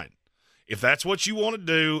that's fine. If that's what you want to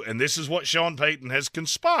do, and this is what Sean Payton has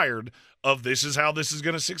conspired of this is how this is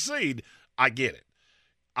going to succeed, I get it.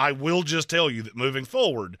 I will just tell you that moving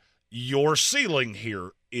forward, your ceiling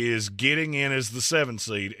here is getting in as the 7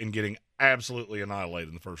 seed and getting absolutely annihilated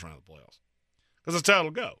in the first round of the playoffs. Because that's how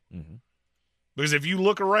it'll go. Mm-hmm. Because if you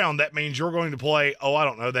look around, that means you're going to play,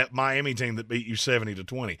 that Miami team that beat you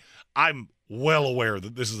 70-20. I'm well aware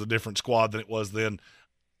that this is a different squad than it was then.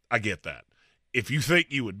 I get that. If you think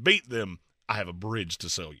you would beat them, I have a bridge to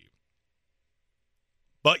sell you.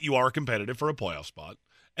 But you are competitive for a playoff spot,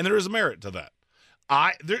 and there is a merit to that.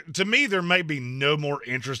 To me, there may be no more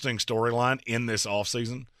interesting storyline in this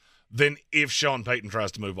offseason than if Sean Payton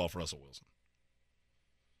tries to move off Russell Wilson.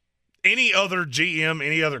 Any other GM,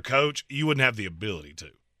 any other coach, you wouldn't have the ability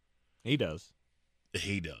to. He does.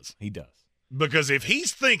 He does. He does. Because if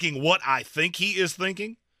he's thinking what I think he is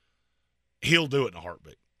thinking, he'll do it in a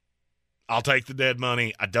heartbeat. I'll take the dead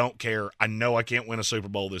money. I don't care. I know I can't win a Super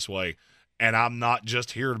Bowl this way, and I'm not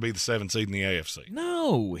just here to be the 7th seed in the AFC.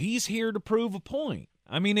 No, he's here to prove a point.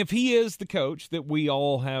 I mean, if he is the coach that we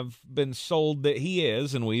all have been sold that he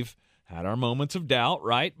is, and we've had our moments of doubt,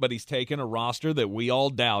 right? But he's taken a roster that we all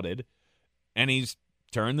doubted, and he's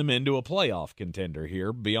turned them into a playoff contender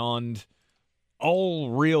here beyond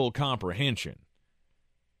all real comprehension.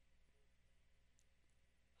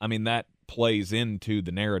 I mean, that plays into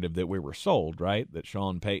the narrative that we were sold, right? That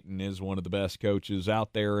Sean Payton is one of the best coaches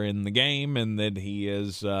out there in the game, and that he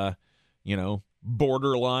is,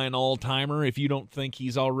 borderline all-timer if you don't think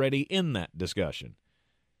he's already in that discussion.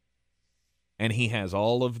 And he has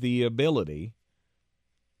all of the ability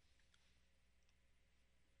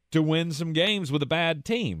to win some games with a bad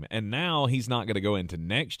team. And now he's not going to go into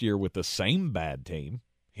next year with the same bad team.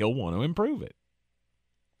 He'll want to improve it.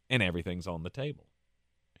 And everything's on the table.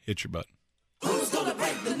 Hit your button. Who's gonna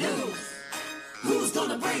break the news? Who's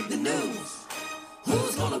gonna break the news?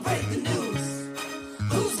 Who's gonna break the news?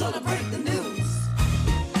 Who's gonna break the news?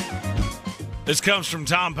 This comes from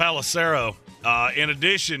Tom Pelissero. In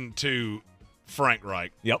addition to Frank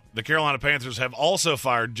Reich, yep, the Carolina Panthers have also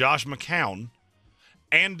fired Josh McCown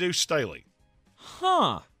and Deuce Staley.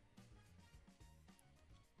 Huh.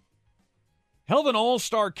 Hell of an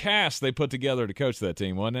all-star cast they put together to coach that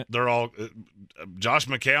team, wasn't it? They're all Josh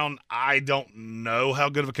McCown, I don't know how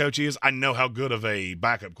good of a coach he is. I know how good of a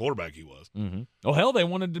backup quarterback he was. Mm-hmm. Oh, hell, they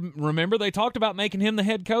wanted to remember they talked about making him the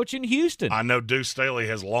head coach in Houston. I know Deuce Staley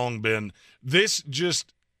has long been – this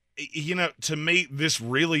just – to me, this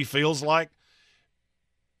really feels like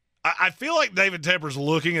 – I feel like David Tepper's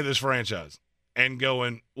looking at this franchise and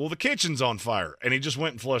going, well, the kitchen's on fire, and he just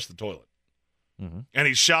went and flushed the toilet. Mm-hmm. And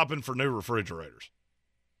he's shopping for new refrigerators.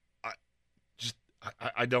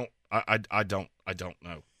 I don't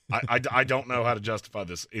know. I don't know how to justify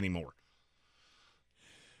this anymore.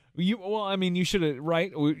 You should have,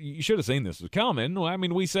 right? You should have seen this was coming. I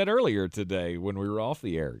mean, we said earlier today when we were off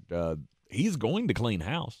the air, he's going to clean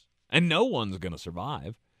house, and no one's going to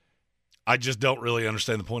survive. I just don't really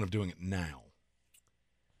understand the point of doing it now.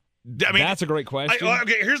 I mean, that's a great question.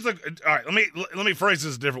 Okay, all right. Let me phrase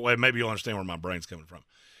this a different way. Maybe you'll understand where my brain's coming from.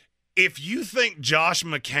 If you think Josh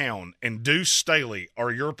McCown and Deuce Staley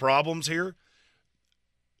are your problems here,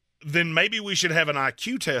 then maybe we should have an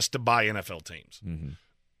IQ test to buy NFL teams. Mm-hmm.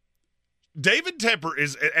 David Tepper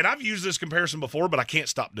is, and I've used this comparison before, but I can't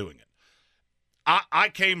stop doing it. I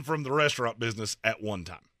came from the restaurant business at one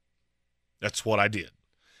time. That's what I did.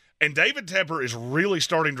 And David Tepper is really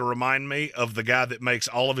starting to remind me of the guy that makes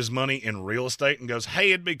all of his money in real estate and goes,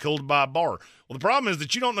 hey, it'd be cool to buy a bar. Well, the problem is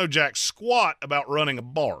that you don't know jack squat about running a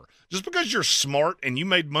bar. Just because you're smart and you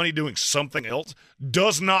made money doing something else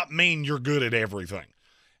does not mean you're good at everything.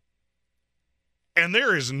 And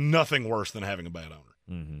there is nothing worse than having a bad owner.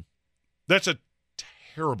 Mm-hmm. That's a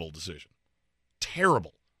terrible decision.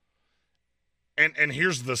 Terrible. And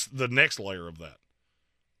here's the next layer of that.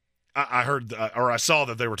 I heard, or I saw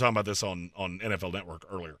that they were talking about this on NFL Network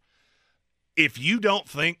earlier. If you don't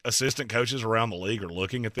think assistant coaches around the league are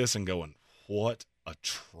looking at this and going, what a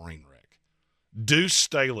train wreck. Deuce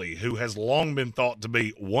Staley, who has long been thought to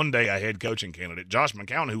be one day a head coaching candidate, Josh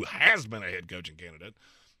McCown, who has been a head coaching candidate,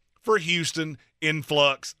 for Houston, in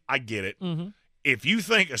flux, I get it. Mm-hmm. If you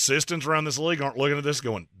think assistants around this league aren't looking at this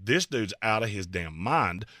going, this dude's out of his damn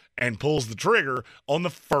mind, and pulls the trigger on the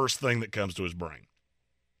first thing that comes to his brain,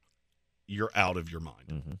 you're out of your mind.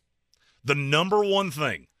 Mm-hmm. The number one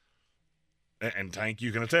thing, and Tank,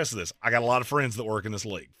 you can attest to this, I got a lot of friends that work in this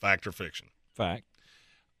league, fact or fiction. Fact.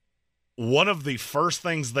 One of the first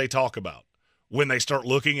things they talk about when they start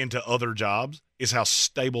looking into other jobs is how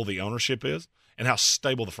stable the ownership is and how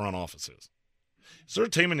stable the front office is. Is there a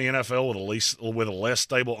team in the NFL with a less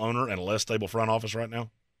stable owner and a less stable front office right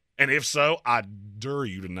now? And if so, I dare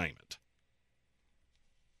you to name it.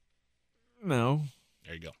 No.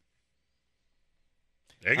 There you go.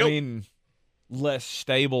 There you go. I mean, less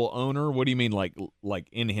stable owner. What do you mean, like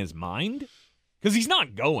in his mind? Because he's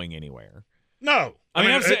not going anywhere. No, I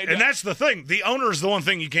mean, and that's the thing. The owner is the one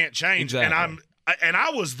thing you can't change. Exactly. And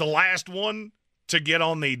I was the last one to get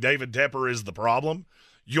on the David Tepper is the problem.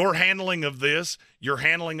 Your handling of this, your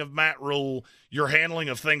handling of Matt Rule, your handling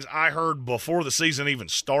of things I heard before the season even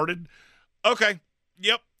started. Okay,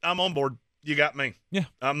 yep, I'm on board. You got me. Yeah,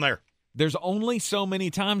 I'm there. There's only so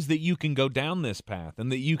many times that you can go down this path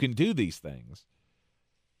and that you can do these things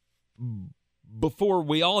before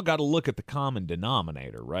we all got to look at the common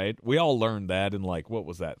denominator, right? We all learned that in, like, what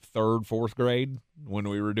was that, 3rd, 4th grade when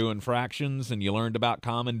we were doing fractions and you learned about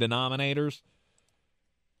common denominators?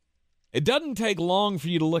 It doesn't take long for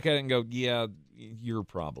you to look at it and go, yeah, you're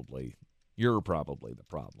probably the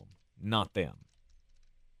problem, not them.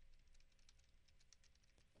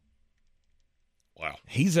 Wow.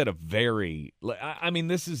 He's at a very, I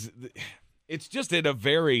mean, it's just at a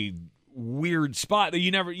very weird spot that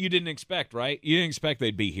you didn't expect, right? You didn't expect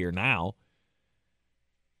they'd be here now.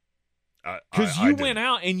 Because you went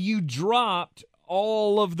out and you dropped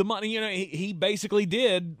all of the money. You know, he basically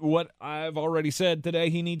did what I've already said today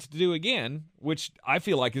he needs to do again, which I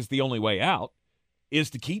feel like is the only way out,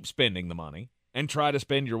 is to keep spending the money and try to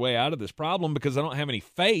spend your way out of this problem, because I don't have any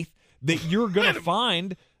faith that you're going to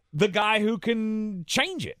find the guy who can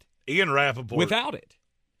change it. Ian Rappaport. Without it.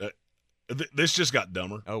 This just got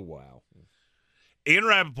dumber. Oh, wow. Ian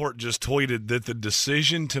Rappaport just tweeted that the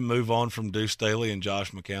decision to move on from Deuce Staley and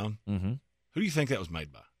Josh McCown, mm-hmm. Who do you think that was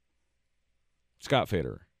made by? Scott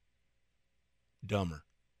Fitterer. Dumber.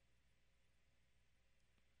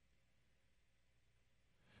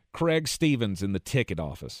 Craig Stevens in the ticket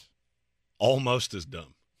office. Almost as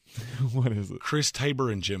dumb. What is it? Chris Tabor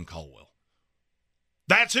and Jim Caldwell.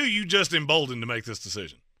 That's who you just emboldened to make this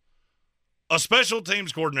decision. A special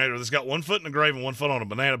teams coordinator that's got one foot in the grave and one foot on a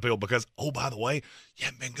banana peel because, oh, by the way, you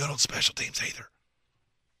haven't been good on special teams either.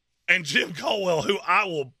 And Jim Caldwell, who I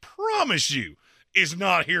will promise you is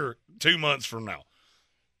not here 2 months from now.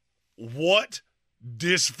 What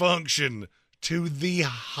dysfunction to the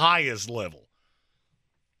highest level.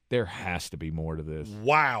 There has to be more to this.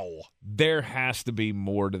 Wow. There has to be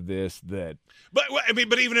more to this that. But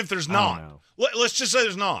even if there's not, let's just say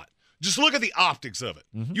there's not. Just look at the optics of it.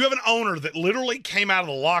 Mm-hmm. You have an owner that literally came out of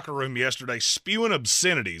the locker room yesterday spewing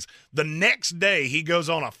obscenities. The next day, he goes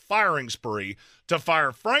on a firing spree to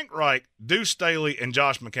fire Frank Reich, Deuce Staley, and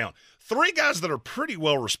Josh McCown. 3 guys that are pretty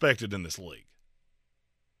well respected in this league.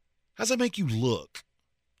 How does that make you look?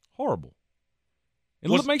 Horrible.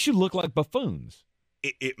 It makes you look like buffoons.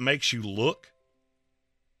 It makes you look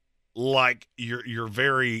like you're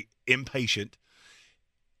very impatient,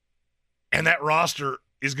 and that roster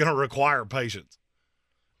is going to require patience.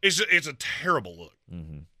 It's a terrible look.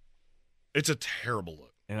 Mm-hmm. It's a terrible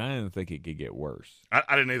look. And I didn't think it could get worse.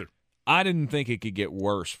 I didn't either. I didn't think it could get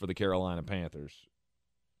worse for the Carolina Panthers.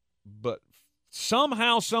 But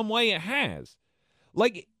somehow, some way it has.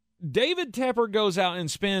 Like, David Tepper goes out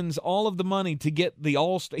and spends all of the money to get the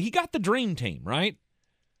All-Star. He got the dream team, right?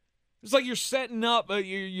 It's like you're setting up, look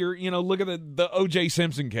at the O.J.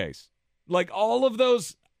 Simpson case. Like all of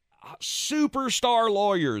those superstar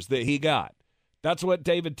lawyers that he got. That's what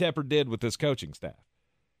David Tepper did with this coaching staff.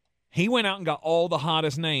 He went out and got all the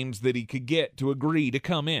hottest names that he could get to agree to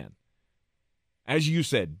come in. As you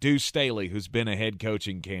said, Deuce Staley, who's been a head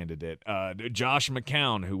coaching candidate. Josh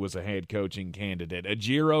McCown, who was a head coaching candidate.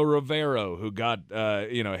 Ajiro Rivero, who got,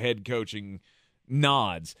 head coaching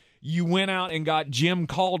nods. You went out and got Jim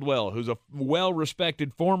Caldwell, who's a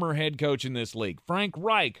well-respected former head coach in this league. Frank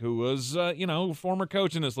Reich, who was, former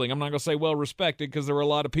coach in this league. I'm not going to say well-respected because there were a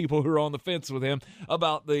lot of people who were on the fence with him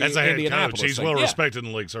about the As a head Indianapolis coach, he's thing. well-respected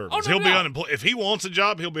in the league service. He'll be unemployed. If he wants a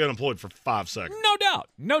job, he'll be unemployed for 5 seconds.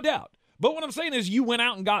 No doubt. But what I'm saying is you went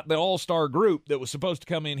out and got the all-star group that was supposed to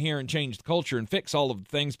come in here and change the culture and fix all of the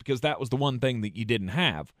things because that was the one thing that you didn't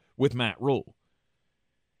have with Matt Rule.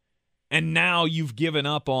 And now you've given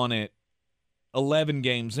up on it 11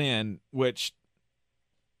 games in, which,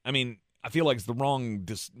 I feel like it's the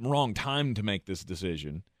wrong time to make this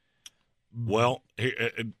decision. Well,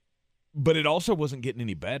 but it also wasn't getting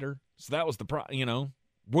any better. So that was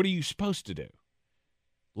what are you supposed to do?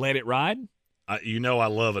 Let it ride? I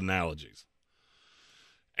love analogies.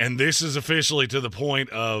 And this is officially to the point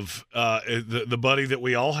of the buddy that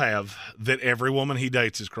we all have that every woman he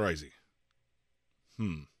dates is crazy.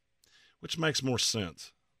 Which makes more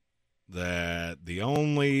sense. That the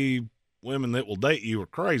only women that will date you are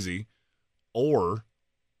crazy or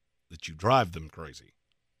that you drive them crazy.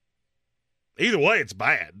 Either way, it's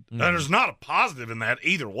bad. There's not a positive in that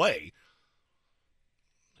either way.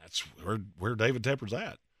 That's where David Tepper's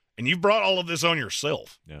at. And you've brought all of this on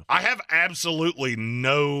yourself. Yeah. I have absolutely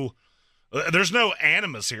there's no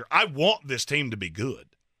animus here. I want this team to be good.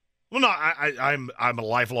 Well, no, I'm a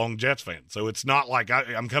lifelong Jets fan, so it's not like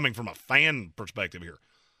I'm coming from a fan perspective here.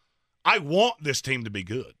 I want this team to be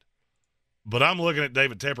good. But I'm looking at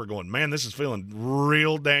David Tepper going, man, this is feeling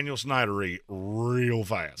real Daniel Snyder-y real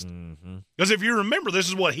fast. Because if you remember, this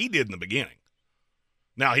is what he did in the beginning.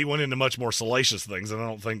 Now, he went into much more salacious things, and I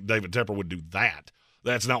don't think David Tepper would do that.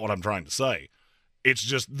 That's not what I'm trying to say. It's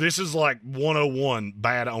just this is like 101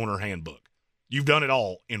 bad owner handbook. You've done it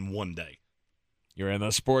all in one day. You're in the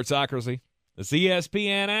Sportsocracy. This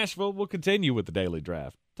ESPN Asheville. We'll continue with the daily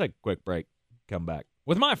draft. Take a quick break. Come back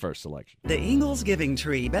with my first selection. The Ingalls Giving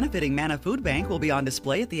Tree, benefiting Manna Food Bank, will be on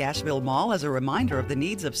display at the Asheville Mall as a reminder of the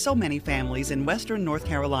needs of so many families in western North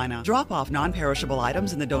Carolina. Drop off non-perishable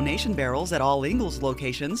items in the donation barrels at all Ingalls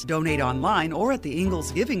locations, donate online or at the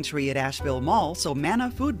Ingalls Giving Tree at Asheville Mall so Manna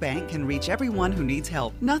Food Bank can reach everyone who needs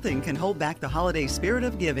help. Nothing can hold back the holiday spirit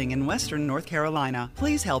of giving in western North Carolina.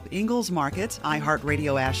 Please help Ingalls Market,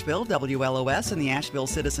 iHeartRadio Asheville, WLOS, and the Asheville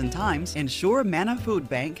Citizen-Times ensure Manna Food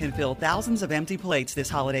Bank can fill thousands of empty plates this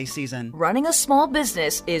holiday season. Running a small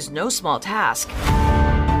business is no small task.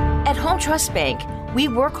 At Home Trust Bank, we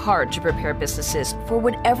work hard to prepare businesses for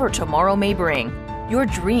whatever tomorrow may bring. Your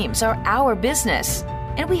dreams are our business,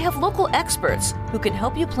 and we have local experts who can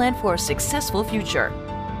help you plan for a successful future.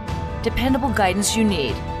 Dependable guidance you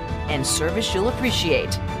need and service you'll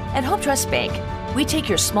appreciate. At Home Trust Bank, we take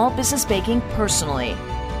your small business banking personally.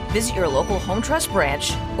 Visit your local Home Trust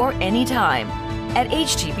branch or anytime at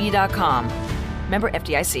htb.com. Member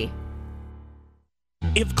FDIC.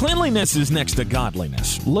 If cleanliness is next to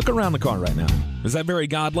godliness, look around the car right now. Is that very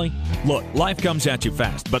godly? Look, life comes at you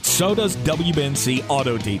fast, but so does WNC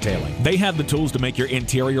Auto Detailing. They have the tools to make your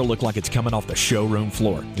interior look like it's coming off the showroom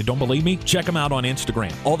floor. You don't believe me? Check them out on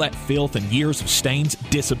Instagram. All that filth and years of stains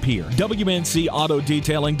disappear. WNC Auto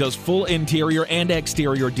Detailing does full interior and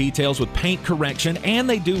exterior details with paint correction, and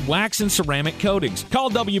they do wax and ceramic coatings. Call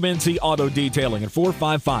WNC Auto Detailing at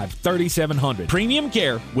 455-3700. Premium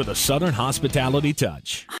care with a Southern hospitality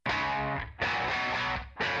touch.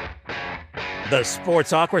 The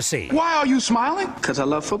Sportsocracy. Why are you smiling? Because I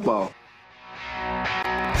love football.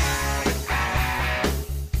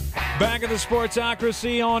 Back at the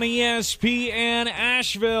Sportsocracy on ESPN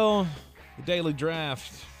Asheville. The daily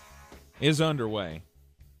draft is underway.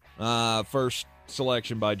 First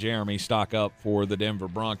selection by Jeremy, stock up for the Denver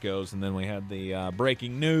Broncos. And then we had the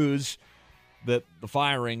breaking news that the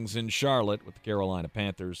firings in Charlotte with the Carolina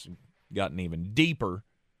Panthers gotten even deeper.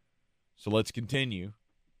 So let's continue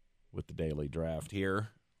with the daily draft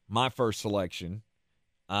here. My first selection,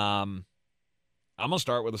 I'm going to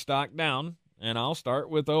start with a stock down, and I'll start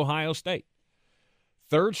with Ohio State.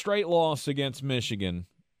 Third straight loss against Michigan,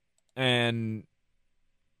 and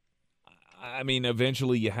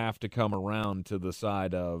eventually you have to come around to the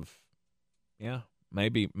side of,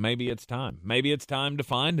 Maybe it's time. Maybe it's time to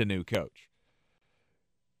find a new coach.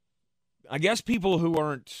 I guess people who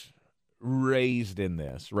aren't raised in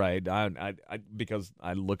this, right? I because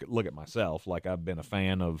I look at myself, like I've been a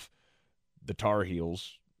fan of the Tar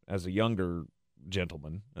Heels as a younger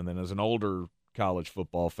gentleman, and then as an older college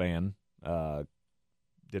football fan,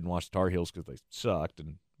 didn't watch the Tar Heels because they sucked,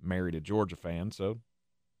 and married a Georgia fan, so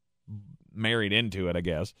married into it, I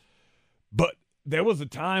guess. But there was a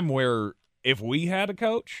time where if we had a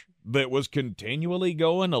coach that was continually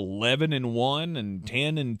going 11-1 and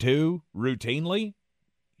 10-2 routinely,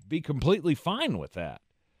 be completely fine with that.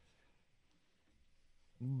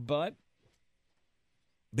 But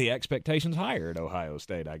the expectation's higher at Ohio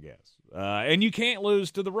State, I guess. And you can't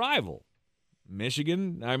lose to the rival.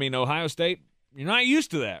 Michigan, Ohio State, you're not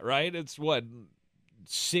used to that, right? It's what,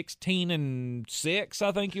 16-6,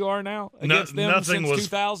 I think you are now against them since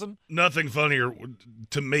 2000. Nothing funnier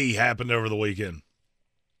to me happened over the weekend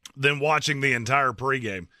than watching the entire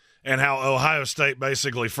pregame and how Ohio State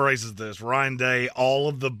basically phrases this. Ryan Day, all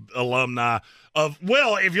of the alumni of,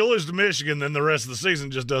 well, if you lose to Michigan, then the rest of the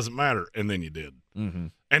season just doesn't matter. And then you did. Mm-hmm.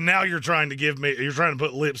 And now you're trying to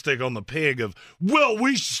put lipstick on the pig of, well,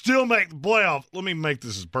 we should still make the playoff. Let me make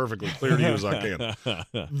this as perfectly clear to you as I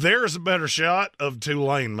can. There's a better shot of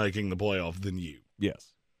Tulane making the playoff than you.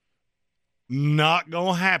 Yes. Not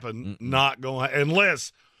going to happen. Not going to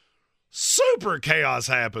unless super chaos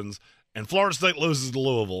happens and Florida State loses to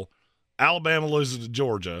Louisville, Alabama loses to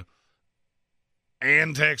Georgia,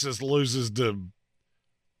 and Texas loses to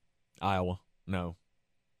Iowa. No.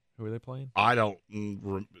 Who are they playing? I don't.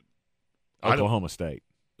 Oklahoma State.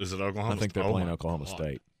 Is it Oklahoma? I think they're playing Oklahoma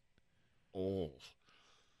State. Oh,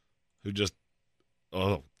 who just?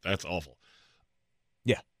 Oh, that's awful.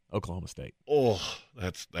 Yeah, Oklahoma State. Oh,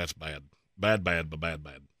 that's bad. Bad.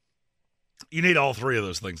 You need all three of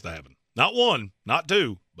those things to happen. Not one, not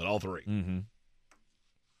two, but all three. Mm-hmm.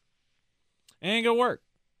 Ain't gonna work.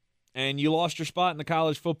 And you lost your spot in the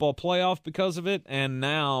college football playoff because of it. And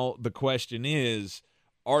now the question is,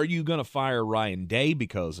 are you going to fire Ryan Day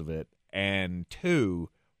because of it? And two,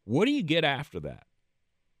 what do you get after that?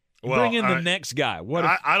 Well, bring in the next guy. What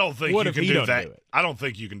if, I don't think you can do that. Do I don't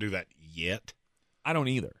think you can do that yet. I don't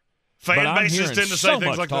either. Fan bases tend to say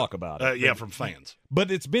things like talk that. About it. Yeah, from fans.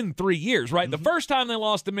 But it's been 3 years, right? Mm-hmm. The first time they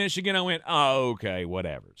lost to Michigan, I went, oh, okay,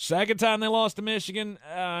 whatever. Second time they lost to Michigan,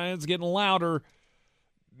 it's getting louder.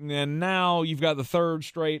 And now you've got the third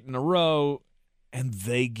straight in a row. And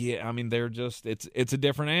they get, they're just, it's a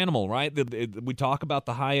different animal, right? We talk about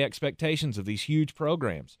the high expectations of these huge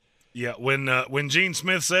programs. Yeah, when Gene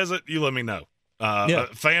Smith says it, you let me know.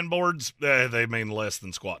 Fan boards, they mean less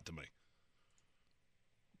than squat to me.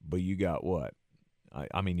 But you got what?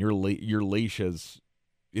 Your leash is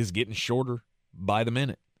getting shorter by the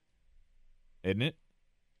minute, isn't it?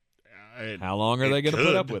 How long are they going to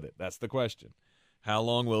put up with it? That's the question. How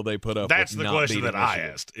long will they put up That's with the not question that Michigan?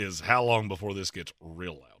 I asked, is how long before this gets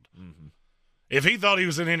real loud? Mm-hmm. If he thought he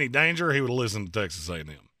was in any danger, he would have listened to Texas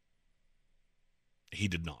A&M. He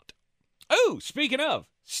did not. Oh, speaking of,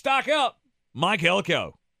 stock up, Mike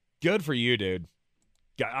Elko. Good for you, dude.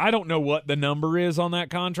 I don't know what the number is on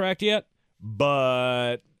that contract yet,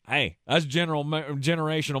 but, hey, that's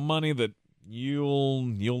generational money that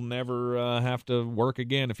you'll never have to work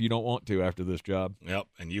again if you don't want to after this job. Yep,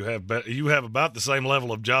 and you have about the same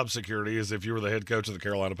level of job security as if you were the head coach of the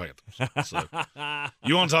Carolina Panthers. So,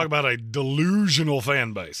 you want to talk about a delusional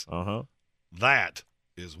fan base? That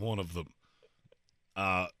is one of them.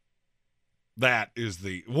 That is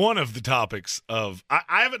one of the topics of.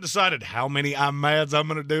 I haven't decided how many I'm mads I'm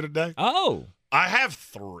going to do today. Oh, I have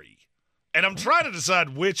 3. And I'm trying to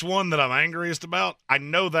decide which one that I'm angriest about. I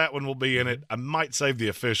know that one will be in it. I might save the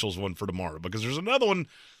officials one for tomorrow because there's another one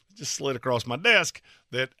that just slid across my desk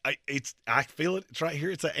that I feel it. It's right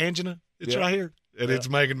here. It's an angina. It's right here. And it's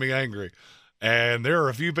making me angry. And there are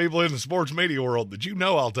a few people in the sports media world that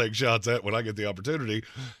I'll take shots at when I get the opportunity.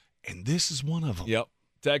 And this is one of them. Yep.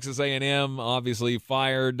 Texas A&M obviously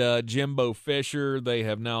fired Jimbo Fisher. They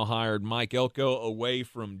have now hired Mike Elko away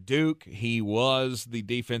from Duke. He was the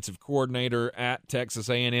defensive coordinator at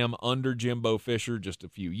Texas A&M under Jimbo Fisher just a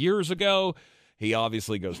few years ago. He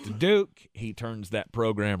obviously goes to Duke. He turns that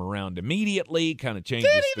program around immediately, kind of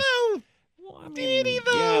changes. Did he though? Well, Did he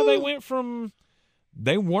though? Yeah, they went from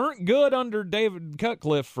they weren't good under David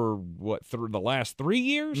Cutcliffe for what the last 3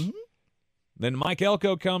 years. Mm-hmm. Then Mike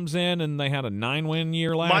Elko comes in, and they had a 9-win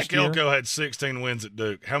year last year. Mike Elko had 16 wins at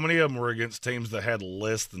Duke. How many of them were against teams that had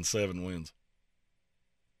less than 7 wins?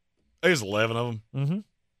 It was 11 of them. Mm-hmm.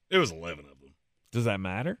 It was 11 of them. Does that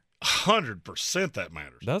matter? 100% that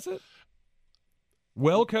matters. Does it?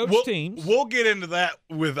 Well-coached teams. We'll get into that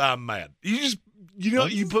with I'm mad.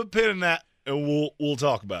 You put pin in that, and we'll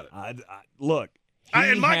talk about it. Look,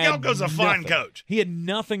 and Mike Elko's a fine coach. He had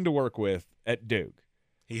nothing to work with at Duke.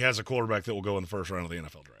 He has a quarterback that will go in the first round of the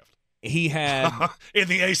NFL draft. He had in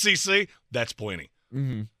the ACC. That's plenty.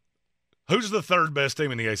 Mm-hmm. Who's the third best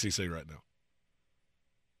team in the ACC right now?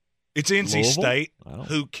 It's NC Louisville? State,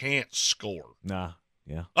 who can't score. Nah,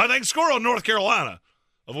 yeah. They can score on North Carolina,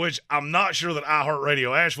 of which I'm not sure that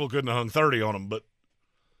iHeartRadio Asheville couldn't have hung 30 on them, but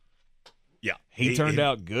yeah. He turned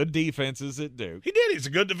out good defenses at Duke. He did. He's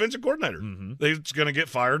a good defensive coordinator. Mm-hmm. He's going to get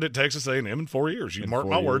fired at Texas A&M in 4 years. You mark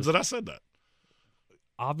my words that I said that.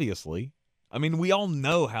 Obviously. I mean, we all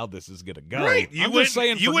know how this is going to go. Right. I'm just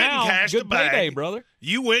saying for now, good payday, brother.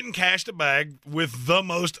 You went and cashed a bag with the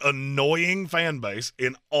most annoying fan base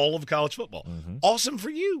in all of college football. Mm-hmm. Awesome for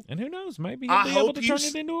you. And who knows? Maybe you'll be able to turn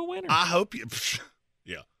it into a winner. I hope you.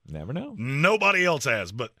 Yeah. Never know. Nobody else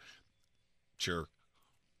has, but sure.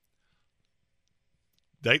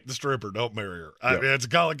 Date the stripper, don't marry her. I mean, it's a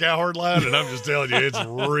Colin Cowherd line, and I'm just telling you, it's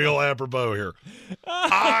real apropos here.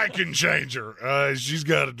 I can change her. She's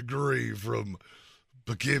got a degree from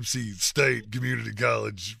Poughkeepsie State Community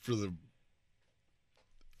College for the.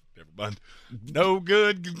 Never mind. No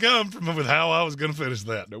good can come from with how I was going to finish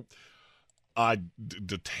that. Nope. I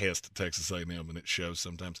detest Texas A&M, and it shows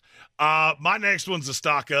sometimes. My next one's a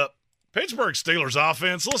stock up. Pittsburgh Steelers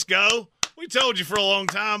offense. Let's go. We told you for a long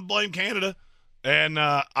time, blame Canada. And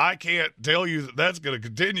I can't tell you that that's going to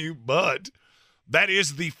continue, but that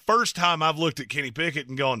is the first time I've looked at Kenny Pickett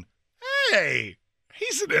and gone, hey,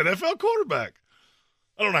 he's an NFL quarterback.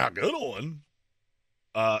 I don't know how good a one.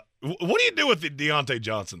 What do you do with the Deontay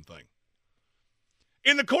Johnson thing?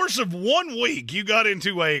 In the course of 1 week, you got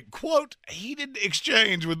into a, quote, heated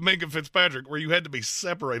exchange with Minka Fitzpatrick where you had to be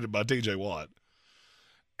separated by T.J. Watt.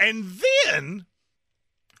 And then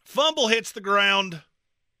fumble hits the ground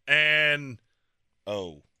and...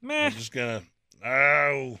 Meh. I'm just going to,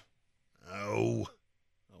 I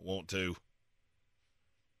want to.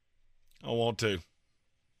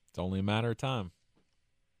 It's only a matter of time.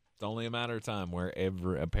 It's only a matter of time where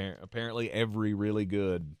apparently every really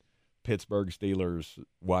good Pittsburgh Steelers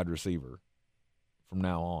wide receiver from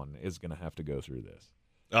now on is going to have to go through this.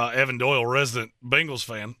 Evan Doyle, resident Bengals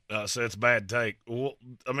fan, said it's a bad take. Well,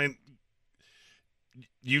 I mean,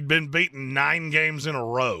 you'd been beaten 9 games in a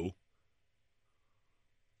row.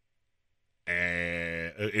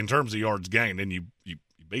 And in terms of yards gained, and you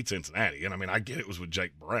beat Cincinnati. And, I mean, I get it was with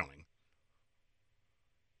Jake Browning.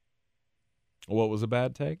 What was a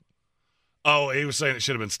bad take? Oh, he was saying it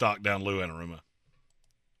should have been stocked down Lou Anarumo.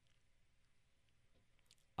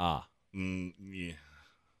 Yeah.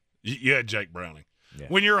 You had Jake Browning. Yeah.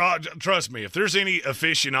 When you're trust me, if there's any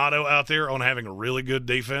aficionado out there on having a really good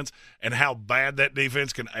defense and how bad that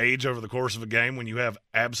defense can age over the course of a game when you have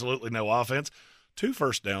absolutely no offense, 2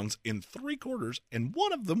 first downs in 3 quarters, and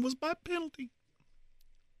one of them was by penalty.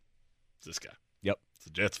 It's this guy. Yep. It's a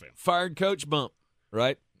Jets fan. Fired coach bump,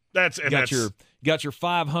 right? Got your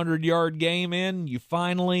 500-yard game in. You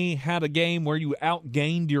finally had a game where you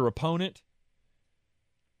outgained your opponent.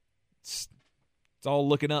 It's all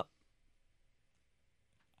looking up.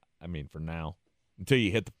 I mean, for now, until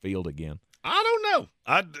you hit the field again. I don't know.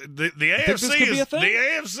 The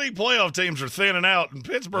AFC playoff teams are thinning out, and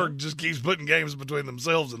Pittsburgh just keeps putting games between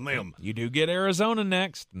themselves and them. You do get Arizona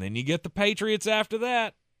next, and then you get the Patriots after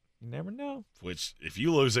that. You never know. Which, if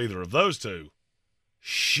you lose either of those two,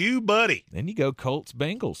 shoo, buddy. Then you go Colts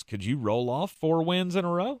Bengals. Could you roll off 4 wins in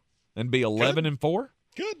a row and be 11-4?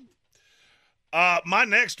 Good. My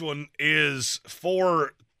next one is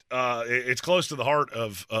for. It's close to the heart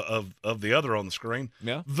of the other on the screen.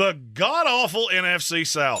 Yeah. The god-awful NFC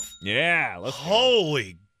South. Yeah.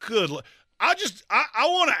 Holy good. I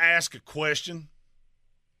want to ask a question,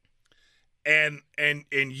 and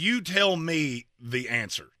you tell me the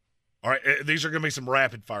answer. All right? These are going to be some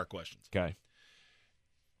rapid-fire questions. Okay.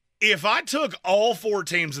 If I took all 4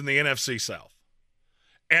 teams in the NFC South,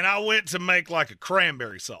 and I went to make like a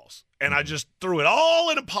cranberry sauce, and I just threw it all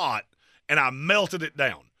in a pot, and I melted it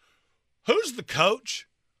down, who's the coach?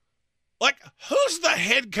 Like, who's the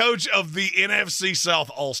head coach of the NFC South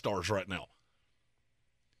All-Stars right now?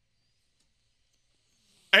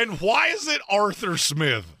 And why is it Arthur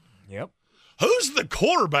Smith? Yep. Who's the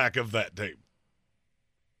quarterback of that team?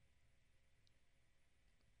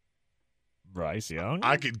 Bryce Young?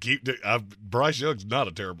 I could keep Bryce Young's not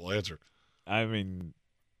a terrible answer. I mean,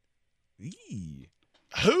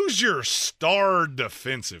 who's your star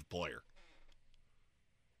defensive player?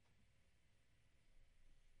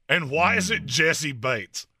 And why is it Jesse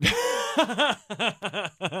Bates?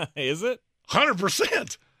 Is it?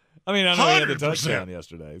 100%. I mean, I know he had a 100%. touchdown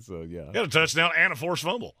yesterday, so yeah. He had a touchdown and a forced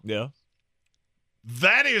fumble. Yeah.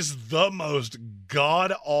 That is the most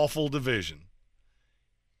god-awful division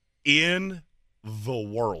in the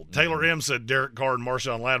world. Taylor M. said Derek Carr and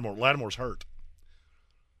Marshawn Lattimore. Lattimore's hurt.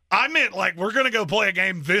 I meant, like, we're going to go play a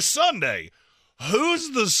game this Sunday.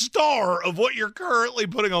 Who's the star of what you're currently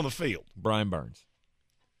putting on the field? Brian Burns.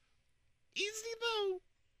 Easy, though.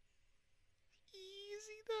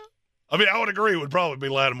 I mean, I would agree it would probably be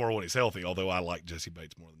Lattimore when he's healthy, although I like Jesse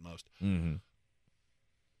Bates more than most. Mm-hmm.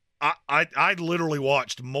 I literally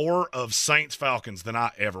watched more of Saints-Falcons than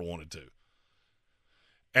I ever wanted to.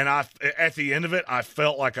 And at the end of it, I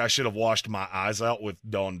felt like I should have washed my eyes out with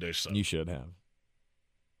Dawn dish soap. You should have.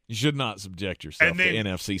 You should not subject yourself to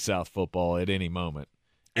NFC South football at any moment.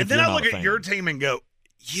 And then I look at your team and go,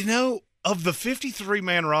 you know, of the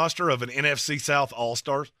 53-man roster of an NFC South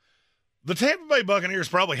All-Stars, the Tampa Bay Buccaneers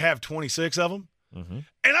probably have 26 of them. Mm-hmm.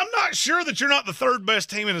 And I'm not sure that you're not the third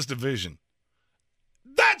best team in this division.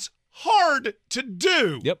 That's hard to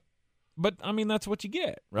do. Yep. But, I mean, that's what you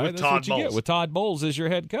get, right? With That's Todd what you Bowles. get with Todd Bowles as your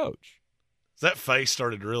head coach. Has that face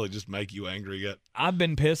started to really just make you angry yet? I've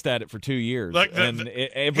been pissed at it for 2 years. Like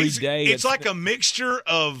every day. It's like a mixture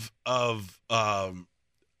of how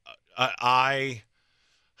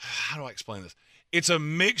do I explain this? It's a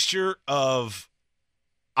mixture of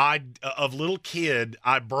little kid,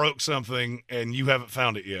 I broke something and you haven't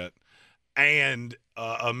found it yet, and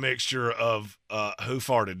a mixture of who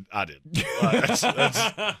farted, I did. That's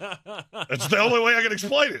the only way I can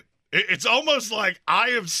explain it. It's almost like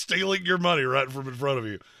I am stealing your money right from in front of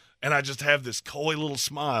you, and I just have this coy little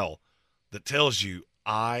smile that tells you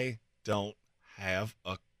I don't have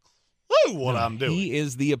a clue what I'm doing. He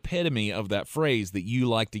is the epitome of that phrase that you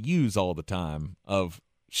like to use all the time of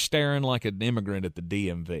staring like an immigrant at the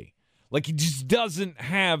DMV. Like he just doesn't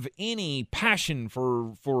have any passion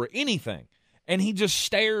for anything. And he just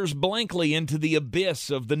stares blankly into the abyss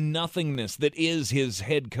of the nothingness that is his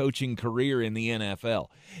head coaching career in the NFL.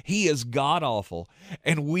 He is god-awful,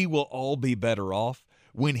 and we will all be better off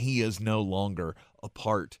when he is no longer a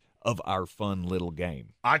part of our fun little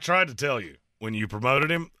game. I tried to tell you when you promoted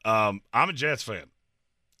him, I'm a Jets fan.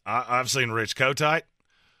 I've seen Rich Kotite.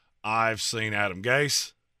 I've seen Adam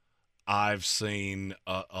Gase. I've seen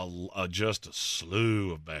just a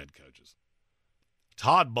slew of bad coaches.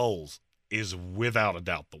 Todd Bowles is without a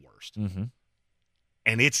doubt the worst. Mm-hmm.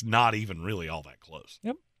 And it's not even really all that close.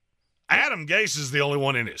 Yep. Adam Gase is the only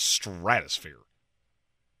one in his stratosphere.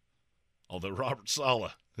 Although Robert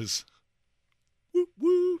Saleh is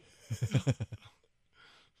woo.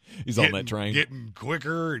 He's on that train. Getting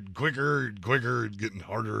quicker and quicker and quicker and getting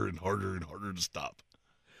harder and harder and harder to stop.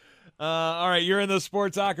 All right, you're in the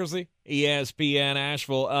Sportsocracy, ESPN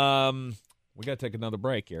Asheville. We got to take another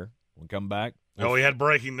break here. We'll come back. We had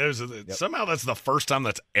breaking news. Yep. Somehow that's the first time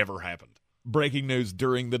that's ever happened. Breaking news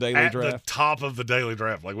during the daily draft. At the top of the daily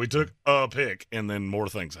draft. Like we took a pick and then more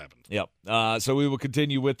things happened. Yep. So we will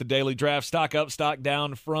continue with the daily draft. Stock up, stock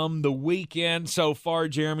down from the weekend. So far,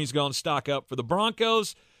 Jeremy's gone stock up for the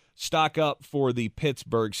Broncos, stock up for the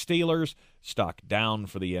Pittsburgh Steelers, stock down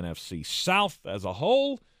for the NFC South as a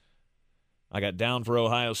whole. I got down for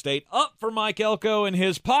Ohio State, up for Mike Elko in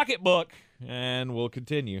his pocketbook, and we'll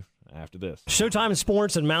continue after this. Showtime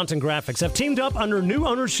Sports and Mountain Graphics have teamed up under new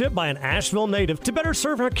ownership by an Asheville native to better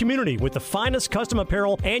serve our community with the finest custom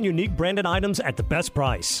apparel and unique branded items at the best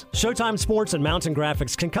price. Showtime Sports and Mountain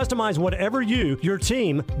Graphics can customize whatever you, your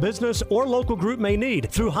team, business, or local group may need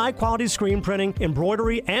through high-quality screen printing,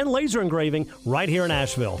 embroidery, and laser engraving right here in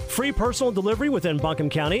Asheville. Free personal delivery within Buncombe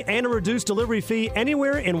County and a reduced delivery fee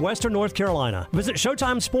anywhere in Western North Carolina. Visit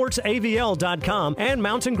ShowtimeSportsAVL.com and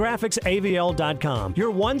MountainGraphicsAVL.com.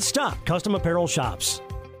 Your one-stop custom apparel shops.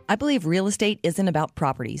 I believe real estate isn't about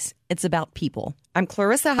properties. It's about people. I'm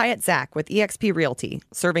Clarissa Hyatt Zach with eXp Realty,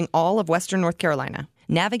 serving all of Western North Carolina.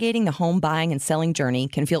 Navigating the home buying and selling journey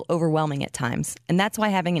can feel overwhelming at times, and that's why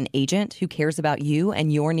having an agent who cares about you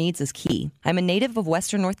and your needs is key. I'm a native of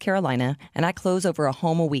Western North Carolina, and I close over a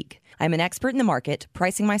home a week. I'm an expert in the market,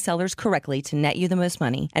 pricing my sellers correctly to net you the most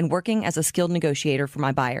money, and working as a skilled negotiator for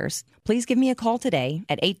my buyers. Please give me a call today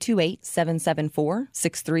at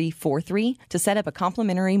 828-774-6343 to set up a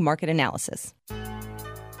complimentary market analysis.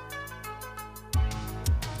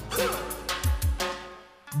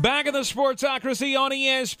 Back in the Sportsocracy on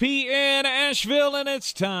ESPN Asheville, and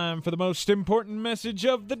it's time for the most important message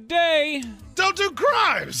of the day. Don't do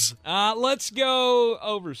crimes! Let's go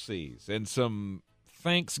overseas and some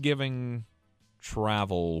Thanksgiving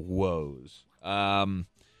travel woes.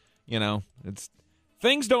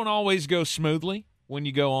 Things don't always go smoothly when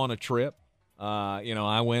you go on a trip.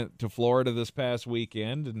 I went to Florida this past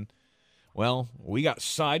weekend, and, well, we got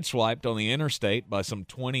sideswiped on the interstate by some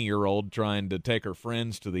 20-year-old trying to take her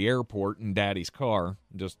friends to the airport in Daddy's car.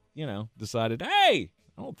 Just, decided, hey,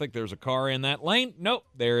 I don't think there's a car in that lane. Nope,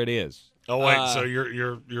 there it is. Oh, wait, so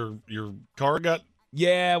your car got...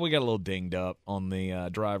 Yeah, we got a little dinged up on the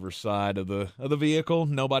driver's side of the vehicle.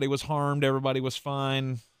 Nobody was harmed. Everybody was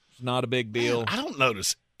fine. It's not a big deal. Man, I don't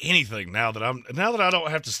notice anything now that I don't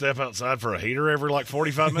have to step outside for a heater every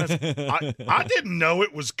 45 minutes. I didn't know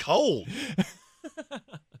it was cold.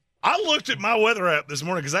 I looked at my weather app this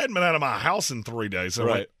morning because I hadn't been out of my house in 3 days. So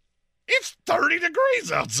right. It's 30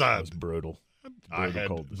 degrees outside. It was brutal. I had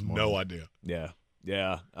cold this morning. No idea. Yeah.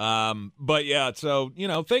 But yeah, so,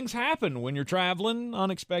 things happen when you're traveling.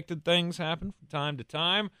 Unexpected things happen from time to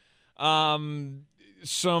time.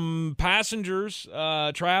 Some passengers,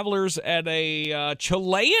 travelers at a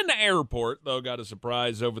Chilean airport, though, got a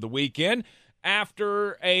surprise over the weekend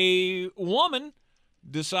after a woman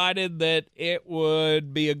decided that it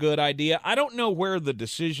would be a good idea. I don't know where the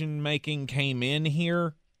decision-making came in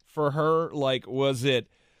here for her. Like, was it,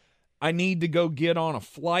 I need to go get on a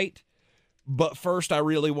flight, but first I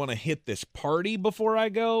really want to hit this party before I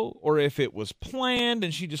go? Or if it was planned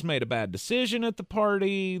and she just made a bad decision at the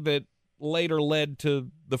party that later led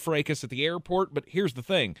to the fracas at the airport. But here's the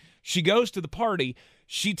thing. She goes to the party,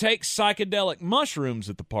 she takes psychedelic mushrooms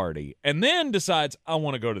at the party, and then decides, I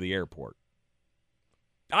want to go to the airport.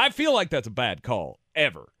 I feel like that's a bad call,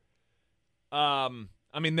 ever. Never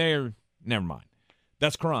mind.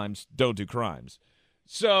 That's crimes. Don't do crimes.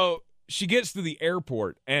 So she gets to the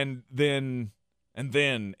airport, and then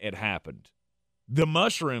it happened. The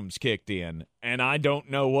mushrooms kicked in, and I don't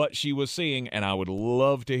know what she was seeing, and I would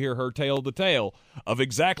love to hear her tell the tale of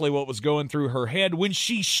exactly what was going through her head when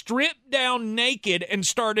she stripped down naked and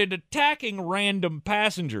started attacking random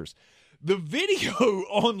passengers. The video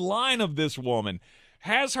online of this woman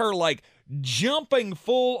has her, jumping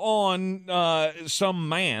full on some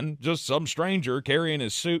man, just some stranger carrying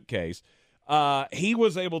his suitcase. He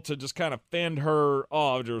was able to just kind of fend her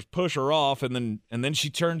off, just push her off, and then she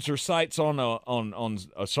turns her sights on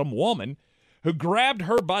some woman who grabbed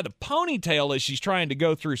her by the ponytail as she's trying to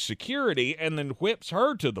go through security, and then whips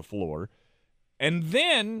her to the floor, and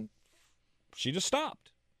then she just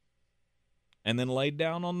stopped, and then laid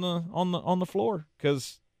down on the floor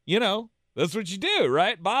because that's what you do,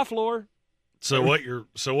 right? Bye, floor. So what you're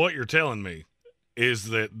telling me is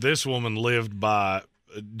that this woman lived by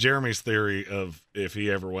Jeremy's theory of if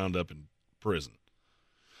he ever wound up in prison.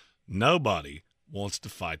 Nobody wants to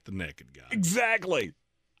fight the naked guy. Exactly.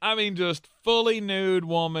 Just fully nude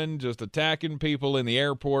woman just attacking people in the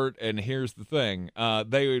airport, and here's the thing.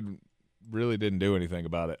 They really didn't do anything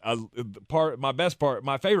about it. My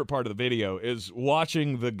favorite part of the video is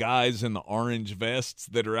watching the guys in the orange vests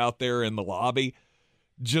that are out there in the lobby,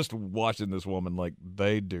 just watching this woman like,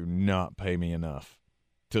 they do not pay me enough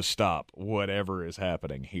to stop whatever is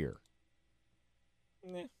happening here.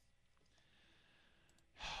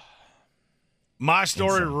 My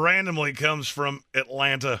story randomly comes from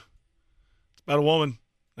Atlanta. It's about a woman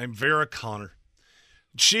named Vera Connor.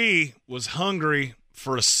 She was hungry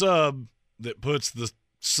for a sub that puts the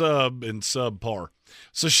sub in subpar.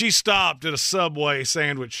 So she stopped at a Subway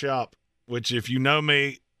sandwich shop, which, if you know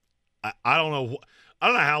me, I don't know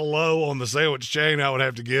how low on the sandwich chain I would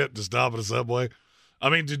have to get to stop at a Subway.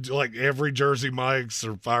 Every Jersey Mike's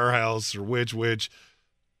or Firehouse or which,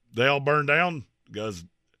 they all burned down because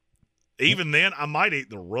even then I might eat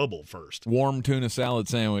the rubble first. Warm tuna salad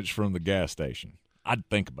sandwich from the gas station. I'd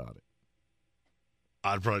think about it.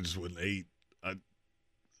 I'd probably just wouldn't eat.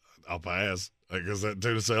 I'll pass because that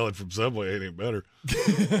tuna salad from Subway ain't any better.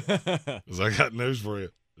 Because I got news for you.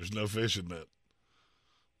 There's no fish in that.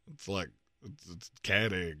 It's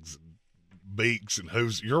cat eggs and beaks and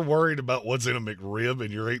hooves. You're worried about what's in a McRib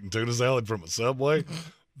and you're eating tuna salad from a Subway?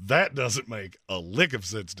 That doesn't make a lick of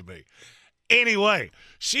sense to me. Anyway,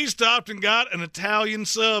 she stopped and got an Italian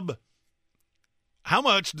sub. How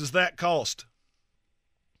much does that cost?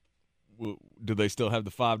 Do they still have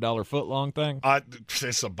the $5 footlong thing?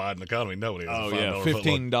 It's a Biden economy. Nobody has a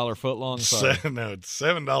 $5 $15 footlong. No, it's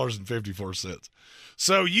 $7.54.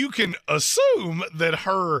 So you can assume that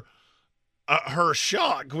her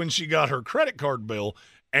shock when she got her credit card bill,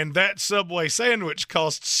 and that Subway sandwich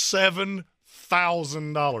cost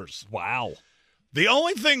 $7,000. Wow. The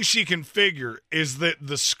only thing she can figure is that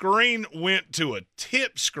the screen went to a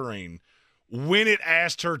tip screen when it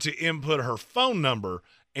asked her to input her phone number,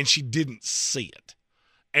 and she didn't see it.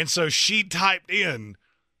 And so she typed in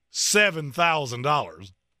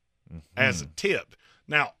 $7,000 as a tip.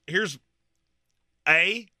 Now, here's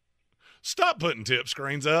stop putting tip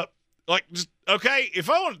screens up. Like, just, okay, if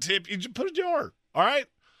I want to tip you, just put a jar, all right?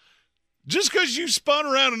 Just because you spun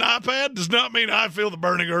around an iPad does not mean I feel the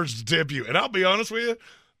burning urge to tip you. And I'll be honest with you,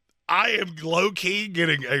 I am low-key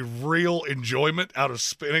getting a real enjoyment out of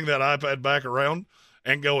spinning that iPad back around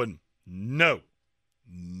and going, no.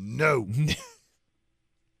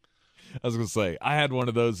 I was going to say, I had one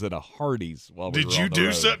of those at a Hardee's while we were on the road. Did you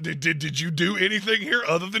do something? Did you do anything here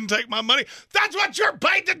other than take my money? That's what you're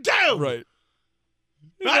paid to do! Right.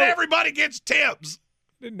 Not everybody gets tips.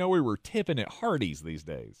 Didn't know we were tipping at Hardee's these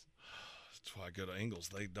days. That's why I go to Ingles.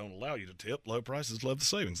 They don't allow you to tip. Low prices, love the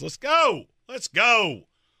savings. Let's go.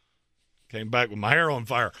 Came back with my hair on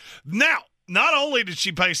fire. Now, not only did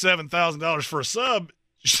she pay $7,000 for a sub,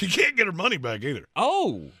 she can't get her money back either.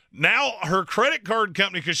 Oh. Now her credit card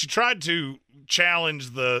company, because she tried to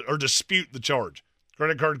challenge or dispute the charge.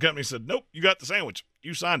 Credit card company said, nope, you got the sandwich.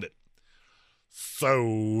 You signed it.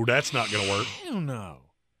 So that's not going to work. Hell no.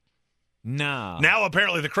 Nah. Now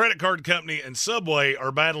apparently the credit card company and Subway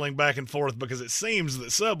are battling back and forth because it seems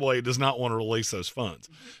that Subway does not want to release those funds.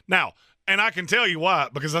 Now, and I can tell you why,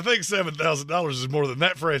 because I think $7,000 is more than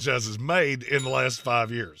that franchise has made in the last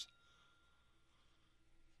 5 years.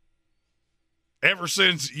 Ever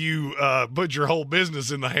since you put your whole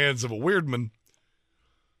business in the hands of a weirdman,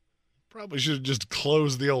 probably should have just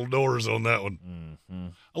closed the old doors on that one. Mm-hmm.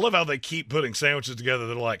 I love how they keep putting sandwiches together.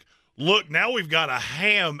 They're like, look, now we've got a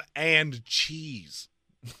ham and cheese.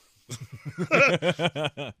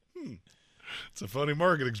 It's a funny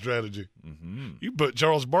marketing strategy. Mm-hmm. You put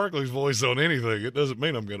Charles Barkley's voice on anything, it doesn't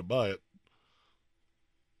mean I'm going to buy it.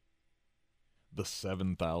 The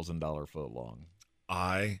 $7,000 footlong.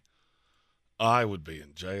 I would be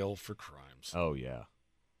in jail for crimes. Oh, yeah.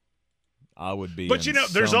 I would be. But,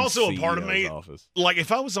 there's also a part of me, office. like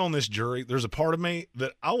if I was on this jury, there's a part of me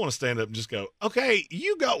that I want to stand up and just go, okay,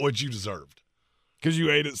 you got what you deserved. Because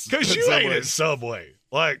you ate it. Because you ate at Subway.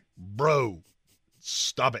 Like, bro,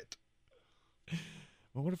 stop it.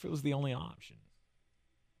 Well, what if it was the only option?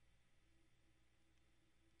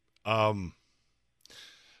 I'm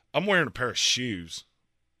wearing a pair of shoes.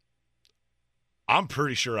 I'm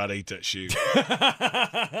pretty sure I'd eat that shoe.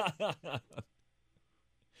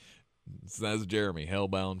 So that's Jeremy,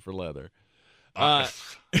 hellbound for leather.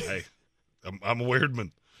 Hey, I'm a weird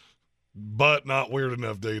man, but not weird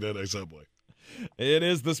enough to eat at a Subway. It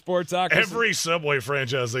is the Sportsocracy. Every Subway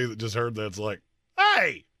franchisee that just heard that's like,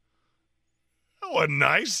 hey, that wasn't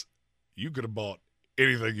nice. You could have bought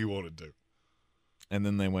anything you wanted to. And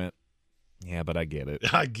then they went, yeah, but I get it.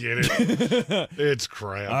 I get it. It's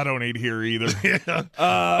crap. I don't eat here either. Yeah.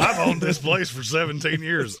 I've owned this place for 17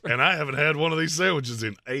 years, and I haven't had one of these sandwiches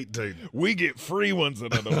in 18. We get free ones,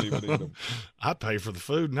 and I don't even eat them. I pay for the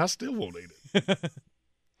food, and I still won't eat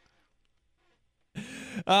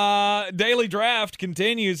it. Daily Draft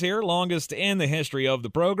continues here, longest in the history of the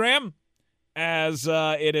program, as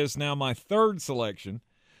it is now my third selection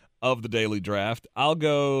of the Daily Draft. I'll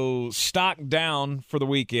go stock down for the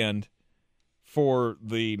weekend for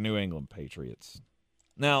the New England Patriots.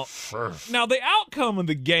 Now, the outcome of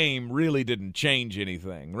the game really didn't change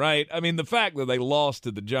anything, right? I mean, the fact that they lost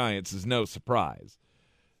to the Giants is no surprise.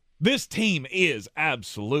 This team is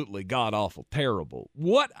absolutely god-awful terrible.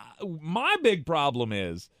 What my big problem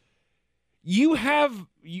is, you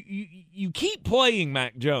keep playing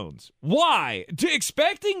Mac Jones. Why?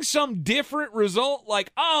 Expecting some different result,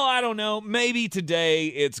 like, oh, I don't know, maybe today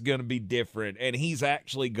it's going to be different, and he's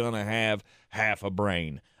actually going to have half a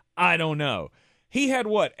brain. I don't know. He had,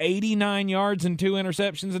 89 yards and 2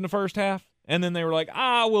 interceptions in the first half? And then they were like,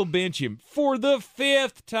 we'll bench him for the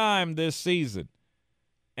 5th time this season.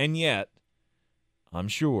 And yet, I'm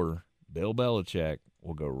sure Bill Belichick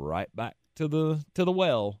will go right back to the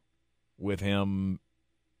well with him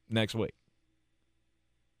next week.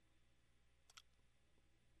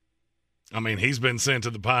 I mean, he's been sent to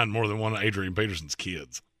the Pine more than one of Adrian Peterson's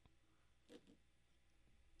kids.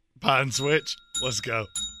 Pine switch. Let's go.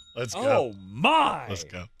 Let's go. Oh, my. Let's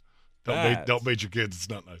go. Don't beat your kids. It's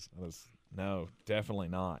not nice. No, definitely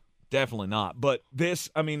not. Definitely not. But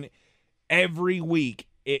this, I mean, every week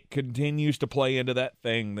it continues to play into that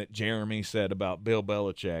thing that Jeremy said about Bill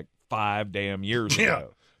Belichick 5 damn years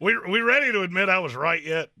ago. We ready to admit I was right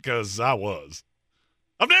yet? Because I was.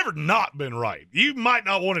 I've never not been right. You might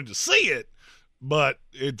not wanted to see it, but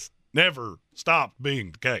it's never stopped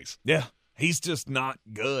being the case. Yeah. He's just not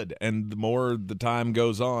good. And the more the time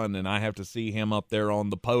goes on and I have to see him up there on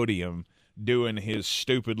the podium doing his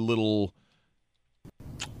stupid little...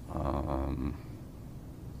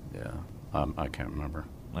 I can't remember.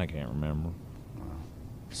 I can't remember.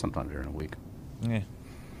 Sometime during the week. Yeah.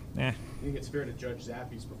 I think it's fair to judge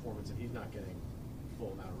Zappi's performance and he's not getting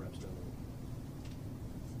full amount of reps during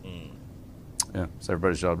the week. Yeah, so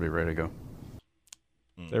everybody's job to be ready to go.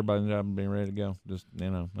 Everybody's job being ready to go. Just,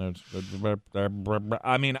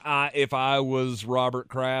 I mean, if I was Robert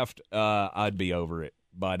Kraft, I'd be over it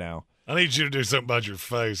by now. I need you to do something about your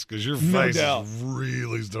face because your face is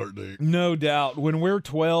really starting to ache. No doubt. When we're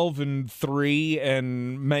 12-3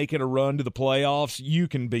 and making a run to the playoffs, you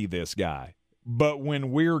can be this guy. But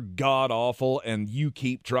when we're god-awful and you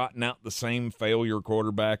keep trotting out the same failure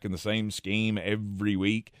quarterback and the same scheme every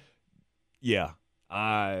week, yeah.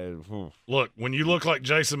 Look, when you look like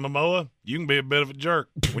Jason Momoa, you can be a bit of a jerk.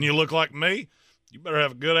 When you look like me, you better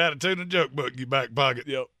have a good attitude and a joke book in your back pocket.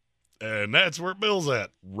 Yep. And that's where Bill's at.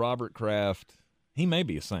 Robert Kraft, he may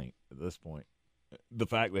be a saint at this point. The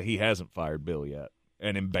fact that he hasn't fired Bill yet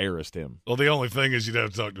and embarrassed him. Well, the only thing is you'd have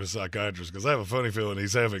to talk to a psychiatrist because I have a funny feeling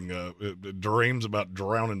he's having dreams about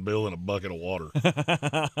drowning Bill in a bucket of water.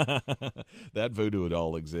 That voodoo would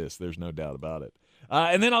all exist. There's no doubt about it.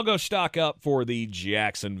 And then I'll go stock up for the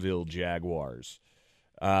Jacksonville Jaguars.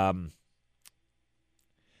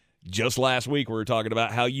 Just last week we were talking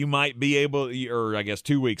about how you might be able, or I guess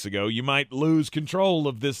 2 weeks ago, you might lose control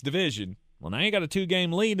of this division. Well, now you got a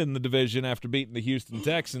 2-game lead in the division after beating the Houston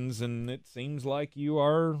Texans, and it seems like you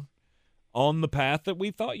are on the path that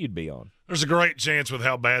we thought you'd be on. There's a great chance with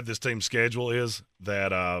how bad this team's schedule is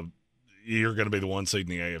that you're going to be the 1 seed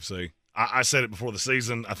in the AFC. I said it before the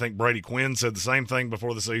season. I think Brady Quinn said the same thing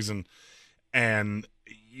before the season. And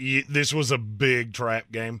this was a big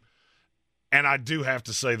trap game. And I do have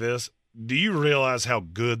to say this. Do you realize how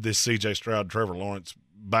good this C.J. Stroud-Trevor Lawrence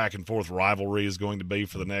back-and-forth rivalry is going to be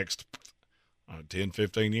for the next 10,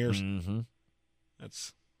 15 years? Mm-hmm.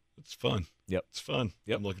 It's fun. Yep. It's fun.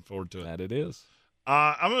 Yep. I'm looking forward to it. That it is.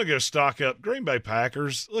 I'm going to go stock up. Green Bay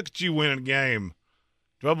Packers, look at you winning a game.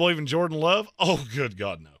 Do I believe in Jordan Love? Oh, good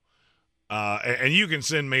God, no. And you can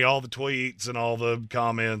send me all the tweets and all the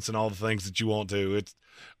comments and all the things that you want to. It's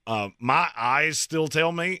my eyes still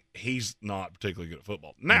tell me he's not particularly good at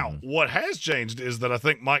football. Now, what has changed is that I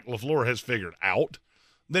think Mike LaFleur has figured out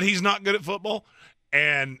that he's not good at football.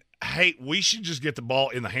 And, hey, we should just get the ball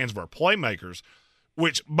in the hands of our playmakers,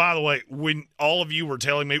 which, by the way, when all of you were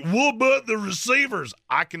telling me, well, but the receivers,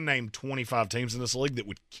 I can name 25 teams in this league that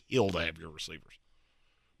would kill to have your receivers.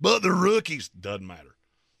 But the rookies, doesn't matter.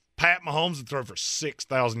 Pat Mahomes would throw for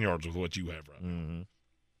 6,000 yards with what you have right now. Mm-hmm.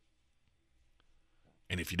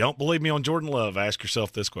 And if you don't believe me on Jordan Love, ask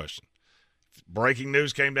yourself this question. Breaking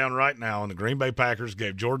news came down right now, and the Green Bay Packers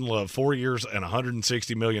gave Jordan Love 4 years and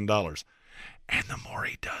 $160 million. And the more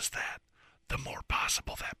he does that, the more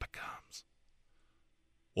possible that becomes.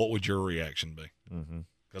 What would your reaction be?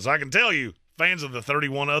 Because I can tell you, fans of the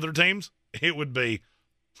 31 other teams, it would be,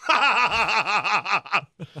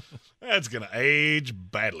 that's going to age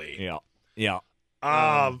badly. Yeah.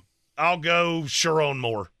 I'll go Sharon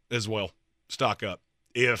Moore as well. Stock up.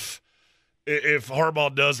 If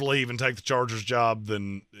Harbaugh does leave and take the Chargers job,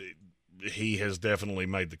 then he has definitely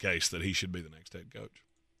made the case that he should be the next head coach.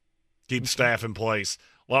 Keep the staff in place.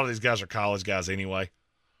 A lot of these guys are college guys anyway.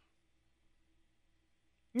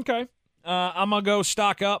 Okay. I'm going to go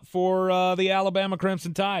stock up for the Alabama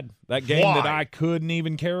Crimson Tide. That game that I couldn't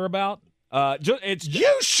even care about. You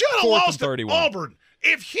should have lost to Auburn.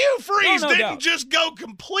 If Hugh Freeze didn't just go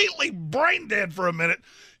completely brain dead for a minute,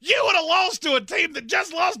 you would have lost to a team that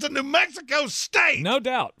just lost to New Mexico State. No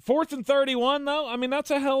doubt. 4th and 31, though. I mean, that's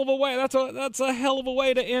a hell of a way. That's a hell of a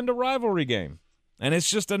way to end a rivalry game. And it's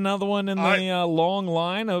just another one in the long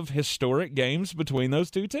line of historic games between those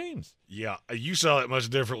two teams. Yeah, you saw it much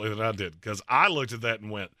differently than I did because I looked at that and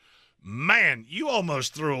went, man, you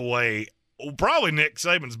almost threw away probably Nick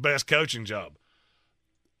Saban's best coaching job.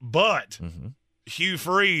 But Hugh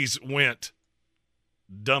Freeze went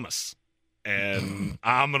dumbass. And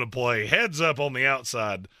I'm going to play heads up on the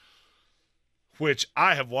outside, which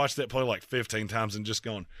I have watched that play like 15 times and just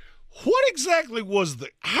gone, what exactly was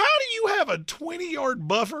how do you have a 20-yard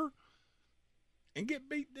buffer and get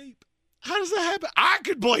beat deep? How does that happen? I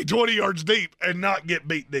could play 20 yards deep and not get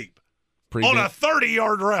beat deep on a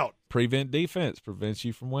 30-yard route. Prevent defense prevents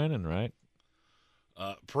you from winning, right?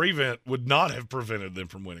 Prevent would not have prevented them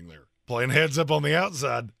from winning there. Playing heads up on the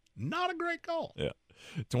outside, not a great call. Yeah.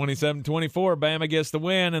 27-24, Bama gets the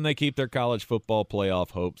win, and they keep their college football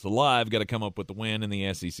playoff hopes alive. Got to come up with the win in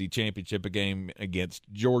the SEC championship, a game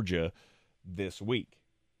against Georgia this week.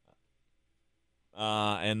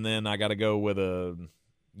 And then I got to go with a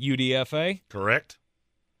UDFA. Correct.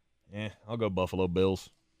 I'll go Buffalo Bills.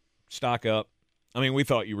 Stock up. I mean, we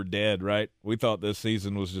thought you were dead, right? We thought this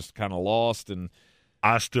season was just kind of lost, and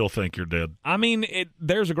I still think you're dead. I mean,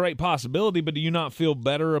 there's a great possibility, but do you not feel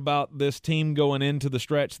better about this team going into the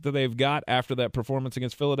stretch that they've got after that performance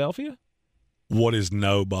against Philadelphia? What is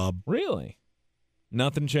no, Bob? Really?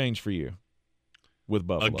 Nothing changed for you with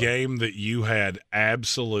Buffalo? A game that you had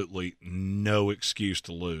absolutely no excuse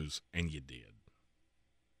to lose, and you did.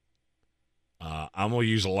 I'm going to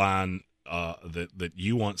use a line that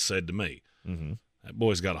you once said to me. Mm-hmm. That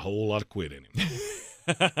boy's got a whole lot of quit in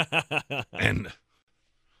him. And,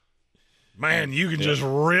 man, you can just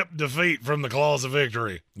rip defeat from the claws of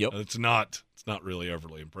victory. Yep. It's not really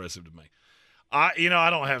overly impressive to me. I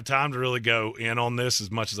don't have time to really go in on this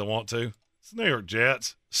as much as I want to. It's the New York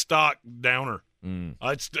Jets. Stock downer.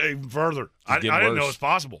 I'd stay even further. I didn't know it was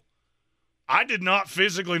possible. I did not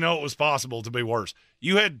physically know it was possible to be worse.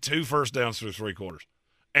 You had 2 first downs through 3 quarters,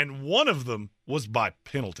 and one of them was by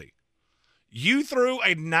penalty. You threw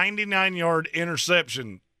a 99-yard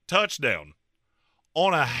interception touchdown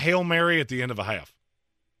on a Hail Mary at the end of a half.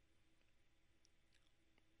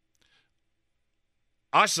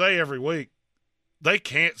 I say every week, they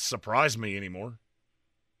can't surprise me anymore.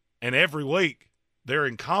 And every week, their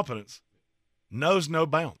incompetence knows no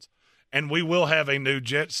bounds. And we will have a new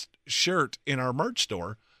Jets shirt in our merch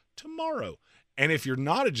store tomorrow. And if you're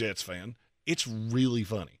not a Jets fan, it's really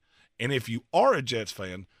funny. And if you are a Jets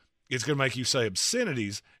fan, it's going to make you say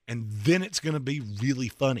obscenities, and then it's going to be really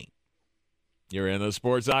funny. You're in the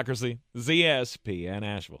Sportsocracy, ZSPN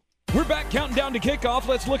Asheville. We're back counting down to kickoff.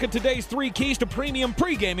 Let's look at today's 3 keys to premium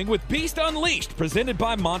pre-gaming with Beast Unleashed, presented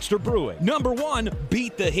by Monster Brewing. Number 1,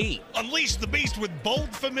 beat the heat. Unleash the beast with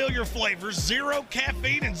bold, familiar flavors, 0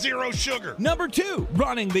 caffeine and 0 sugar. Number 2,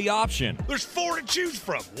 running the option. There's 4 to choose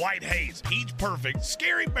from: White Haze, Peach Perfect,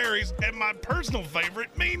 Scary Berries, and my personal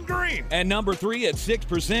favorite, Mean Green. And number 3, at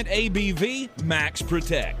 6% ABV, Max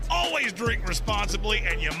Protect. Always drink responsibly,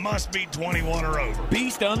 and you must be 21 or over.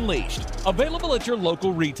 Beast Unleashed, available at your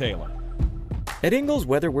local retailer. At Ingles,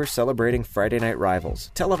 whether we're celebrating Friday night rivals,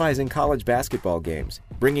 televising college basketball games,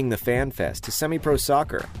 bringing the Fan Fest to semi-pro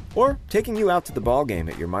soccer, or taking you out to the ball game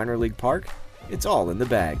at your minor league park, it's all in the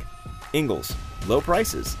bag. Ingles, low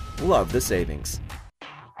prices, love the savings.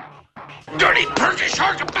 Dirty Turkish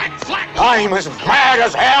shark back flat. I'm as mad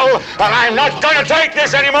as hell, and I'm not gonna take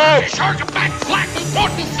this anymore. Shark back flat.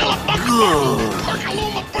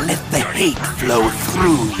 Good. Let the hate flow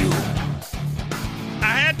through you.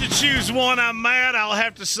 I had to choose one. I'm mad. I'll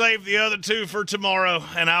have to save the other 2 for tomorrow,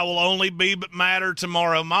 and I will only be madder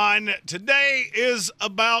tomorrow. Mine today is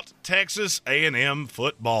about Texas A&M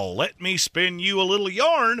football. Let me spin you a little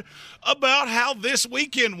yarn about how this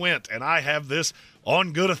weekend went, and I have this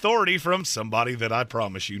on good authority from somebody that I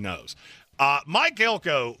promise you knows. Mike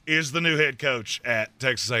Elko is the new head coach at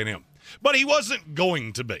Texas A&M, but he wasn't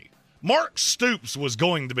going to be. Mark Stoops was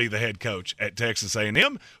going to be the head coach at Texas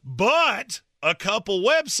A&M, but a couple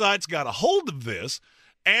websites got a hold of this,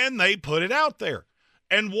 and they put it out there.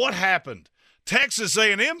 And what happened? Texas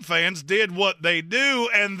A&M fans did what they do,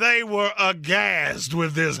 and they were aghast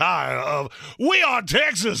with this hire of, we are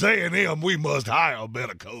Texas A&M, we must hire a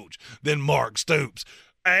better coach than Mark Stoops.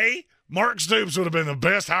 Mark Stoops would have been the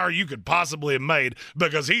best hire you could possibly have made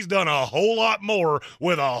because he's done a whole lot more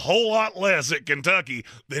with a whole lot less at Kentucky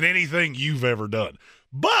than anything you've ever done.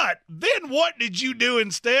 But then what did you do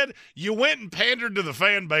instead? You went and pandered to the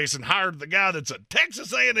fan base and hired the guy that's a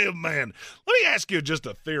Texas A&M man. Let me ask you just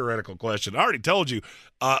a theoretical question. I already told you,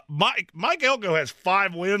 Mike Elko has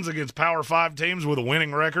 5 wins against Power 5 teams with a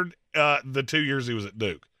winning record the 2 years he was at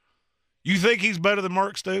Duke. You think he's better than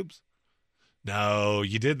Mark Stoops? No,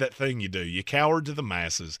 you did that thing you do. You cowered to the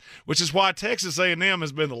masses, which is why Texas A&M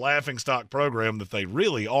has been the laughingstock program that they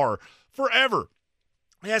really are forever.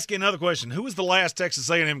 Let me ask you another question. Who was the last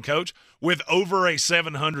Texas A&M coach with over a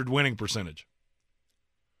 700 winning percentage?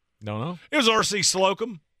 Don't know. It was R.C.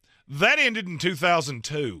 Slocum. That ended in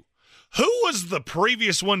 2002. Who was the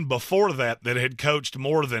previous one before that had coached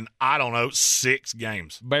more than, 6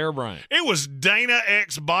 games? Bear Bryant. It was Dana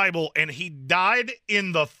X. Bible, and he died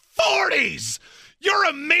in the 40s. You're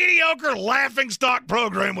a mediocre laughingstock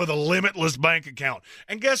program with a limitless bank account.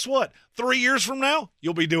 And guess what? 3 years from now,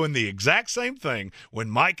 you'll be doing the exact same thing when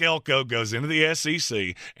Mike Elko goes into the SEC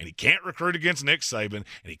and he can't recruit against Nick Saban and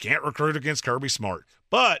he can't recruit against Kirby Smart.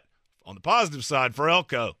 But on the positive side for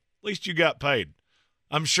Elko, at least you got paid.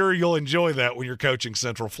 I'm sure you'll enjoy that when you're coaching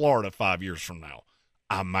Central Florida 5 years from now.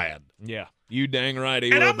 I'm mad. Yeah, you dang right.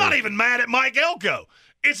 And I'm not even mad at Mike Elko.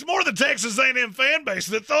 It's more the Texas A&M fan base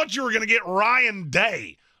that thought you were going to get Ryan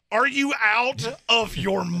Day. Are you out of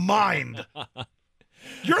your mind?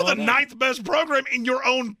 You're the 9th best program in your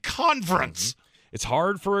own conference. it's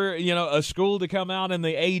hard for a school to come out and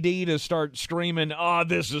the AD to start screaming, "Oh,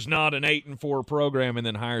 this is not an 8-4 program," and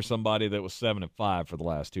then hire somebody that was 7-5 for the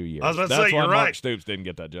last 2 years. I was about to That's say, why you're Mark right. Stoops didn't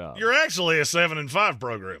get that job. You're actually a 7-5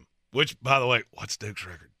 program. Which, by the way, what's Duke's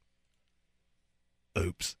record?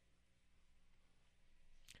 Oops.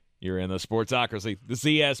 You're in the Sportsocracy. This is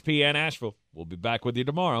ESPN Asheville. We'll be back with you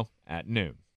tomorrow at noon.